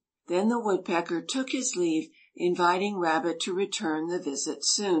happy. Then the woodpecker took his leave, inviting Rabbit to return the visit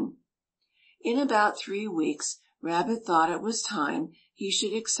soon. In about 3 weeks, Rabbit thought it was time he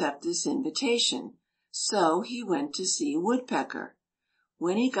should accept this invitation, so he went to see Woodpecker.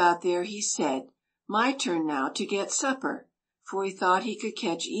 When he got there, he said, "My turn now to get supper," for he thought he could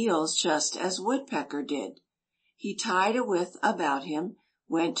catch eels just as Woodpecker did. He tied a withe about him,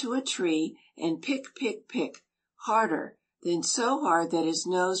 went to a tree, and pick, harder, then so hard that his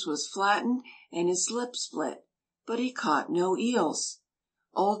nose was flattened and his lip split, but he caught no eels.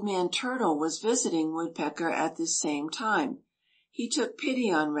 Old Man Turtle was visiting Woodpecker at this same time. He took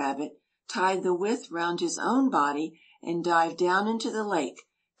pity on Rabbit, tied the withe round his own body, and dived down into the lake,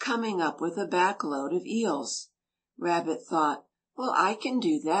 coming up with a back load of eels. Rabbit thought, "Well, I can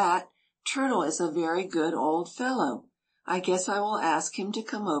do that. Turtle is a very good old fellow. I guess I will ask him to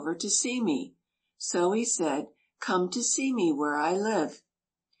come over to see me." So he said, "Come to see me where I live."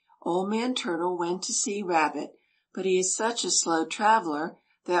 Old Man Turtle went to see Rabbit, but he is such a slow traveler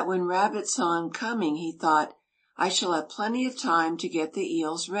that when Rabbit saw him coming he thought, "I shall have plenty of time to get the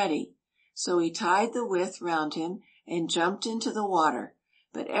eels ready." So he tied the withe round him and jumped into the water,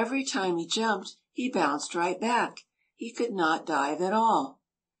 but every time he jumped he bounced right back. He could not dive at all.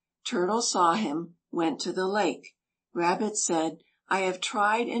 Turtle saw him, went to the lake. Rabbit said, "I have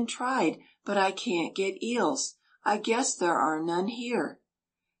tried and tried, but I can't get eels. I guess there are none here."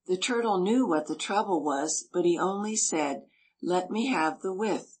 The turtle knew what the trouble was, but he only said, "Let me have the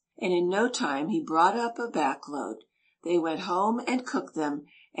withe," and in no time he brought up a back load. They went home and cooked them,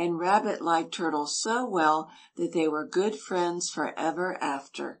 and Rabbit liked Turtle so well that they were good friends forever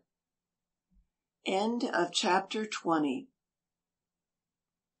after. End of chapter 20.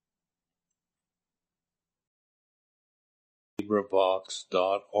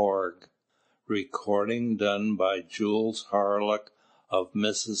 LibriVox.org. Recording done by Jules Harlock of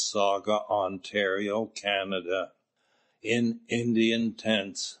Mississauga, Ontario, Canada. In Indian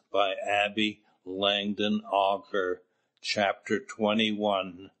Tents by Abby Langdon Auger. Chapter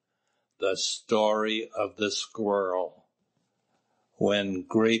 21. The Story of the Squirrel. When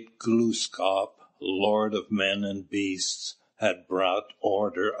great Glooskap, lord of men and beasts, had brought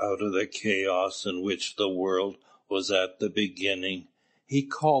order out of the chaos in which the world was at the beginning, he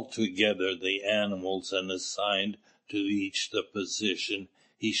called together the animals and assigned to each the position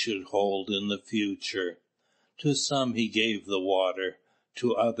he should hold in the future. To some he gave the water,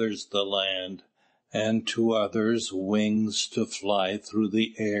 to others the land, and to others wings to fly through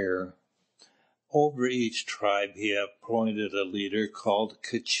the air. Over each tribe he appointed a leader called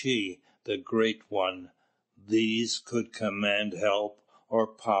K'chī, the Great One. These could command help or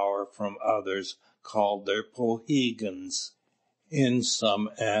power from others called their Pohegans. In some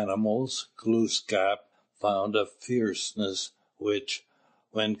animals Glooskap found a fierceness which,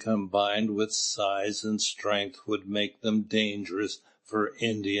 when combined with size and strength, would make them dangerous for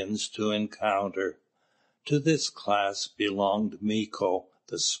Indians to encounter. To this class belonged Meeko,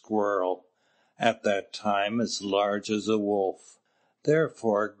 the squirrel, at that time as large as a wolf.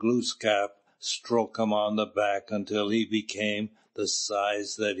 Therefore Glooskap stroked him on the back until he became the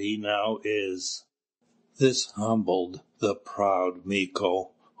size that he now is. This humbled the proud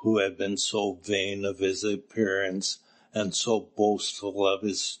Meeko, who had been so vain of his appearance and so boastful of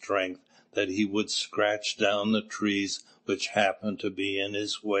his strength that he would scratch down the trees which happened to be in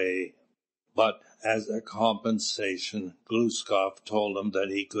his way. But as a compensation, Glooskap told him that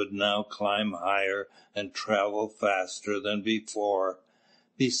he could now climb higher and travel faster than before,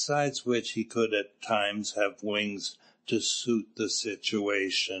 besides which he could at times have wings to suit the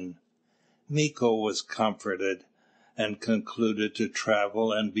situation. Meeko was comforted, and concluded to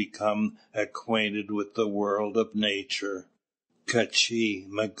travel and become acquainted with the world of nature.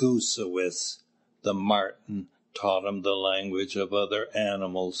 K'chī-Magūsawis, the marten, taught him the language of other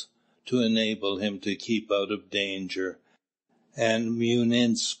animals, to enable him to keep out of danger, and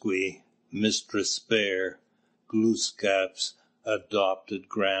Muninsqui, Mistress Bear, Glooskap's adopted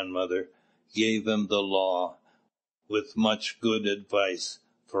grandmother, gave him the law, with much good advice,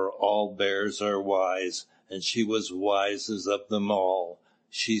 for all bears are wise, and she was wisest of them all.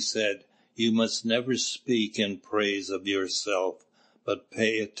 She said, "You must never speak in praise of yourself, but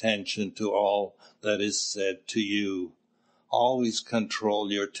pay attention to all that is said to you. Always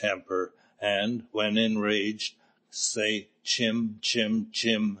control your temper, and, when enraged, say chim, chim,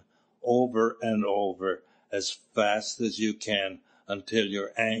 chim, over and over, as fast as you can, until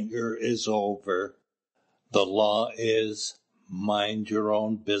your anger is over. The law is, mind your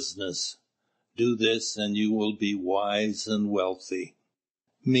own business. Do this and you will be wise and wealthy."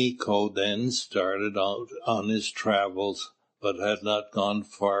 Miko then started out on his travels, but had not gone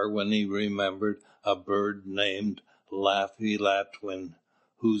far when he remembered a bird named Laffy Latwin,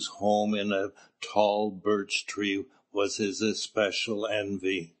 whose home in a tall birch tree was his especial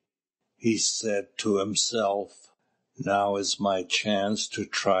envy. He said to himself, "Now is my chance to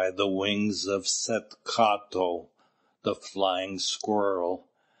try the wings of Setkato, the flying squirrel."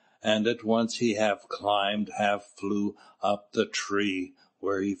 And at once he half climbed, half flew up the tree,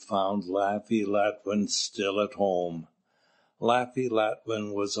 where he found Laffy Latwin still at home. Laffy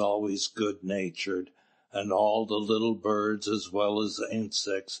Latwin was always good-natured, and all the little birds as well as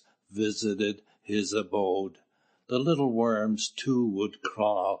insects visited his abode. The little worms too would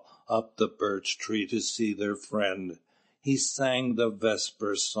crawl up the birch tree to see their friend. He sang the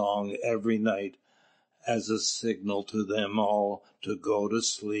vesper song every night as a signal to them all to go to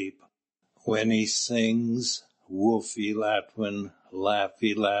sleep. When he sings, "Woofy Latwin,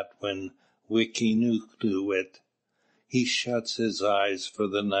 Laffy Latwin, Wikinukuit," he shuts his eyes for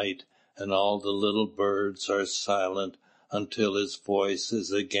the night, and all the little birds are silent until his voice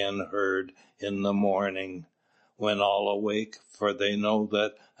is again heard in the morning, when all awake, for they know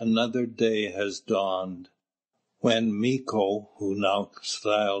that another day has dawned. When Miko, who now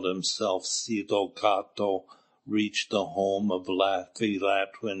styled himself Sitokato, reached the home of Laffy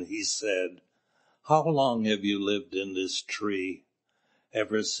Latwin, he said, "How long have you lived in this tree?"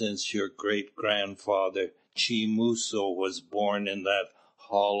 "Ever since your great-grandfather Chimuso was born in that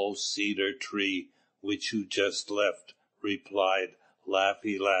hollow cedar tree which you just left," replied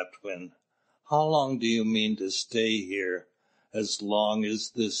Laffy Latwin. "How long do you mean to stay here?" "As long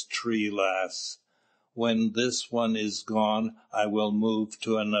as this tree lasts. When this one is gone, I will move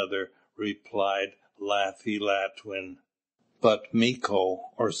to another," replied Laffy Latwin. But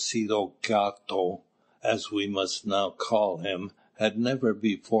Miko, or Sitokato, as we must now call him, had never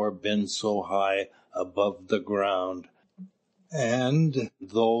before been so high above the ground, and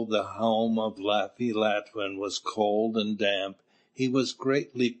though the home of Laffy Latwin was cold and damp, he was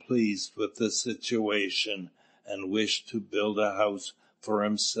greatly pleased with the situation, and wished to build a house for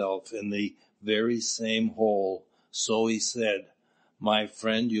himself in the very same hole. So he said, "My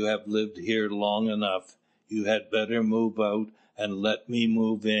friend, you have lived here long enough. You had better move out and let me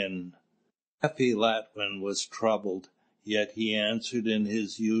move in." Laffy Latwin was troubled, yet he answered in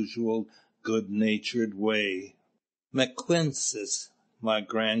his usual good-natured way, "Mequinsis, my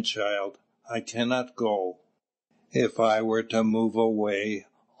grandchild, I cannot go. If I were to move away,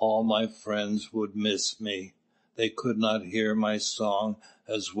 all my friends would miss me. They could not hear my song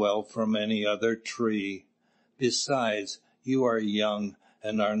as well from any other tree. Besides, you are young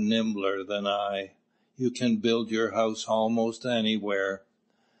and are nimbler than I. You can build your house almost anywhere."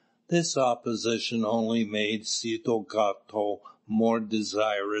 This opposition only made Sitokato more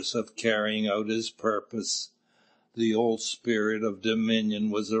desirous of carrying out his purpose. The old spirit of dominion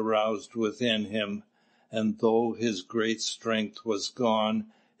was aroused within him, and though his great strength was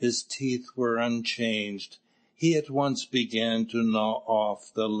gone, his teeth were unchanged. He at once began to gnaw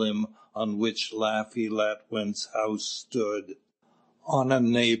off the limb on which Laffy Latwin's house stood. On a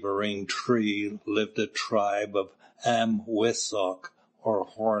neighbouring tree lived a tribe of Amwisok, or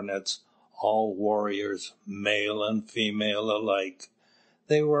hornets, all warriors, male and female alike.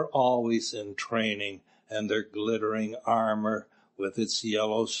 They were always in training, and their glittering armour, with its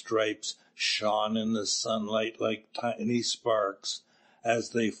yellow stripes, shone in the sunlight like tiny sparks, as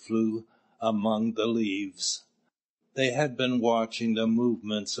they flew among the leaves. They had been watching the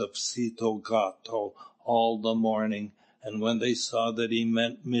movements of Sitokato all the morning, and when they saw that he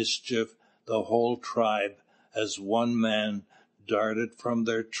meant mischief, the whole tribe, as one man, darted from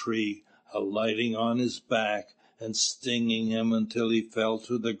their tree, alighting on his back and stinging him until he fell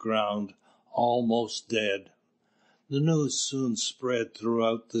to the ground, almost dead. The news soon spread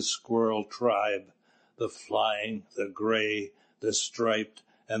throughout the squirrel tribe. The flying, the grey, the striped,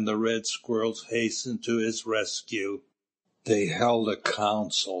 and the red squirrels hastened to his rescue. They held a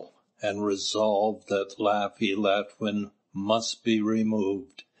council, and resolved that Laffy Latwin must be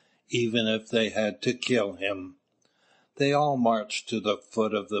removed, even if they had to kill him. They all marched to the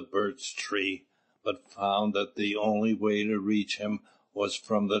foot of the birch tree, but found that the only way to reach him was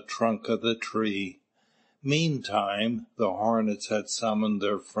from the trunk of the tree. Meantime, the hornets had summoned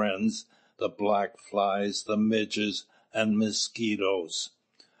their friends, the black flies, the midges, and mosquitoes.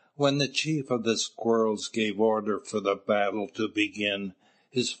 When the chief of the squirrels gave order for the battle to begin,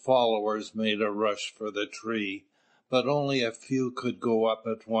 his followers made a rush for the tree, but only a few could go up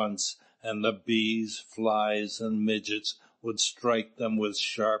at once, and the bees, flies, and midges would strike them with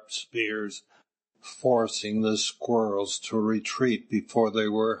sharp spears forcing the squirrels to retreat before they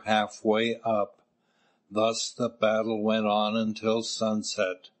were halfway up. Thus the battle went on until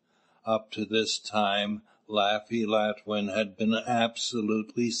sunset. Up to this time, Laffy Latwin had been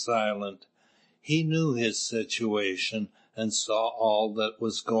absolutely silent. He knew his situation and saw all that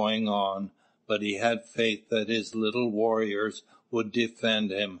was going on, but he had faith that his little warriors would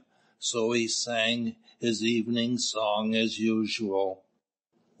defend him, so he sang his evening song as usual.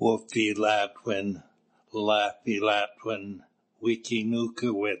 Woofy Latwin, Laffy Latwin,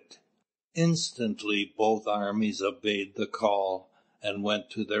 Wikinukuwit. Instantly both armies obeyed the call, and went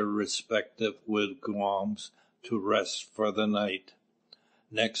to their respective wigwams to rest for the night.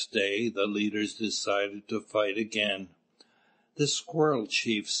 Next day the leaders decided to fight again. The Squirrel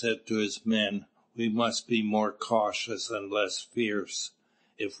Chief said to his men, "We must be more cautious and less fierce.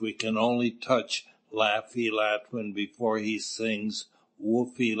 If we can only touch Laffy Latwin before he sings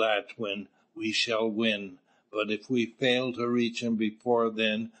Woofy Latwin, we shall win, but if we fail to reach him before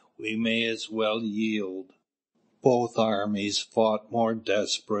then, we may as well yield." Both armies fought more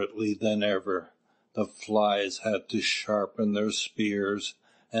desperately than ever. The flies had to sharpen their spears,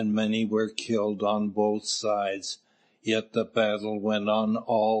 and many were killed on both sides, yet the battle went on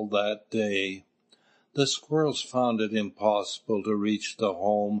all that day. The squirrels found it impossible to reach the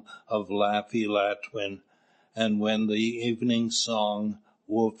home of Laffy Latwin, and when the evening song,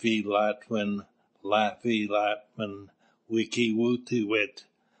 Woofy Latwin, Laffy Latwin, Wikiwootiwit,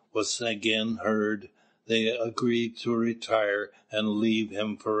 was again heard, they agreed to retire and leave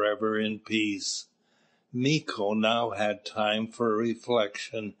him forever in peace. Meeko now had time for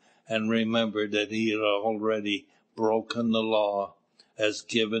reflection, and remembered that he had already broken the law, as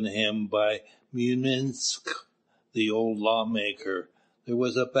given him by Muninsk, the old lawmaker. There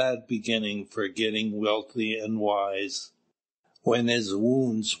was a bad beginning for getting wealthy and wise. When his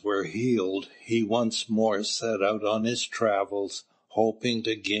wounds were healed, he once more set out on his travels, hoping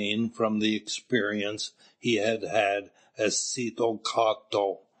to gain from the experience he had had as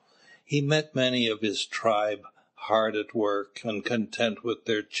Sitokato. He met many of his tribe, hard at work and content with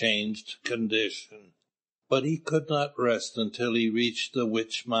their changed condition, but he could not rest until he reached the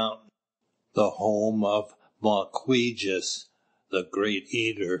Witch Mountain, the home of Mawquejess, the great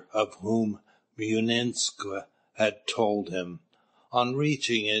eater, of whom Muninsk had told him. On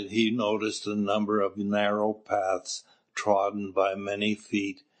reaching it, he noticed a number of narrow paths trodden by many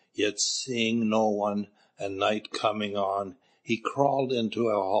feet, yet seeing no one, and night coming on, he crawled into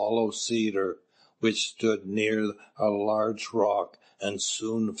a hollow cedar, which stood near a large rock, and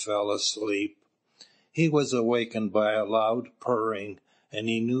soon fell asleep. He was awakened by a loud purring, and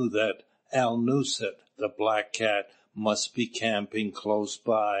he knew that Alnusset, the black cat, must be camping close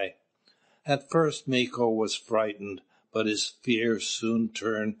by. At first Meeko was frightened, but his fear soon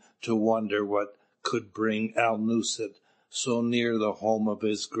turned to wonder what could bring Alnusset so near the home of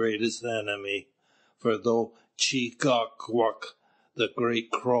his greatest enemy. For though Cheegakwuk, the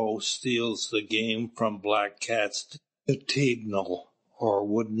great crow, steals the game from black cats to Tignal, or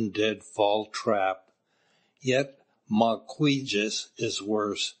wooden deadfall trap, yet Mawquejess is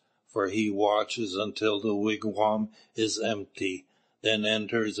worse, for he watches until the wigwam is empty, then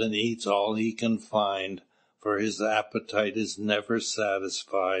enters and eats all he can find, for his appetite is never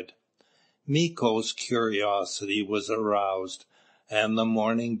satisfied. Meeko's curiosity was aroused, and the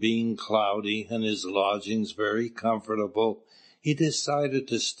morning being cloudy and his lodgings very comfortable, he decided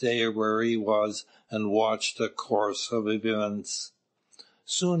to stay where he was and watch the course of events.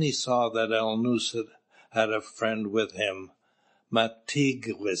 Soon he saw that Alnusset had a friend with him,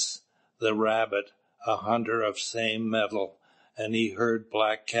 Matigwis, the rabbit, a hunter of same metal, and he heard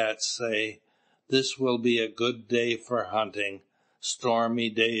Black Cat say, "This will be a good day for hunting. Stormy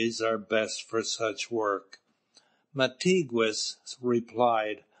days are best for such work." Matigwis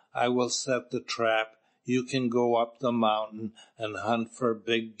replied, "I will set the trap. You can go up the mountain and hunt for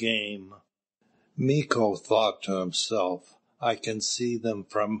big game." Meeko thought to himself, "I can see them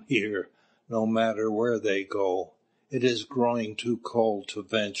from here, no matter where they go. It is growing too cold to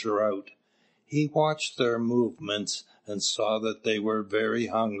venture out." He watched their movements, and saw that they were very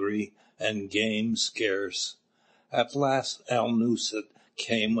hungry and game scarce. At last Alnusset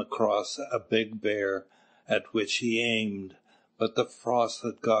came across a big bear, at which he aimed, but the frost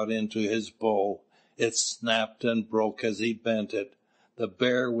had got into his bow. It snapped and broke as he bent it. The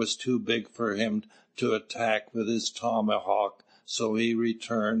bear was too big for him to attack with his tomahawk, so he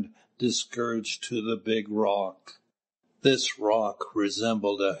returned discouraged to the big rock. This rock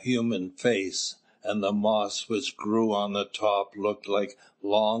resembled a human face, and the moss which grew on the top looked like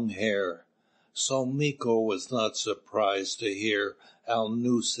long hair. So Meeko was not surprised to hear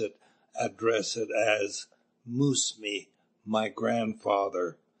Alnusset address it as Moosme, my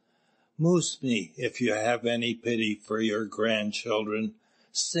grandfather. Moosme, if you have any pity for your grandchildren,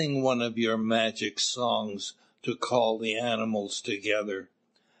 sing one of your magic songs to call the animals together.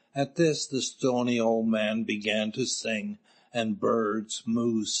 At this the stony old man began to sing, and birds,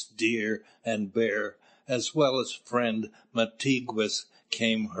 moose, deer, and bear, as well as friend Mahtigwess,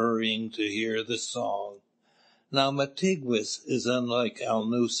 came hurrying to hear the song. Now Mahtigwess is unlike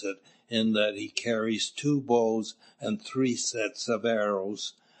Alnusset in that he carries 2 bows and 3 sets of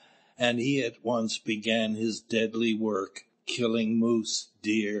arrows, and he at once began his deadly work, killing moose,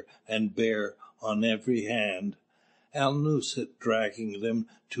 deer, and bear on every hand, Alnusset dragging them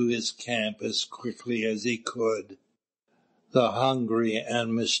to his camp as quickly as he could. The hungry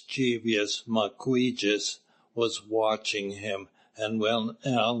and mischievous Mahquijess was watching him, and when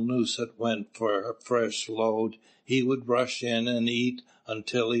Alnusset went for a fresh load, he would rush in and eat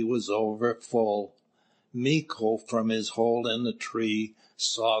until he was over full. Meeko, from his hole in the tree,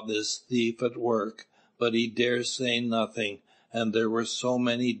 saw this thief at work, but he dare say nothing, and there were so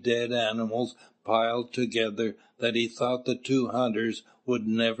many dead animals piled together that he thought the 2 hunters would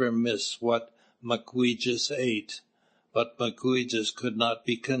never miss what Mahquijess ate. But Mahquijess could not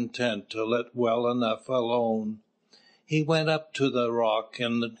be content to let well enough alone. He went up to the rock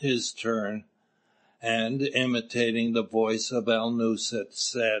in his turn, and, imitating the voice of Alnusset,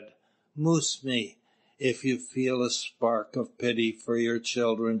 said, Moosme, if you feel a spark of pity for your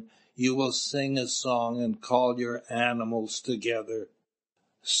children, you will sing a song and call your animals together.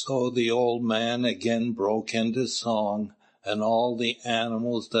 So the old man again broke into song, and all the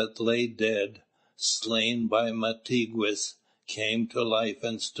animals that lay dead, slain by Mahtigwess, came to life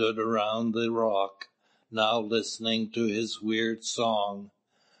and stood around the rock, now listening to his weird song.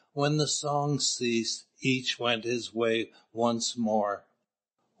 When the song ceased, each went his way once more.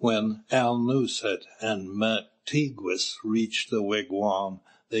 When Alnusset and Mahtigwess reached the wigwam,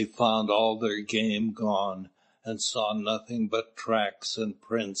 they found all their game gone, and saw nothing but tracks and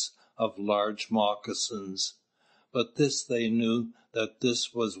prints of large moccasins. But this they knew that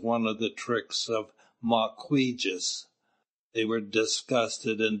this was one of the tricks of Mahquijess. They were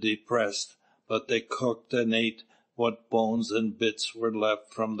disgusted and depressed, but they cooked and ate what bones and bits were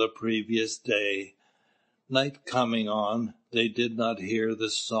left from the previous day. Night coming on, they did not hear the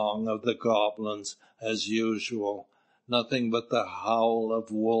song of the goblins as usual, nothing but the howl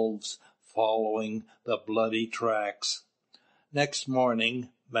of wolves following the bloody tracks. Next morning,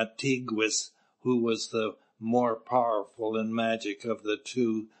 Mahtigwess, who was the more powerful in magic of the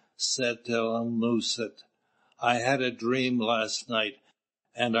 2, said to Alnusset, I had a dream last night,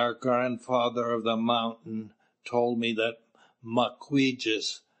 and our grandfather of the mountain told me that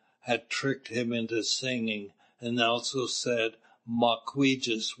Mahquijess had tricked him into singing, and also said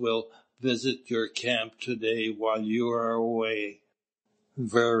Mahquijess will visit your camp today while you are away.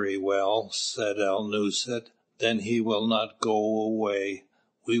 Very well, said Alnusset, then he will not go away.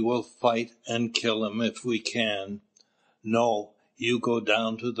 We will fight and kill him if we can. No, you go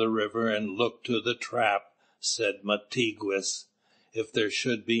down to the river and look to the trap, said Mahtigwess. If there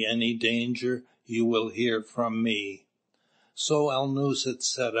should be any danger, you will hear from me. So Alnusset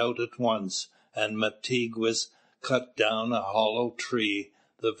set out at once, and Mahtigwess cut down a hollow tree,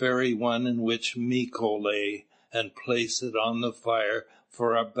 the very one in which Meeko lay, and placed it on the fire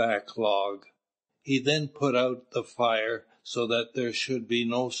for a backlog. He then put out the fire so that there should be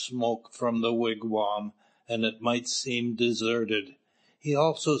no smoke from the wigwam, and it might seem deserted. He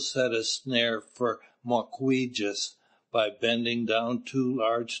also set a snare for Mahquijess by bending down 2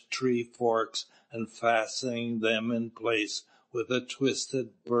 large tree forks and fastening them in place with a twisted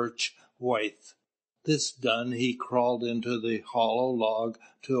birch withe. This done, he crawled into the hollow log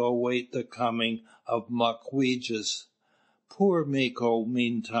to await the coming of Mahquijess. Poor Meeko,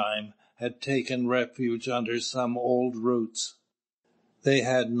 meantime, had taken refuge under some old roots. They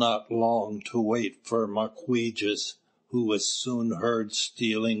had not long to wait for Mahquijess, who was soon heard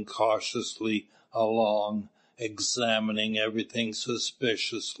stealing cautiously along, examining everything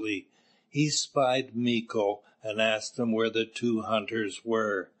suspiciously. He spied Meeko and asked him where the 2 hunters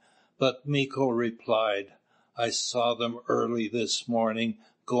were, but Meeko replied, I saw them early this morning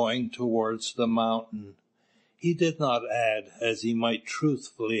going towards the mountain. He did not add, as he might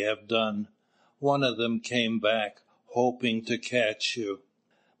truthfully have done, one of them came back, hoping to catch you.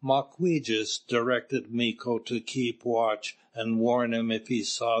 Mahquijess directed Meeko to keep watch and warn him if he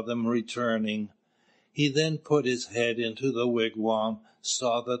saw them returning. He then put his head into the wigwam,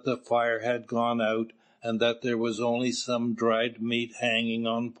 saw that the fire had gone out, and that there was only some dried meat hanging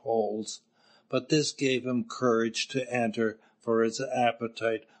on poles. But this gave him courage to enter, for his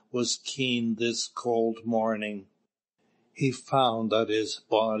appetite was keen this cold morning. He found that his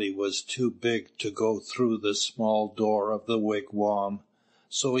body was too big to go through the small door of the wigwam,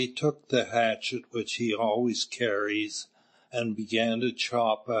 so he took the hatchet which he always carries, and began to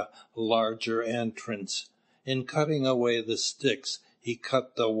chop a larger entrance. In cutting away the sticks, he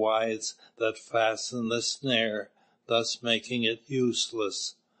cut the withes that fastened the snare, thus making it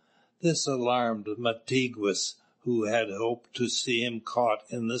useless. This alarmed Mahtigwess, who had hoped to see him caught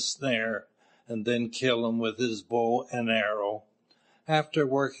in the snare, and then kill him with his bow and arrow. After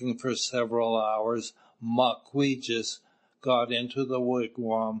working for several hours, Mawquejess got into the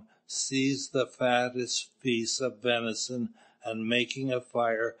wigwam, seized the fattest piece of venison, and making a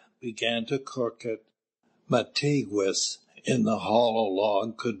fire, began to cook it. Mahtigwess in the hollow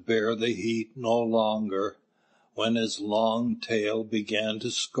log could bear the heat no longer. When his long tail began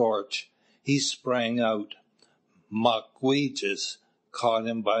to scorch, he sprang out. Mawquejess caught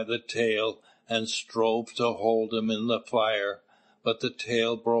him by the tail and strove to hold him in the fire, but the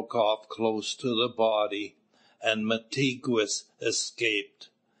tail broke off close to the body, and Mahtigwess escaped.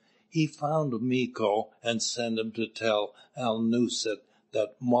 He found Meeko and sent him to tell Alnūset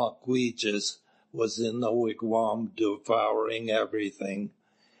that Mawquejess was in the wigwam devouring everything.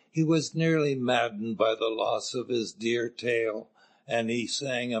 He was nearly maddened by the loss of his dear tail, and he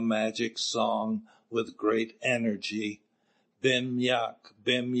sang a magic song with great energy. Bim yak,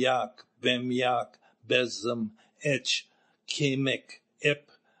 bim yak, bim yak, bezum etch, kimik ip,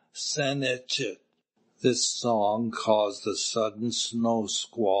 senetchit. This song caused a sudden snow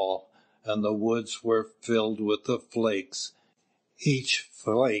squall, and the woods were filled with the flakes. Each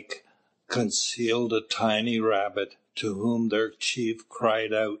flake concealed a tiny rabbit, to whom their chief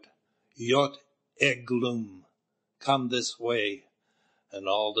cried out, "Yot eglum, come this way." And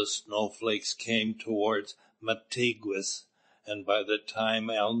all the snowflakes came towards Mahtigwess, and by the time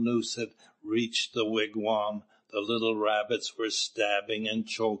Alnūset reached the wigwam, the little rabbits were stabbing and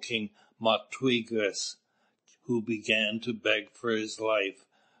choking Mahtigwess, who began to beg for his life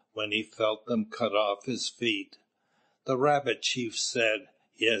when he felt them cut off his feet. The rabbit chief said,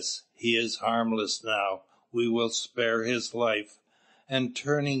 "Yes, he is harmless now. We will spare his life." And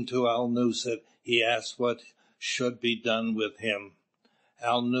turning to Alnūset, he asked what should be done with him.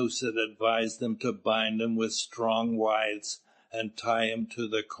 Alnūset advised them to bind him with strong withes and tie him to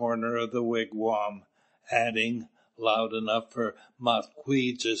the corner of the wigwam, adding, loud enough for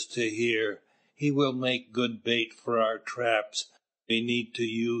Mawquejess to hear, "He will make good bait for our traps. We need to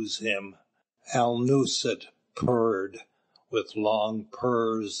use him." Alnūset purred with long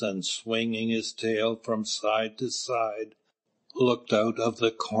purrs, and swinging his tail from side to side, looked out of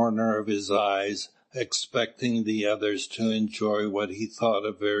the corner of his eyes, expecting the others to enjoy what he thought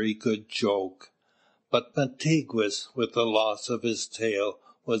a very good joke. But Mahtigwess, with the loss of his tail,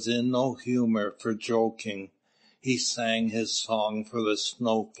 was in no humour for joking. He sang his song for the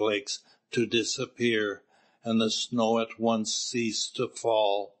snowflakes to disappear, and the snow at once ceased to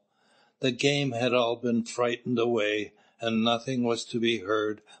fall. The game had all been frightened away, and nothing was to be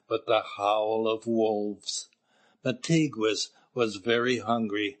heard but the howl of wolves. Mahtigwess was very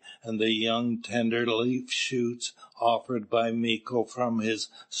hungry, and the young tender leaf shoots offered by Meeko from his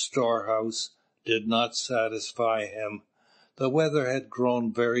storehouse did not satisfy him. The weather had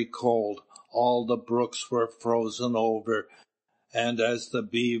grown very cold, all the brooks were frozen over, and as the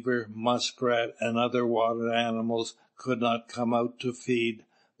beaver, muskrat, and other water animals could not come out to feed,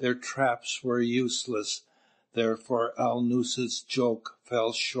 their traps were useless. Therefore Alnūset's joke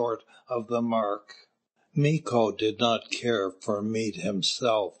fell short of the mark. Meeko did not care for meat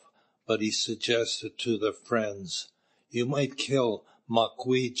himself, but he suggested to the friends, "You might kill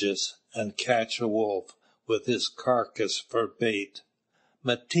Mawquejess and catch a wolf, with his carcass for bait."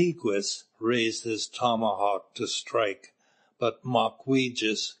 Mahtigwess raised his tomahawk to strike, but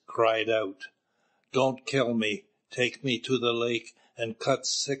Mawquejess cried out, "Don't kill me. Take me to the lake and cut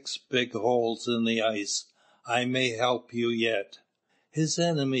 6 big holes in the ice. I may help you yet." His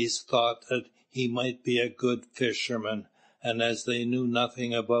enemies thought that he might be a good fisherman, and as they knew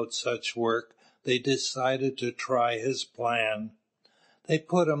nothing about such work, they decided to try his plan. They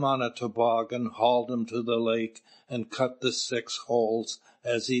put him on a toboggan, hauled him to the lake, and cut the 6 holes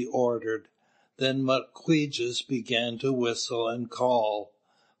as he ordered. Then Mawquejess began to whistle and call.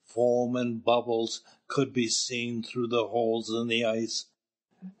 Foam and bubbles could be seen through the holes in the ice,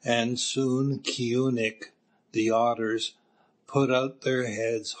 and soon Kiunik, the otters, put out their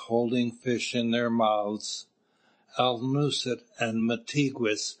heads holding fish in their mouths. Alnūset and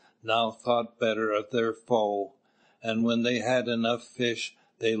Mahtigwess now thought better of their foe, and when they had enough fish,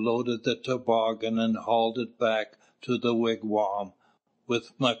 they loaded the toboggan and hauled it back to the wigwam,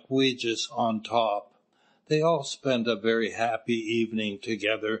 with Mukweegis on top. They all spent a very happy evening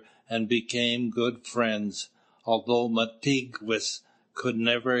together and became good friends, although Mahtigwess could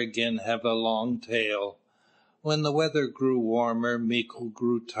never again have a long tail. When the weather grew warmer, Meeko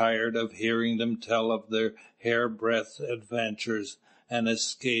grew tired of hearing them tell of their hairbreadth adventures and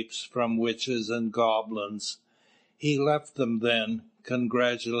escapes from witches and goblins. He left them then,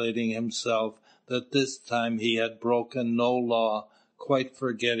 congratulating himself that this time he had broken no law, quite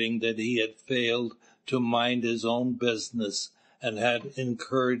forgetting that he had failed to mind his own business, and had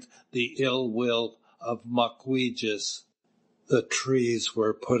incurred the ill will of Mukweegis. The trees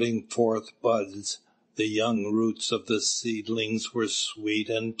were putting forth buds, the young roots of the seedlings were sweet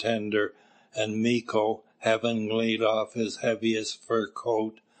and tender, and Meeko, having laid off his heaviest fur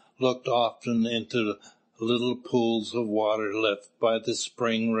coat, looked often into little pools of water left by the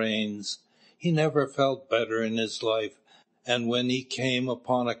spring rains. He never felt better in his life, and when he came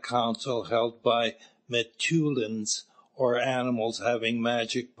upon a council held by Metulins, or animals having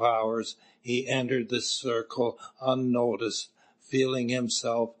magic powers, he entered the circle unnoticed, feeling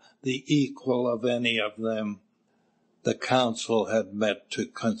himself the equal of any of them. The council had met to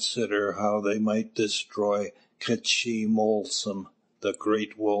consider how they might destroy K'chī-Molsom, the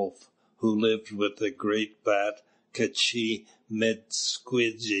great wolf, who lived with the great bat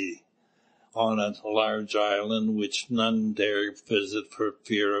K'chī-Medskwiji, on a large island which none dared visit for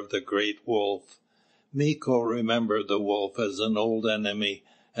fear of the great wolf. Meeko remembered the wolf as an old enemy,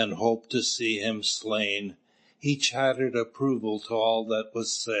 and hoped to see him slain. He chattered approval to all that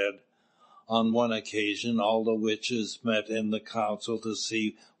was said. On one occasion all the witches met in the council to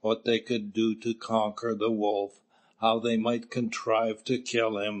see what they could do to conquer the wolf, how they might contrive to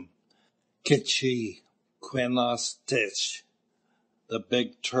kill him. K'chī-Quenostich, the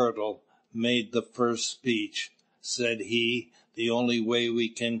big turtle, made the first speech. Said he, the only way we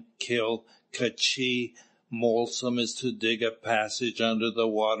can kill K'chī-Molsom is to dig a passage under the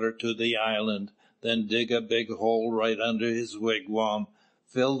water to the island, then dig a big hole right under his wigwam,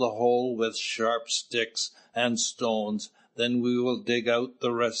 fill the hole with sharp sticks and stones, then we will dig out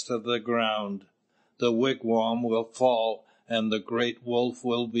the rest of the ground. The wigwam will fall, and the great wolf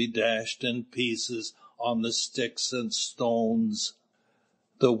will be dashed in pieces on the sticks and stones.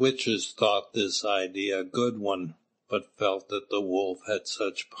 The witches thought this idea a good one, but felt that the wolf had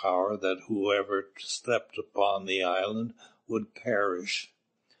such power that whoever stepped upon the island would perish.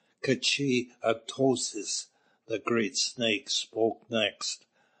 K'chī-Atosis, the great snake, spoke next.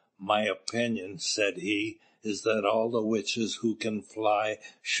 My opinion, said he, is that all the witches who can fly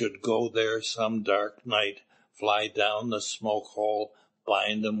should go there some dark night, fly down the smoke hole,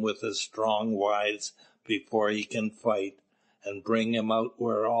 bind him with the strong withes before he can fight, and bring him out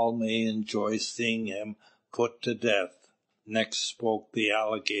where all may enjoy seeing him put to death. Next spoke the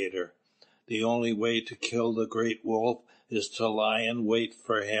alligator. The only way to kill the great wolf is to lie in wait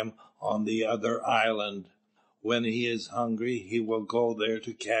for him on the other island. When he is hungry, he will go there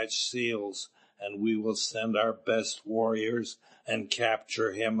to catch seals, and we will send our best warriors and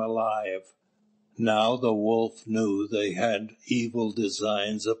capture him alive. Now the wolf knew they had evil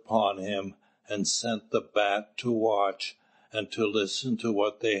designs upon him, and sent the bat to watch, and to listen to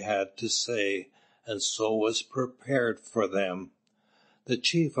what they had to say, and so was prepared for them. The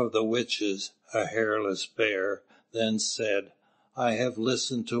chief of the witches, a hairless bear, then said, I have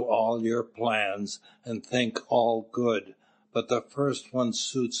listened to all your plans, and think all good, but the first one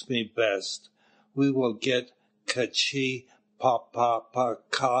suits me best. We will get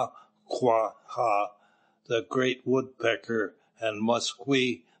K'chī-Papapakahquaha, the great woodpecker, and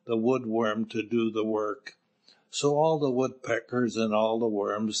Muskwee, the woodworm, to do the work. So all the woodpeckers and all the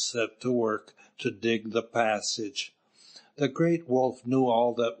worms set to work to dig the passage. The great wolf knew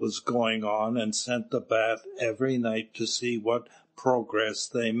all that was going on, and sent the bat every night to see what progress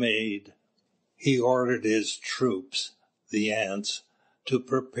they made. He ordered his troops, the ants, to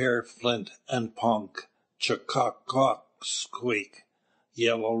prepare flint and punk, squeak,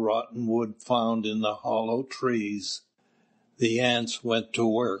 yellow rotten wood found in the hollow trees. The ants went to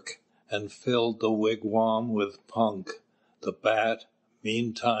work, and filled the wigwam with punk. The bat,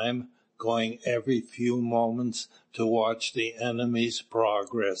 meantime, going every few moments to watch the enemy's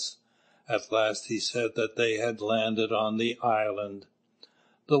progress. At last he said that they had landed on the island.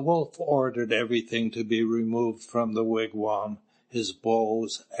 The wolf ordered everything to be removed from the wigwam, his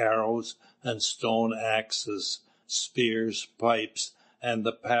bows, arrows, and stone axes, spears, pipes, and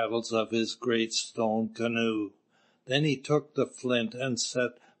the paddles of his great stone canoe. Then he took the flint and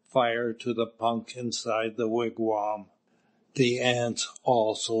set fire to the punk inside the wigwam. The ants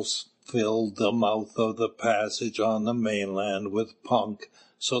also filled the mouth of the passage on the mainland with punk,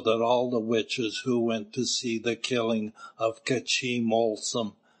 so that all the witches who went to see the killing of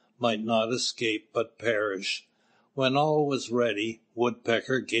Molsom might not escape but perish. When all was ready,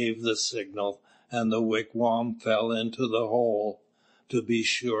 Woodpecker gave the signal, and the wigwam fell into the hole. To be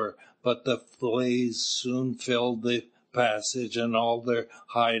sure, but the blaze soon filled the passage and all their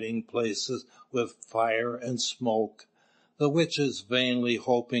hiding places with fire and smoke. The witches, vainly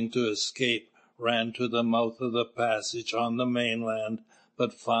hoping to escape, ran to the mouth of the passage on the mainland,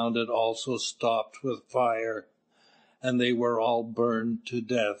 but found it also stopped with fire, and they were all burned to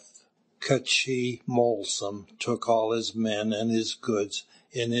death. Molsom took all his men and his goods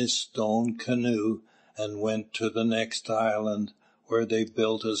in his stone canoe, and went to the next island, where they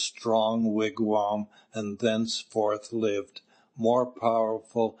built a strong wigwam, and thenceforth lived, more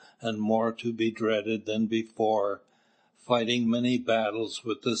powerful and more to be dreaded than before, fighting many battles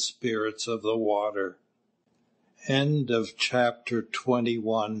with the spirits of the water. End of chapter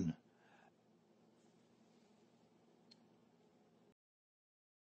 21.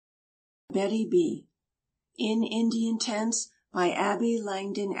 Betty B. In Indian Tents by Abby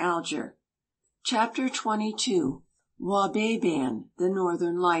Langdon Alger. Chapter 22. Wabeban, the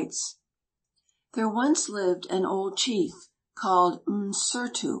Northern Lights. There once lived an old chief called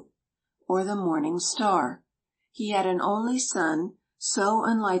Msurtu, or the Morning Star. He had an only son, so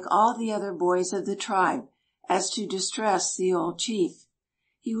unlike all the other boys of the tribe as to distress the old chief.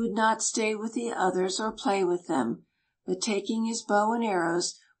 He would not stay with the others or play with them, but taking his bow and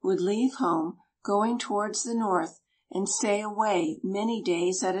arrows, would leave home, going towards the north, and stay away many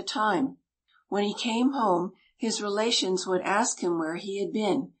days at a time. When he came home, his relations would ask him where he had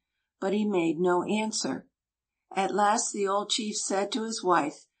been, but he made no answer. At last the old chief said to his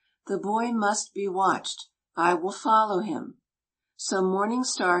wife, "The boy must be watched. I will follow him." So Morning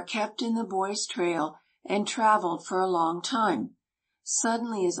Star kept in the boy's trail and traveled for a long time.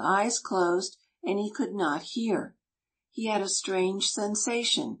 Suddenly his eyes closed, and he could not hear. He had a strange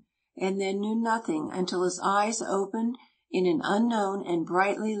sensation, and then knew nothing until his eyes opened in an unknown and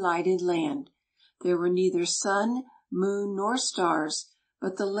brightly lighted land. There were neither sun, moon, nor stars,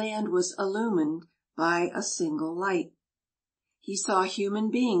 but the land was illumined by a single light. He saw human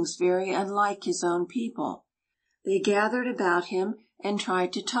beings very unlike his own people. They gathered about him and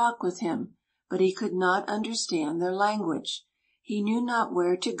tried to talk with him, but he could not understand their language. He knew not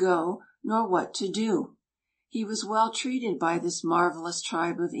where to go nor what to do. He was well treated by this marvelous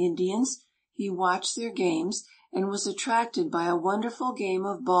tribe of Indians. He watched their games, and was attracted by a wonderful game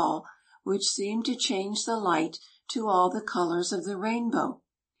of ball which seemed to change the light to all the colors of the rainbow,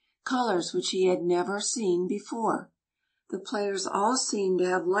 colors which he had never seen before. The players all seemed to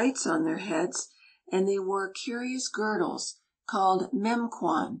have lights on their heads, and they wore curious girdles called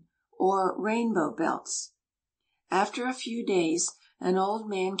memquan, or rainbow belts. After a few days, an old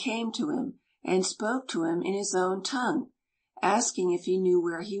man came to him and spoke to him in his own tongue, asking if he knew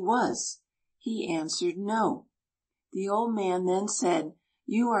where he was. He answered no. The old man then said,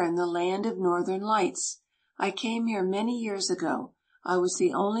 "You are in the land of Northern Lights. I came here many years ago. I was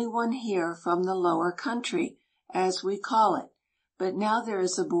the only one here from the lower country, as we call it, but now there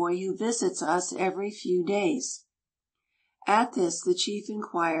is a boy who visits us every few days." At this the chief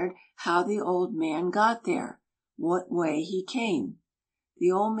inquired how the old man got there, what way he came.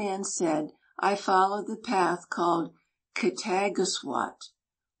 The old man said, "I followed the path called Ketaguswat,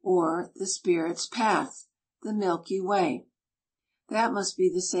 or the Spirit's Path, the Milky Way." "That must be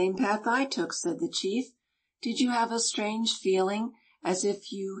the same path I took," said the chief. "Did you have a strange feeling, as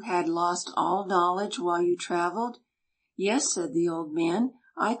if you had lost all knowledge while you traveled?" "Yes," said the old man,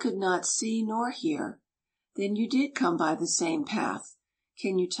 "I could not see nor hear." "Then you did come by the same path.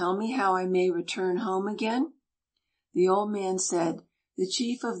 Can you tell me how I may return home again?" The old man said, "The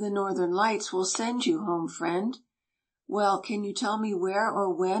chief of the Northern Lights will send you home, friend." "Well, can you tell me where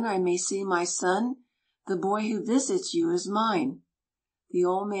or when I may see my son? The boy who visits you is mine." The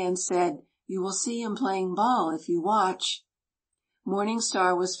old man said, "You will see him playing ball if you watch." Morning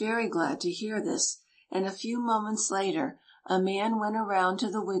Star was very glad to hear this, and a few moments later a man went around to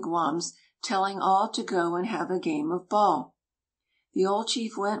the wigwams, telling all to go and have a game of ball. The old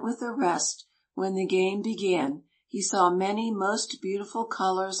chief went with the rest. When the game began, he saw many most beautiful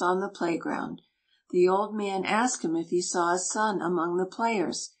colors on the playground. The old man asked him if he saw his son among the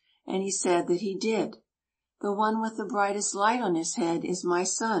players, and he said that he did. "The one with the brightest light on his head is my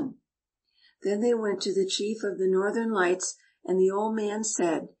son." Then they went to the chief of the Northern Lights, and the old man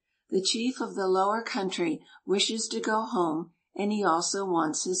said, "The chief of the lower country wishes to go home, and he also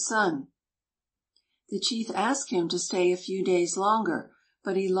wants his son." The chief asked him to stay a few days longer,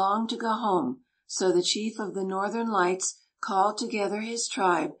 but he longed to go home, so the chief of the Northern Lights called together his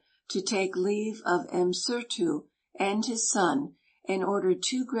tribe to take leave of Msurtu and his son, and ordered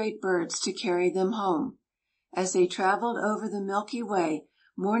 2 great birds to carry them home. As they traveled over the Milky Way,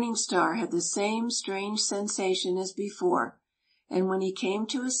 Morning Star had the same strange sensation as before, and when he came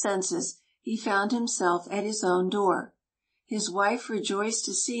to his senses, he found himself at his own door. His wife rejoiced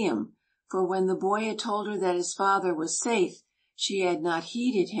to see him, for when the boy had told her that his father was safe, she had not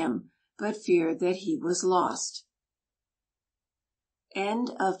heeded him, but feared that he was lost.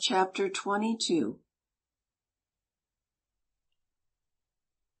 End of chapter 22.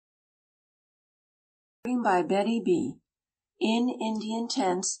 By Betty B. In Indian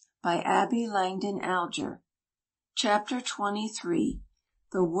Tents by Abby Langdon Alger. Chapter 23.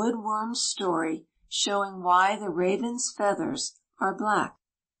 The Woodworm's Story, showing why the raven's feathers are black.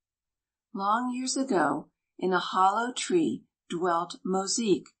 Long years ago, in a hollow tree dwelt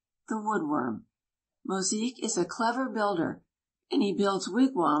Mosique, the woodworm. Mosique is a clever builder, and he builds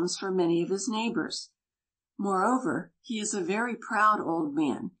wigwams for many of his neighbors. Moreover, he is a very proud old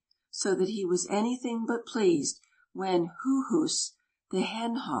man, so that he was anything but pleased when Hoo-hoos, the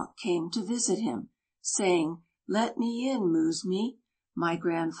hen hawk, came to visit him, saying, "Let me in, Moosme, my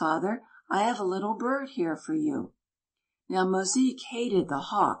grandfather. I have a little bird here for you." Now Mosique hated the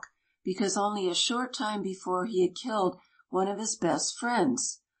hawk, because only a short time before he had killed one of his best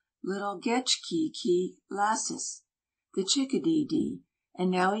friends, little Getchkiki-lassis, the chickadee,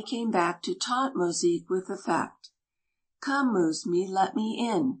 and now he came back to taunt Mosique with the fact. "Come, Moosme, let me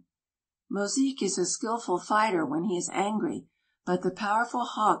in." Mosique is a skillful fighter when he is angry, but the powerful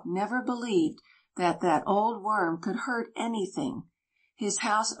hawk never believed that old worm could hurt anything. His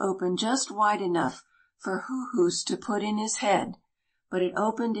house opened just wide enough for Hoo-hoos to put in his head, but it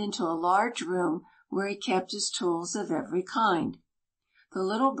opened into a large room where he kept his tools of every kind. The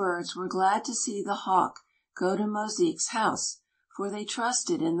little birds were glad to see the hawk go to Mosique's house, for they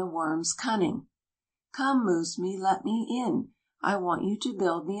trusted in the worm's cunning. "Come, Moosme, let me in. I want you to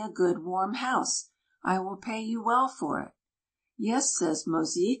build me a good warm house. I will pay you well for it." "Yes," says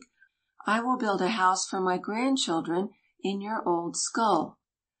Mosique, "I will build a house for my grandchildren in your old skull."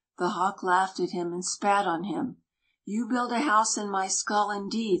 The hawk laughed at him and spat on him. "You build a house in my skull,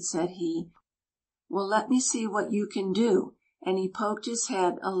 indeed," said he. "Well, let me see what you can do," and he poked his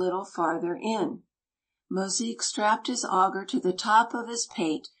head a little farther in. Mosique strapped his auger to the top of his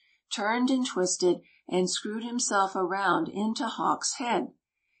pate, turned and twisted, and screwed himself around into Hawk's head.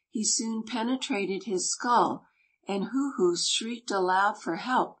 He soon penetrated his skull, and Hoo-hoos shrieked aloud for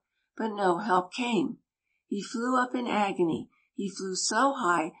help, but no help came. He flew up in agony. He flew so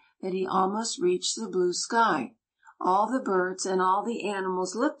high that he almost reached the blue sky. All the birds and all the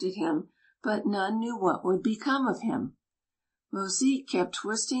animals looked at him, but none knew what would become of him. Mosique kept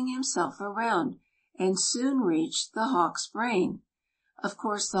twisting himself around, and soon reached the hawk's brain. Of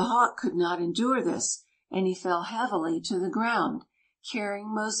course the hawk could not endure this, and he fell heavily to the ground, carrying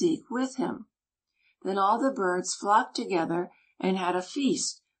Mosique with him. Then all the birds flocked together and had a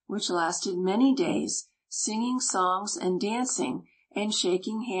feast which lasted many days, singing songs and dancing and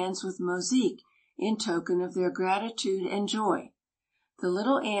shaking hands with Mosique in token of their gratitude and joy. The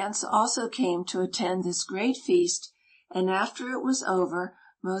little ants also came to attend this great feast, and after it was over,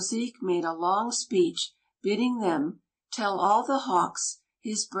 Mosique made a long speech, bidding them tell all the hawks,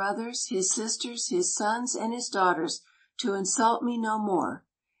 his brothers, his sisters, his sons, and his daughters, to insult me no more.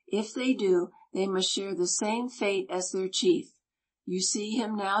 If they do, they must share the same fate as their chief. You see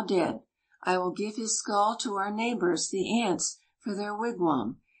him now dead. I will give his skull to our neighbors, the ants, for their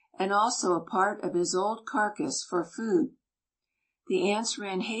wigwam, and also a part of his old carcass for food. The ants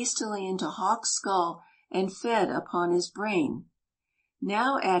ran hastily into Hawk's skull and fed upon his brain.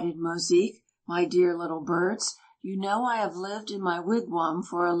 "Now," added Mosique, "my dear little birds, you know I have lived in my wigwam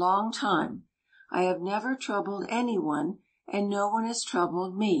for a long time. I have never troubled any one, and no one has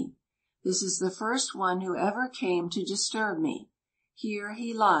troubled me. This is the first one who ever came to disturb me. Here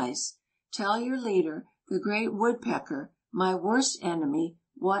he lies. Tell your leader, the great woodpecker, my worst enemy,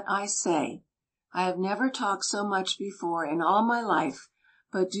 what I say. I have never talked so much before in all my life,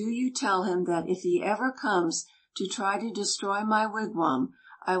 but do you tell him that if he ever comes to try to destroy my wigwam,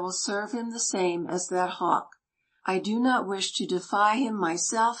 I will serve him the same as that hawk. I do not wish to defy him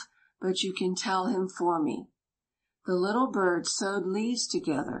myself, but you can tell him for me." The little birds sewed leaves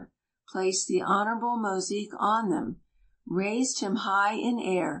together, placed the honorable Mosique on them, raised him high in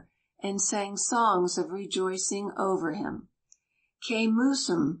air, and sang songs of rejoicing over him. "Ke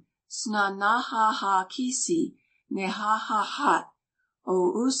musum sna na ha ha kisi ne ha ha hat,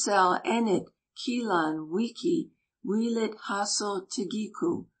 o usel enit kilan wiki Wilit Haso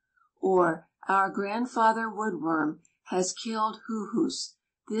Tigiku, or Our Grandfather Woodworm has killed Huhus.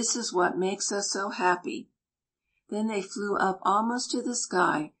 This is what makes us so happy. Then they flew up almost to the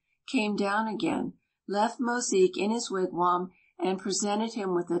sky, came down again, left Mosique in his wigwam, and presented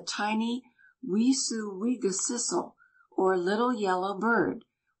him with a tiny Wisu Wigasissel, or little yellow bird,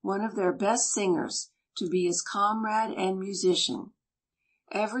 one of their best singers, to be his comrade and musician.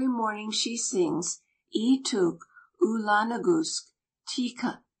 Every morning she sings, E tuk ulanagusk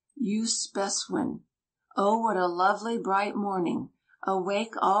tika uspeswin. Oh, what a lovely bright morning!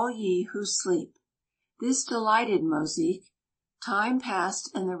 Awake all ye who sleep. This delighted Mosique. Time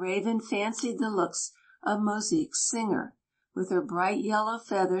passed, and the raven fancied the looks of Mosique's singer, with her bright yellow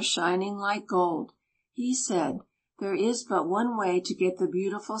feathers shining like gold. He said, "There is but one way to get the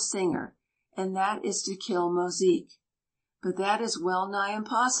beautiful singer, and that is to kill Mosique. But that is well nigh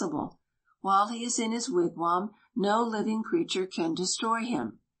impossible. While he is in his wigwam, no living creature can destroy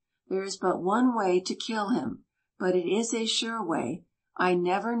him. There is but one way to kill him, but it is a sure way. I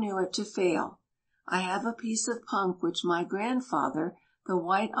never knew it to fail. I have a piece of punk which my grandfather, the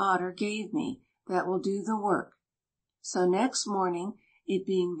white otter, gave me, that will do the work." So next morning, it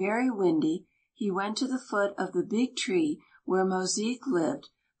being very windy, he went to the foot of the big tree where Mosique lived,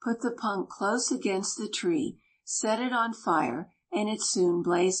 put the punk close against the tree, set it on fire, and it soon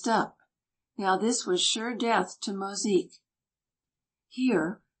blazed up. Now this was sure death to Mosique.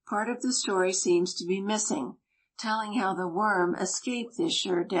 Here, part of the story seems to be missing, telling how the worm escaped this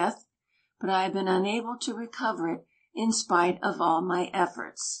sure death, but I have been unable to recover it in spite of all my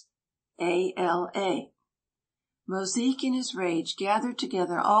efforts. A.L.A. Mosique in his rage gathered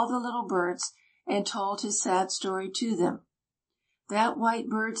together all the little birds and told his sad story to them. "That white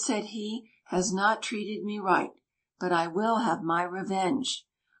bird," said he, "has not treated me right, but I will have my revenge.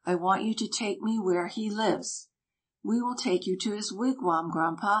 I want you to take me where he lives." "We will take you to his wigwam,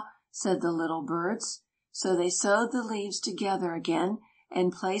 Grandpa," said the little birds. So they sewed the leaves together again,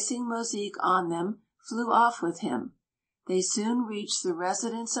 and placing Mosique on them, flew off with him. They soon reached the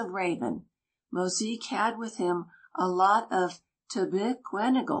residence of Raven. Mosique had with him a lot of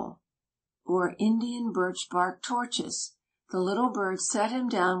Tebiquenigal, or Indian birch bark torches. The little birds set him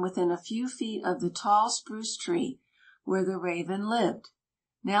down within a few feet of the tall spruce tree where the raven lived.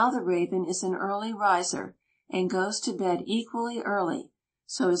 Now the raven is an early riser, and goes to bed equally early,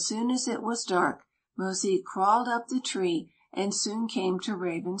 so as soon as it was dark, Mosique crawled up the tree and soon came to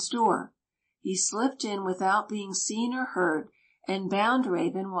Raven's door. He slipped in without being seen or heard, and bound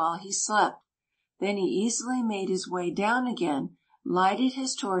Raven while he slept. Then he easily made his way down again, lighted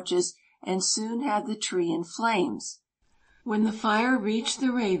his torches, and soon had the tree in flames. When the fire reached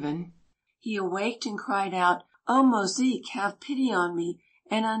the raven, he awaked and cried out, "Oh, Mosique, have pity on me,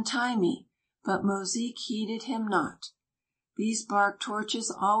 and untie me." But Mosique heeded him not. These bark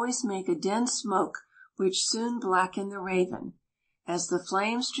torches always make a dense smoke, which soon blackened the raven. As the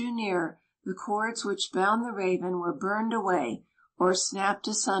flames drew nearer, the cords which bound the raven were burned away, or snapped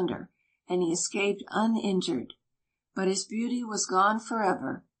asunder, and he escaped uninjured. But his beauty was gone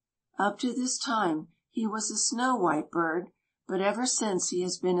forever. Up to this time he was a snow-white bird, but ever since he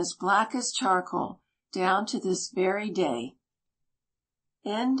has been as black as charcoal, down to this very day.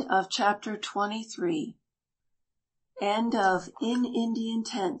 End of chapter 23. End of In Indian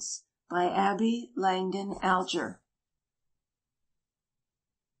Tents by Abby Langdon Alger.